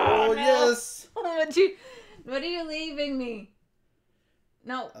 no. yes. What are you leaving me?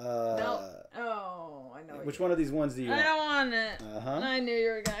 No. No. Oh, I know. Which one of these ones do you I want? don't want it. Uh-huh. I knew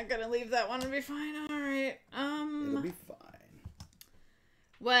you were not gonna leave that one and be fine. All right. It'll be fine.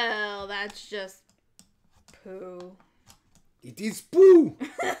 Well, that's just poo. It is poo.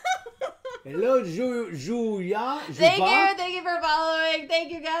 Hello, Julia. Thank you for following.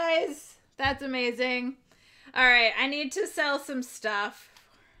 Thank you guys. That's amazing. All right, I need to sell some stuff.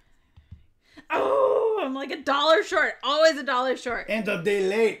 Oh, I'm like $1 short. Always $1 short. End of day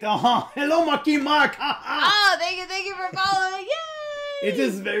late. Hello, Marky Mark. Oh, thank you for following. Yay! It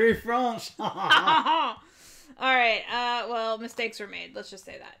is very French. All right. Well, mistakes were made. Let's just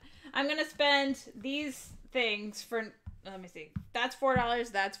say that. I'm gonna spend these things for. Let me see. That's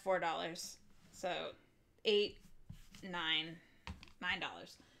 $4. That's $4. So, $8, $9.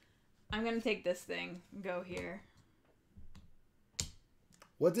 I'm gonna take this thing. And go here.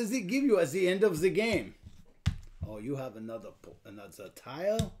 What does it give you at the end of the game? Oh, you have another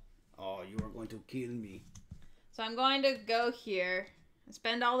tile? Oh, you are going to kill me. So I'm going to go here and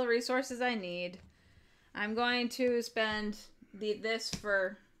spend all the resources I need. I'm going to spend this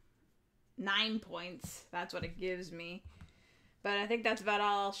for 9 points. That's what it gives me. But I think that's about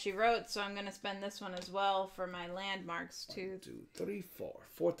all she wrote, so I'm going to spend this one as well for my landmarks too. 1, 2, 3, 4.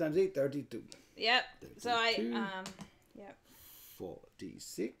 4 times 8, 32. Yep. 32. So yep.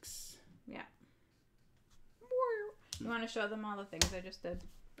 46. Yeah. You want to show them all the things I just did?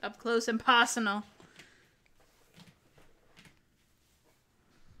 Up close and personal.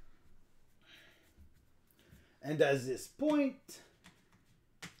 And at this point,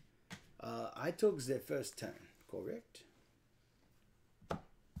 I took the first turn, correct?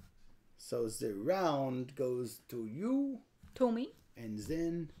 So the round goes to you. To me? And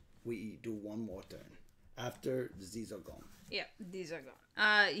then we do one more turn after these are gone. Yep, these are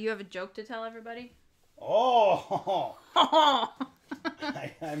gone. You have a joke to tell everybody? Oh!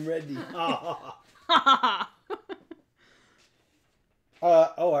 I'm ready. I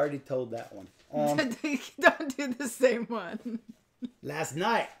already told that one. Don't do the same one. Last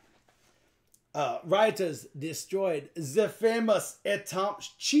night, rioters destroyed the famous Étampes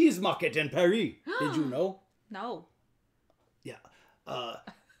cheese market in Paris. Did you know? No. Yeah.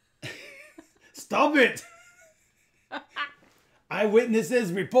 Stop it!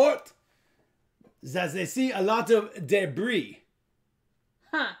 Eyewitnesses report that they see a lot of debris.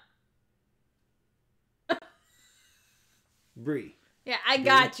 Huh. Brie. Yeah, I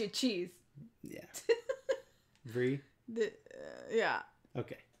got you, cheese. Yeah. Brie. Yeah.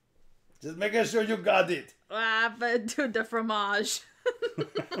 Okay. Just making sure you got it. Ah, but to the fromage.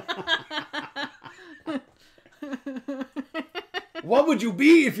 What would you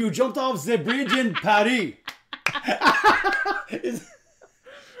be if you jumped off the bridge in Paris?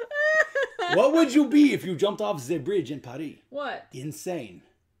 What would you be if you jumped off the bridge in Paris? What? Insane.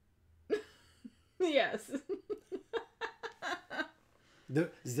 Yes. The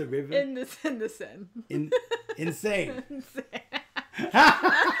river? In the sin. Insane.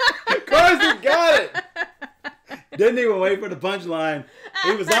 Of course he got it. Didn't even wait for the punchline.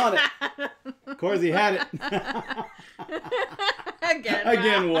 He was on it. Of course he had it.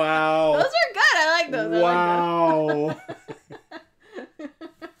 Again, wow. Those are good. I like those. Wow.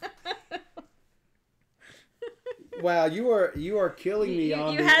 Wow, you are killing me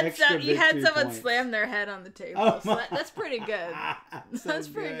on the extra You had victory someone points. slam their head on the table. Oh So that's pretty good. So That's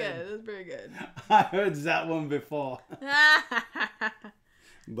pretty good. That's pretty good. I heard that one before.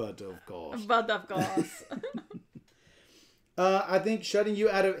 But of course. But of course. I think shutting you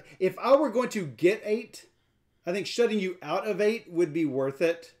out of... If I were going to get 8, I think shutting you out of 8 would be worth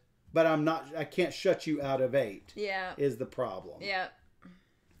it. But I can't shut you out of 8. Yeah. Is the problem. Yeah.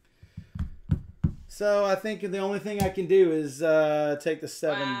 So I think the only thing I can do is take the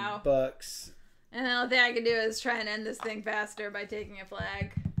 $7. And the only thing I can do is try and end this thing faster by taking a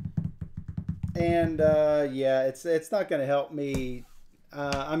flag. And yeah, it's not going to help me.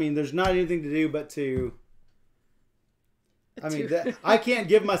 I mean, there's not anything to do but to... I mean, I can't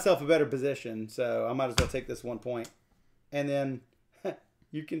give myself a better position, so I might as well take this 1 point. And then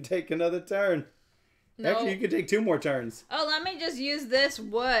you can take another turn. No. Actually, you can take 2 more turns. Oh, let me just use this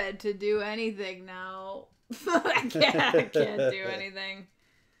wood to do anything now. I can't do anything.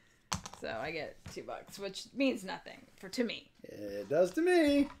 So I get $2, which means nothing to me. It does to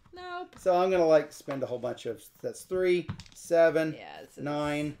me. Nope. So I'm going to spend a whole bunch of... That's 3, 7, Yeah,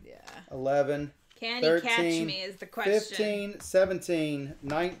 9, yeah. 11... Can 13, you catch me is the question. 15, 17,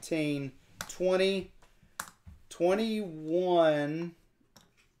 19, 20, 21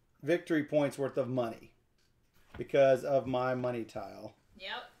 victory points worth of money because of my money tile.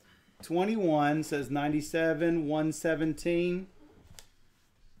 Yep. 21 says 97, 117.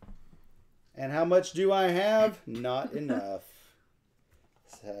 And how much do I have? Not enough.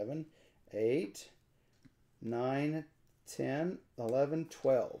 7, 8, 9, 10, 11,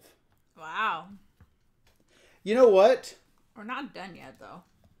 12. Wow. You know what? We're not done yet, though.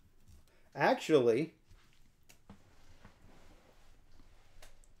 Actually,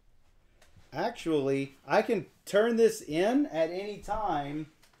 I can turn this in at any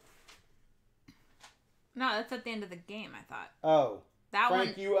time. No, that's at the end of the game, I thought. Oh. That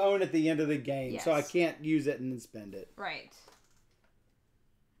Frank, one... you own at the end of the game, Yes. so I can't use it and then spend it. Right.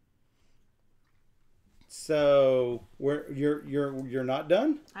 So, you're not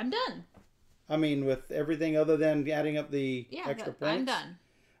done? I'm done. I mean, with everything other than adding up the extra points? I'm done.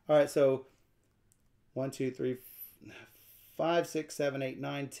 All right, so 1, 2, 3, 5, 6, 7, 8,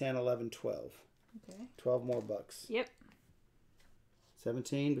 9, 10, 11, 12. Okay. 12 more bucks. Yep.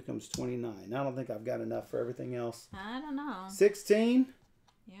 17 becomes 29. I don't think I've got enough for everything else. I don't know. 16.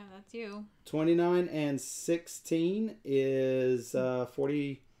 Yeah, that's you. 29 and 16 is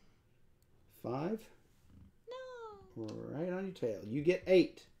 45. No. Right on your tail. You get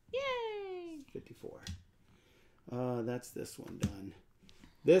 8. Yay. 54. That's this one done.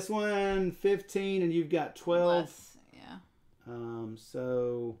 This one 15 and you've got 12. Less, yeah.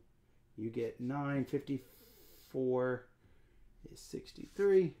 So you get 9. 54 is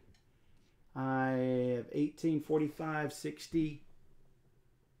 63. I have 18, 45, 60.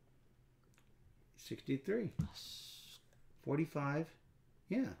 63. 45.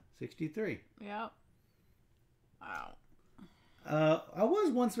 Yeah, 63. Yep. Wow. I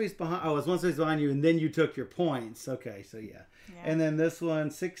was one space behind. I was one space behind you, and then you took your points. Okay, so yeah. And then this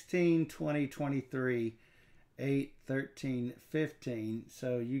one, 16, 20, 23, 8, 13, 15.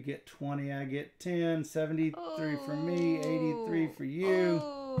 So you get 20, I get 10, 73 for me, 83 for you.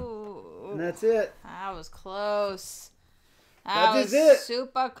 Oh. And that's it. That was close. That was is it.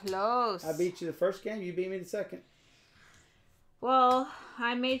 super close. I beat you the first game. You beat me the second. Well,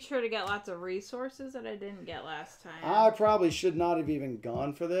 I made sure to get lots of resources that I didn't get last time. I probably should not have even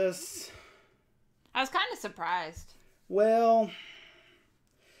gone for this. I was kind of surprised. Well,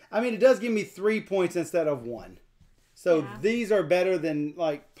 I mean, it does give me 3 points instead of 1. So Yeah. these are better than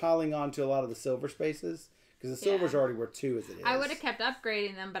piling onto a lot of the silver spaces Because the silver's already worth 2 as it is. I would have kept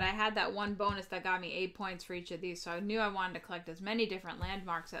upgrading them, but I had that one bonus that got me 8 points for each of these, so I knew I wanted to collect as many different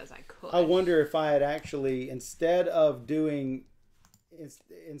landmarks as I could. I wonder if I had actually, instead of doing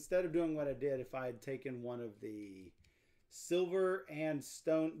what I did, if I had taken one of the silver and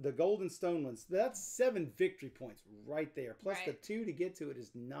stone, the gold and stone ones, that's 7 victory points right there. Plus the 2 to get to it is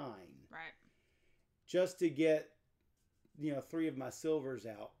 9. Right. Just to get, 3 of my silvers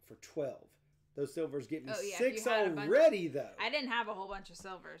out for 12. Those silvers get me 6 already, though. I didn't have a whole bunch of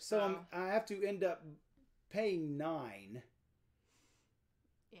silvers. So I have to end up paying 9.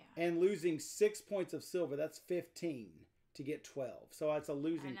 Yeah. And losing 6 points of silver. That's 15 to get 12. So it's a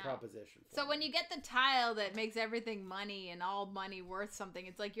losing proposition. So when you get the tile that makes everything money and all money worth something,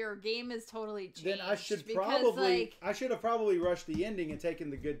 it's like your game is totally changed. Then I should have probably rushed the ending and taken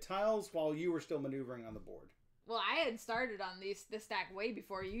the good tiles while you were still maneuvering on the board. Well, I had started on this stack way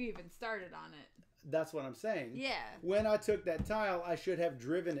before you even started on it. That's what I'm saying. Yeah. When I took that tile, I should have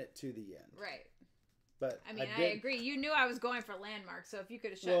driven it to the end. Right. But I agree. You knew I was going for landmarks, so if you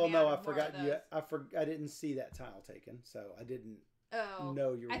could have shut me out. Well, no, I forgot you. I didn't see that tile taken, so I didn't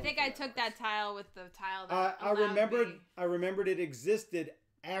know you were. I think I took that tile with the tile that I remembered it existed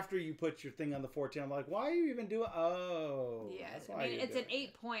after you put your thing on the 14. I'm like, why are you even doing? Oh, yeah. That's why it's an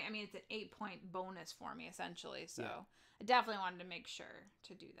 8 point. It's an 8 point bonus for me essentially. So I definitely wanted to make sure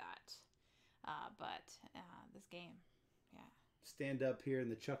to do that. But this game. Stand up here in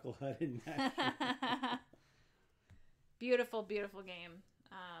the Chuckle Hut in Beautiful, beautiful game.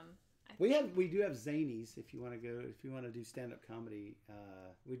 We do have Zanies if you want to do stand up comedy.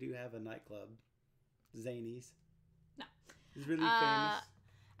 We do have a nightclub, Zanies. No, it's really famous.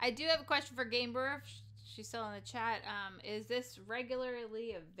 I do have a question for Game Brewer. She's still in the chat. Is this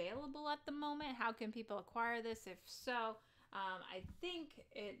regularly available at the moment? How can people acquire this? If so, I think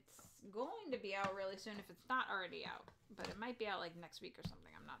it's going to be out really soon if it's not already out. But it might be out like next week or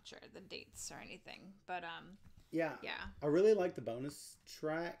something. I'm not sure the dates or anything. But yeah. I really like the bonus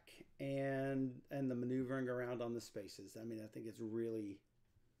track and the maneuvering around on the spaces. I mean, I think that's really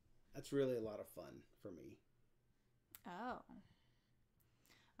a lot of fun for me. Oh.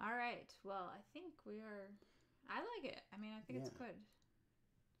 All right. Well, I think I like it. I mean, I think it's good.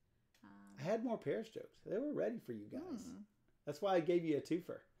 I had more Paris jokes. They were ready for you guys. That's why I gave you a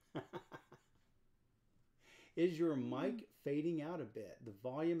twofer. Is your mic fading out a bit? The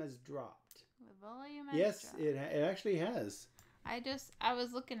volume has dropped. The volume has dropped. Yes, it actually has. I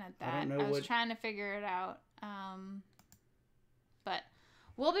was looking at that. I was trying to figure it out. But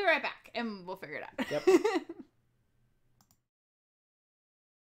we'll be right back and we'll figure it out. Yep.